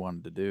ones he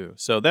wanted to do.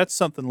 So that's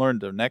something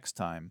learned the next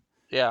time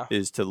yeah,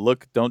 is to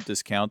look, don't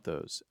discount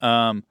those.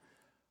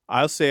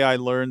 I'll say I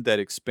learned that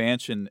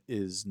expansion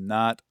is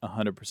not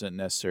 100%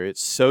 necessary.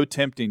 It's so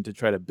tempting to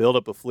try to build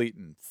up a fleet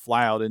and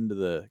fly out into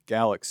the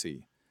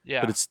galaxy, but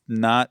yeah, it's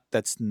not.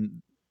 That's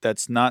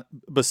not.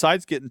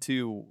 Besides getting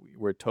to,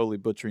 we're totally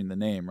butchering the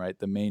name, right?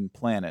 The main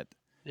planet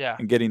yeah.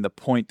 and getting the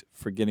point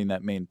for getting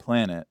that main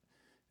planet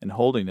and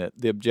holding it.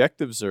 The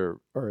objectives are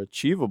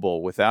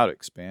achievable without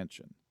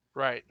expansion.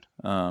 Right.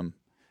 Um,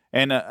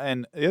 and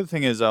the other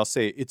thing is, I'll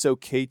say it's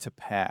okay to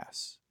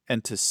pass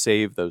and to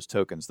save those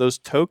tokens. Those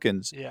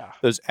tokens, Yeah.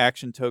 those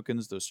action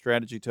tokens, those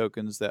strategy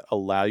tokens that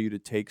allow you to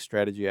take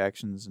strategy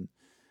actions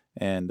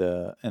and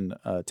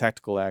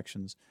tactical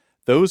actions.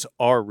 Those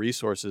are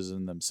resources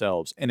in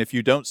themselves, and if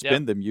you don't Yep.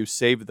 spend them, you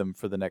save them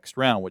for the next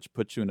round, which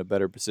puts you in a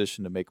better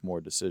position to make more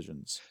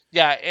decisions.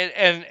 Yeah,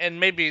 and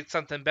maybe it's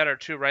something better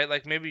too, right?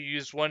 Like maybe you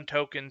use one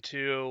token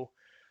to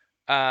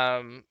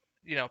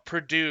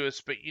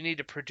produce, but you need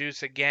to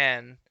produce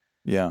again.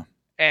 Yeah,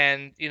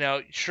 And,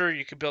 sure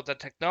you could build that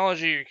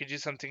technology or you could do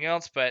something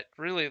else, but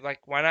really like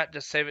why not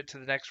just save it to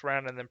the next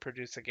round and then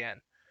produce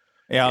again?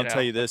 yeah. I'll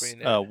tell you Like this. we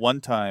did.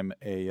 One time,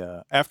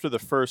 after the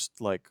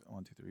first like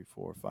 1, 2, 3,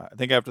 4, 5. I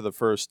think after the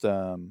first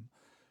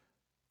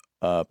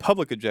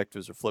public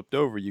objectives are flipped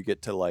over, you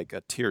get to like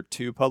a tier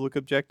 2 public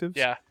objectives.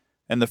 Yeah.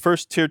 And the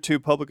first tier 2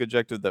 public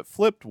objective that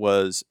flipped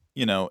was,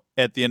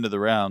 at the end of the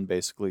round,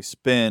 basically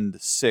spend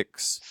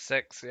six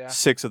 6, yeah.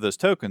 six of those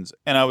tokens.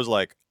 And I was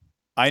like,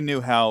 I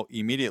knew how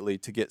immediately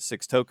to get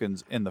 6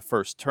 tokens in the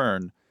first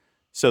turn.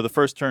 So the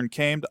first turn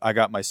came, I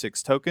got my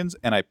 6 tokens,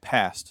 and I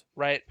passed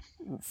Right.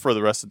 for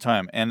the rest of the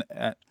time. And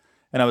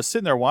I was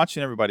sitting there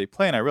watching everybody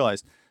play, and I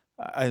realized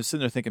I was sitting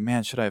there thinking,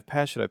 man, should I have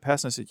passed? Should I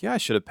pass? And I said, yeah, I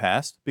should have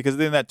passed because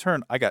then that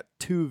turn I got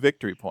 2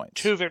 victory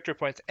points. 2 victory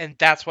points, and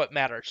that's what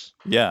matters.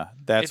 Yeah,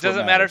 that's it doesn't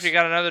what matter if matters. you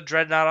got another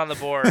dreadnought on the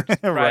board,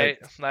 right? Right.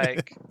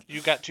 Like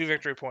you got 2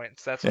 victory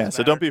points. That's what Yeah, matters.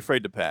 so don't be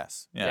afraid to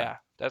pass. Yeah. Yeah,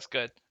 that's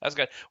good. That's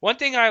good. One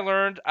thing I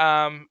learned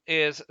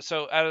is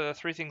so out of the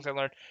 3 things I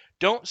learned,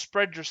 don't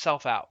spread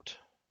yourself out.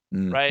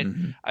 Right?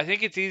 Mm-hmm. I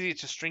think it's easy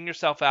to string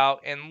yourself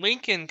out, and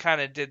Lincoln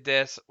kind of did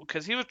this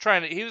because he was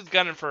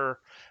gunning for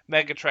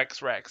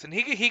Megatrex Rex, and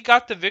he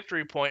got the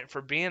victory point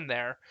for being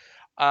there.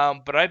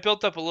 But I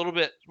built up a little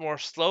bit more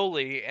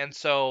slowly, and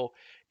so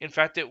in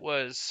fact it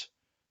was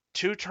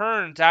 2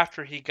 turns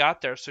after he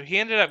got there, so he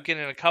ended up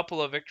getting a couple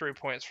of victory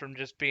points from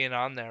just being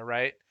on there,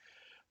 right?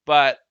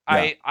 But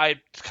Yeah. I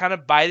kind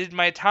of bided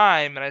my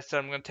time, and I said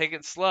I'm going to take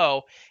it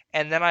slow,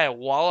 and then I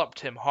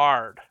walloped him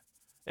hard.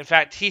 In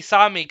fact, he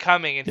saw me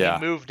coming and Yeah.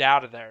 he moved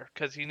out of there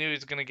because he knew he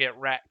was going to get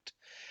wrecked.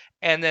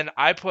 And then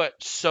I put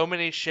so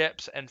many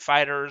ships and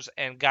fighters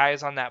and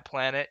guys on that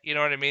planet, you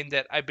know what I mean,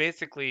 that I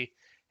basically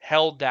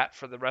held that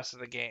for the rest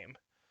of the game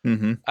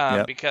Mm-hmm.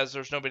 Yeah. because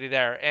there's nobody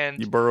there. And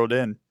You burrowed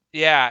in.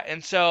 yeah,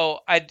 and so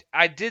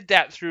I did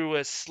that through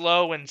a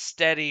slow and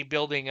steady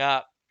building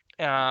up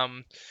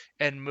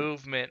and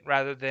movement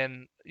rather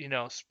than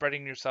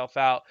spreading yourself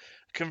out.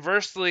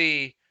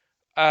 Conversely,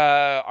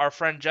 our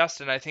friend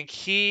Justin, I think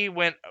he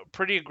went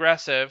pretty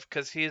aggressive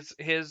because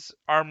his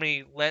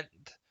army lent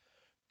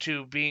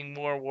to being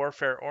more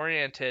warfare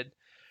oriented,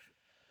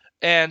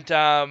 and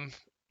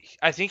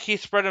I think he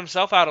spread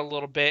himself out a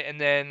little bit and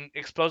then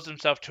exposed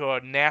himself to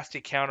a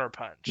nasty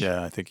counterpunch.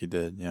 Yeah, I think he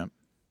did. Yeah.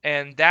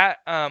 And that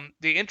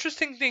the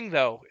interesting thing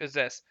though is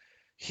this: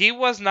 he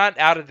was not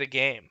out of the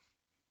game,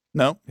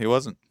 No, he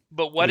wasn't.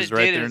 but what He it was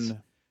right did there. is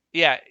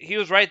yeah, he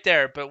was right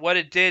there, but what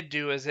it did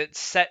do is it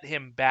set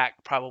him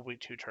back probably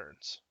 2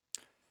 turns.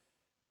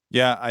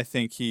 Yeah, I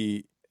think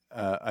he.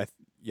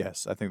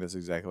 Yes, I think that's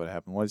exactly what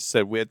happened. What he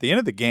said, at the end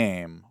of the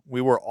game, we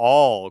were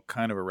all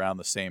kind of around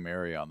the same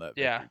area on that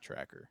Yeah. victory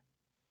tracker.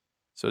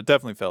 So it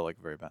definitely felt like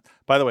very bad.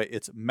 By the way,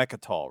 it's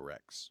Mechatol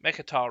Rex.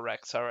 Mechatol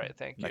Rex. All right,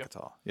 thank you.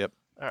 Mechatol. Yep.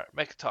 All right,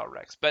 Mechatol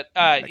Rex. But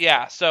Mechatol.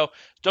 yeah, so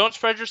don't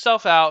spread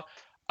yourself out.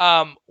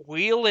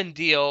 Wheel and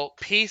deal.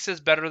 Peace is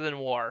better than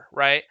war,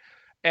 right?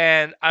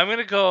 And I'm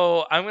gonna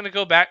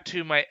go back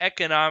to my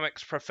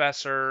economics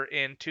professor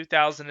in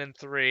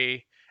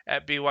 2003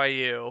 at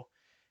BYU.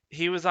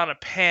 He was on a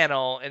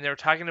panel and they were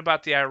talking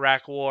about the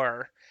Iraq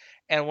War.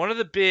 And one of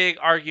the big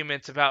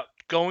arguments about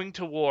going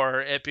to war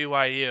at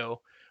BYU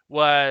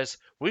was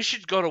we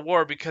should go to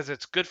war because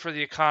it's good for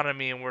the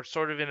economy and we're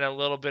sort of in a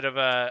little bit of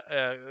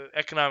a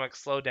economic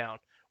slowdown.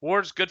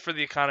 War is good for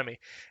the economy.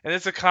 And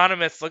this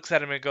economist looks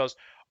at him and goes,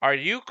 "Are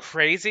you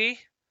crazy?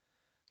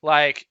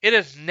 Like, it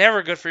is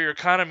never good for your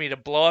economy to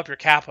blow up your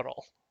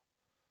capital."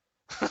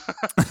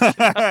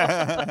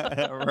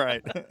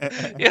 Right.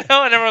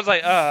 And everyone's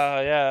like,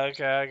 "Oh, yeah,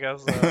 okay, I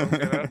guess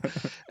so."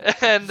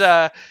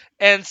 And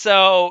and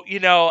so,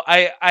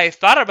 I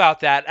thought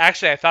about that.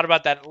 Actually, I thought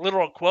about that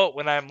literal quote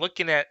when I'm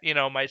looking at,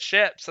 my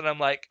ships, and I'm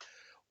like,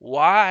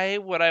 why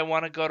would I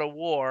want to go to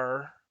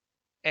war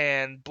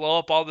and blow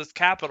up all this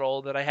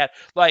capital that I had?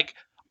 Like,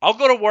 I'll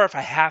go to war if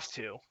I have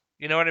to.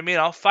 You know what I mean?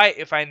 I'll fight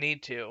if I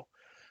need to.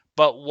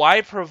 But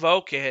why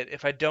provoke it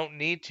if I don't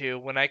need to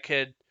when I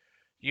could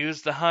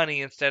use the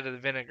honey instead of the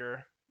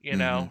vinegar,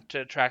 Hmm.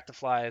 to attract the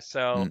flies?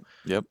 So,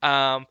 Yep.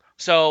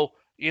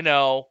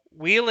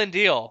 wheel and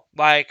deal.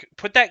 Like,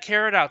 put that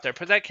carrot out there.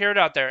 Put that carrot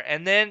out there.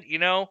 And then,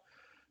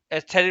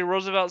 as Teddy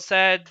Roosevelt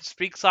said,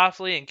 speak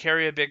softly and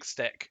carry a big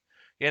stick.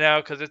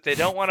 Because if they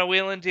don't want to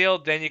wheel and deal,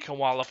 then you can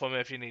wallop them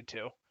if you need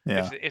to.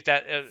 Yeah. If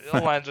that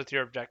aligns with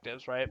your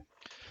objectives, right?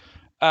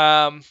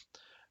 Um,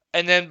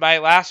 and then my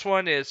last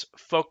one is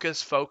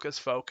focus, focus,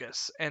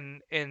 focus.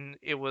 And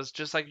it was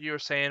just like you were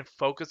saying,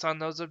 focus on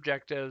those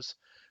objectives.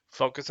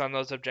 Focus on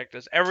those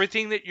objectives.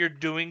 Everything that you're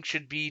doing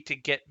should be to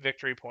get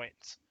victory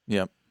points.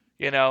 Yep.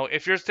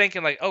 If you're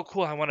thinking like, oh,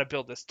 cool, I want to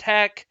build this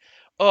tech.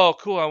 Oh,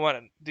 cool, I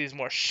want these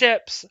more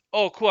ships.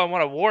 Oh, cool, I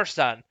want a war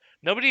sun.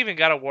 Nobody even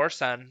got a war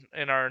sun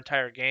in our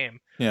entire game,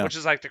 Yeah. which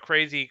is like the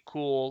crazy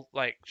cool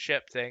like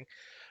ship thing.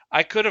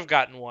 I could have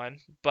gotten one,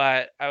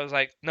 but I was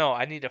like, no,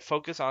 I need to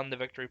focus on the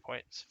victory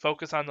points.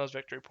 Focus on those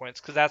victory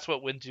points because that's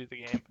what wins you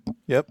the game.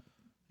 Yep.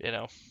 You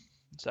know.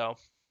 So,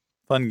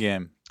 Fun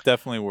game.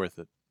 Definitely worth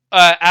it.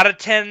 out of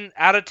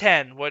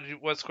ten,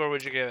 what score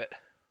would you give it?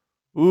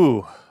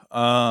 Ooh.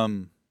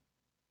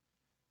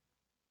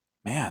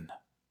 Man.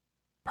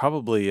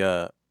 Probably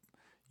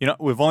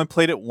we've only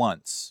played it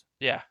once.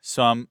 Yeah.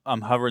 So I'm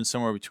hovering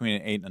somewhere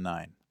between an 8 and a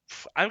 9.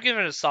 I'm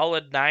giving it a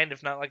solid 9,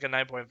 if not like a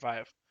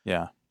 9.5.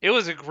 Yeah. It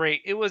was a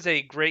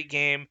great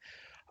game.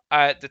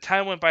 The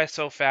time went by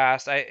so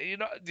fast.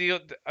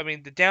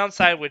 The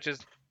downside, which is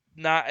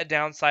not a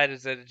downside,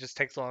 is that it just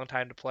takes a long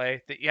time to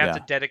play. That you have to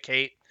Yeah.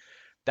 dedicate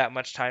that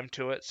much time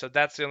to it. So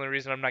that's the only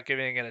reason I'm not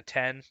giving it a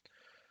 10.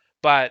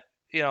 But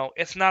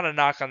it's not a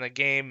knock on the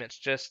game. It's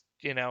just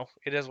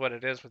it is what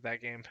it is with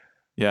that game.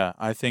 Yeah,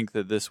 I think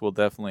that this will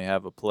definitely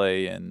have a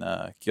play in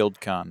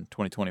GuildCon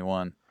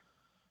 2021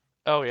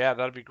 Oh yeah,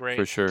 that'd be for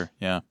great. sure.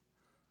 Yeah.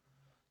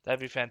 That'd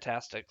be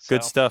fantastic.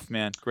 Good So stuff,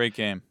 man. Great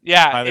game.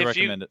 yeah, Highly if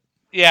you recommend it.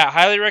 yeah,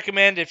 highly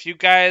recommend if you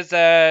guys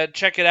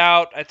check it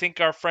out. I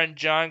think our friend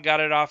John got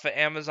it off of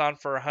Amazon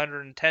for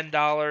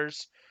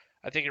 $110.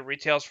 I think it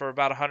retails for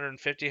about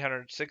 150,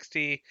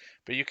 160,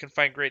 but you can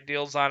find great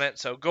deals on it.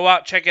 So go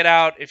out, check it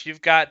out. If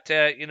you've got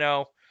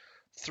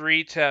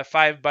 3 to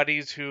 5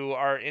 buddies who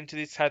are into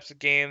these types of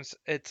games,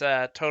 it's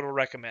a total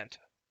recommend.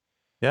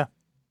 Yeah.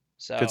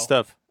 So, Good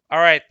stuff. all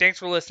right, thanks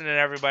for listening,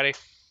 everybody.